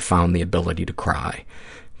eternity, I found the ability to cry,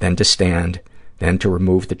 then to stand, then to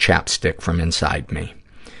remove the chapstick from inside me.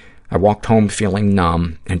 I walked home feeling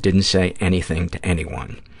numb and didn't say anything to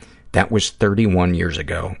anyone. That was 31 years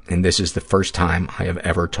ago, and this is the first time I have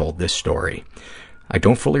ever told this story. I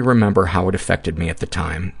don't fully remember how it affected me at the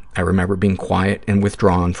time. I remember being quiet and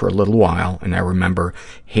withdrawn for a little while, and I remember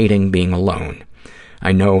hating being alone.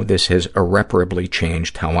 I know this has irreparably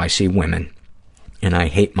changed how I see women, and I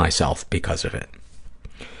hate myself because of it.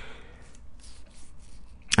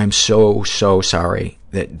 I'm so sorry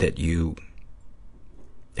that you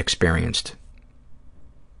experienced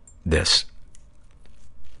this.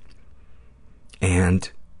 And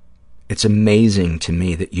it's amazing to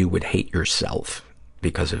me that you would hate yourself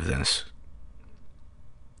because of this.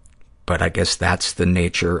 But I guess that's the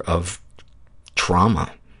nature of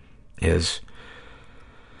trauma, is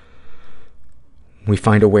we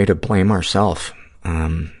find a way to blame ourselves.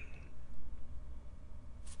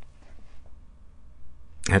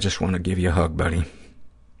 I just want to give you a hug, buddy.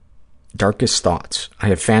 Darkest thoughts. I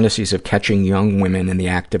have fantasies of catching young women in the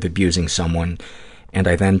act of abusing someone, and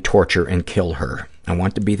I then torture and kill her. I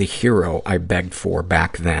want to be the hero I begged for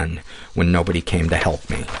back then when nobody came to help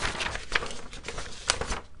me.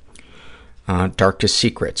 Darkest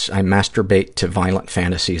secrets. I masturbate to violent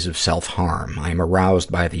fantasies of self-harm. I am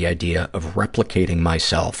aroused by the idea of replicating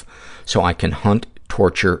myself so I can hunt,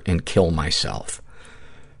 torture, and kill myself.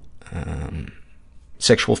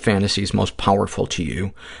 Sexual fantasies most powerful to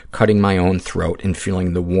you, cutting my own throat and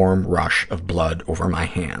feeling the warm rush of blood over my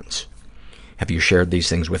hands. Have you shared these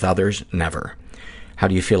things with others? Never. How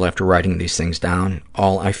do you feel after writing these things down?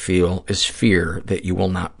 All I feel is fear that you will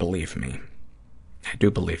not believe me. I do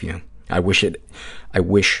believe you. I wish it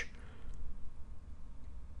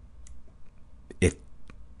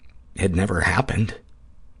had never happened.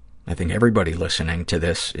 I think everybody listening to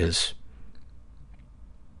this is,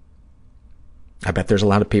 I bet there's a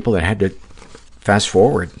lot of people that had to fast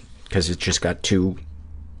forward because it just got too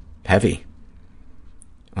heavy.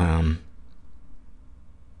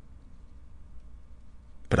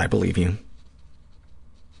 But I believe you.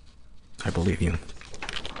 I believe you.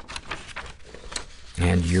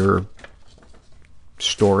 And your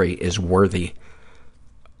story is worthy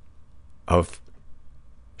of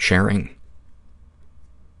sharing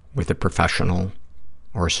with a professional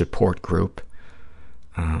or a support group.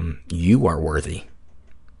 You are worthy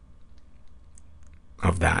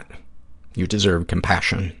of that. You deserve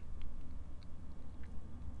compassion.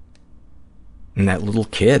 And that little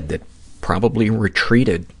kid that probably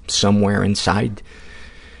retreated somewhere inside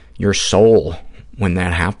your soul when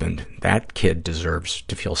that happened, that kid deserves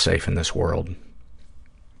to feel safe in this world.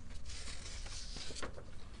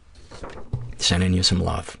 Sending you some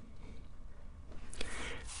love.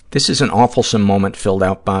 This is an awfulsome moment filled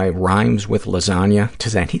out by Rhymes with Lasagna.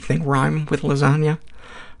 Does anything rhyme with lasagna?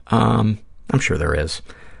 I'm sure there is.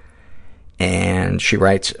 And she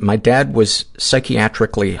writes, my dad was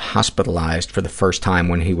psychiatrically hospitalized for the first time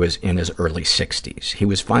when he was in his early 60s. He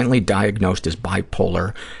was finally diagnosed as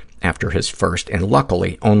bipolar after his first and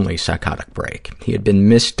luckily only psychotic break. He had been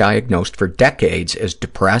misdiagnosed for decades as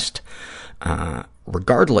depressed.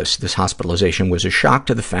 Regardless, this hospitalization was a shock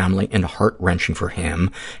to the family and heart-wrenching for him,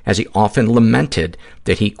 as he often lamented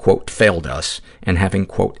that he, quote, failed us and having,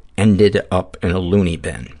 quote, ended up in a loony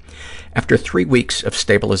bin. After 3 weeks of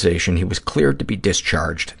stabilization, he was cleared to be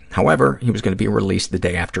discharged. However, he was going to be released the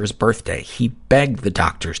day after his birthday. He begged the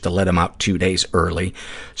doctors to let him out 2 days early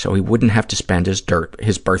so he wouldn't have to spend his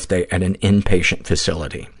birthday at an inpatient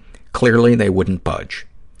facility. Clearly, they wouldn't budge.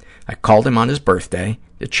 I called him on his birthday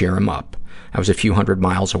to cheer him up. I was a few hundred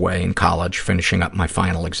miles away in college finishing up my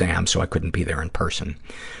final exam, so I couldn't be there in person.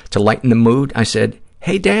 To lighten the mood, I said,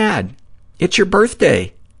 "Hey, Dad, it's your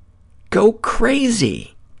birthday. Go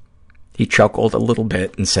crazy." He chuckled a little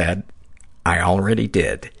bit and said, "I already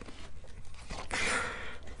did."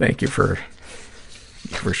 Thank you for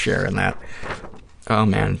sharing that. Oh,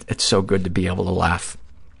 man, it's so good to be able to laugh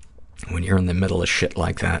when you're in the middle of shit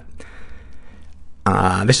like that.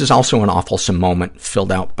 This is also an awfulsome moment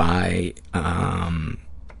filled out by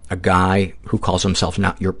a guy who calls himself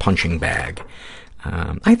Not Your Punching Bag.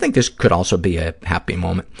 I think this could also be a happy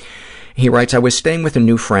moment. He writes, I was staying with a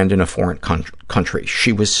new friend in a foreign country.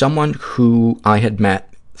 She was someone who I had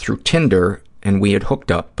met through Tinder, and we had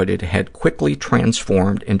hooked up, but it had quickly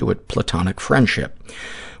transformed into a platonic friendship.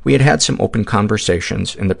 We had had some open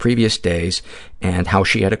conversations in the previous days and how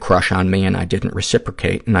she had a crush on me and I didn't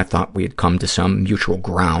reciprocate, and I thought we had come to some mutual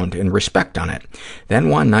ground and respect on it. Then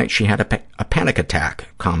one night she had a panic attack,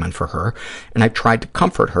 common for her, and I tried to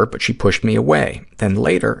comfort her, but she pushed me away. Then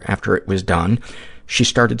later, after it was done, she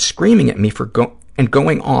started screaming at me for and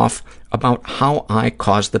going off about how I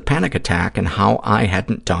caused the panic attack and how I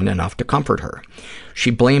hadn't done enough to comfort her.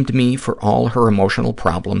 She blamed me for all her emotional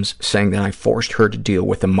problems, saying that I forced her to deal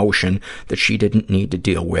with emotion that she didn't need to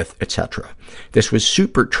deal with, etc. This was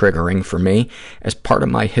super triggering for me, as part of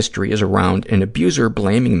my history is around an abuser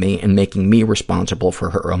blaming me and making me responsible for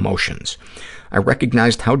her emotions. I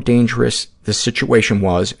recognized how dangerous the situation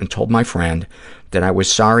was and told my friend that I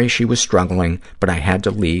was sorry she was struggling, but I had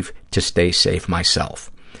to leave to stay safe myself.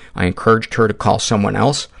 I encouraged her to call someone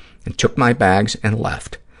else and took my bags and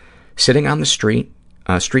left. Sitting on the street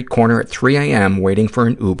corner at 3 a.m. waiting for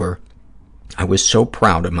an Uber, I was so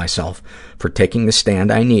proud of myself for taking the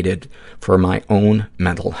stand I needed for my own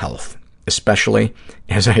mental health, especially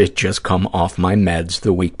as I had just come off my meds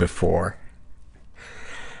the week before.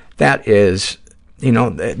 That is,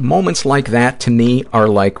 moments like that to me are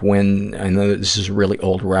like when, I know this is a really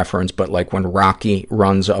old reference, but like when Rocky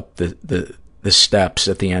runs up the steps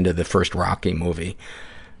at the end of the first Rocky movie.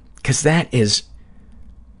 Because that is,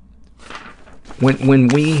 when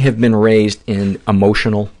we have been raised in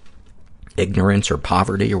emotional ignorance or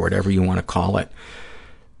poverty or whatever you want to call it,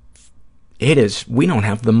 we don't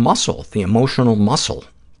have the emotional muscle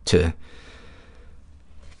to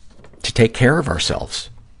take care of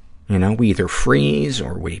ourselves. We either freeze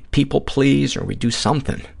or we people please or we do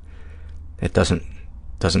something that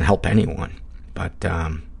doesn't help anyone. But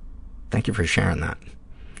thank you for sharing that.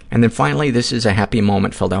 And then finally, this is a happy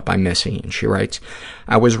moment filled out by Missy, and she writes,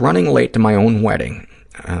 I was running late to my own wedding.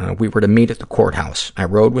 We were to meet at the courthouse. I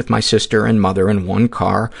rode with my sister and mother in one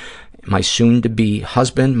car. My soon-to-be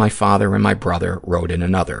husband, my father, and my brother rode in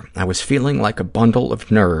another. I was feeling like a bundle of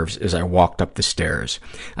nerves as I walked up the stairs.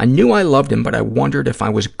 I knew I loved him, but I wondered if I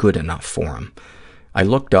was good enough for him. I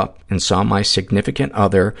looked up and saw my significant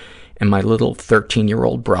other and my little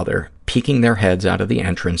 13-year-old brother peeking their heads out of the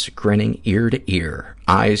entrance, grinning ear to ear,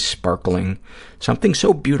 eyes sparkling, something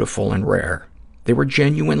so beautiful and rare. They were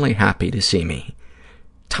genuinely happy to see me.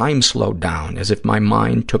 Time slowed down as if my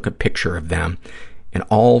mind took a picture of them, and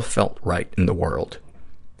all felt right in the world.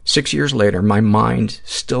 6 years later, my mind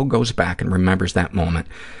still goes back and remembers that moment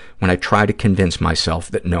when I try to convince myself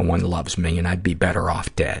that no one loves me and I'd be better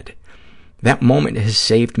off dead. That moment has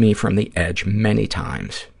saved me from the edge many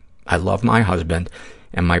times. I love my husband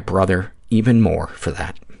and my brother even more for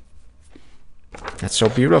that. That's so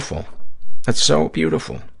beautiful. That's so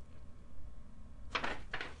beautiful.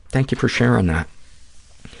 Thank you for sharing that.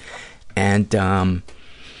 And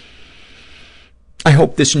I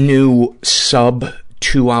hope this new sub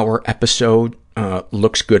 2-hour episode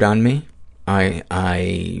looks good on me.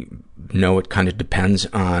 I know it kind of depends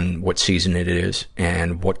on what season it is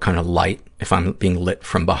and what kind of light, if I'm being lit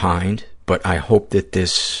from behind. But I hope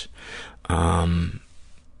that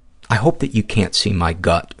I hope that you can't see my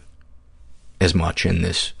gut as much in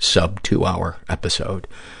this sub 2-hour episode.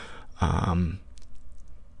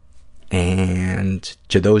 And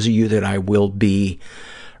to those of you that I will be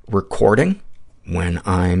recording when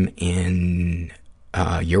I'm in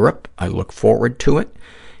Europe, I look forward to it.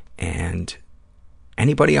 And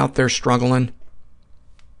anybody out there struggling,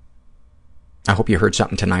 I hope you heard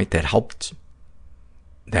something tonight that helped,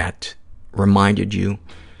 that reminded you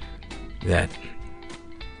that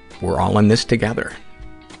we're all in this together.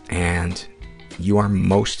 And you are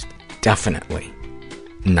most definitely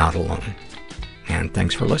not alone. And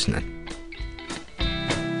thanks for listening.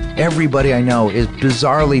 Everybody I know is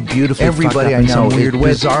bizarrely beautifully Everybody fucked up I know in some weird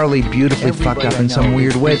way. Bizarrely beautifully fucked up in some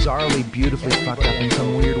weird way. Bizarrely beautifully fucked up in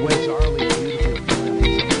some weird way.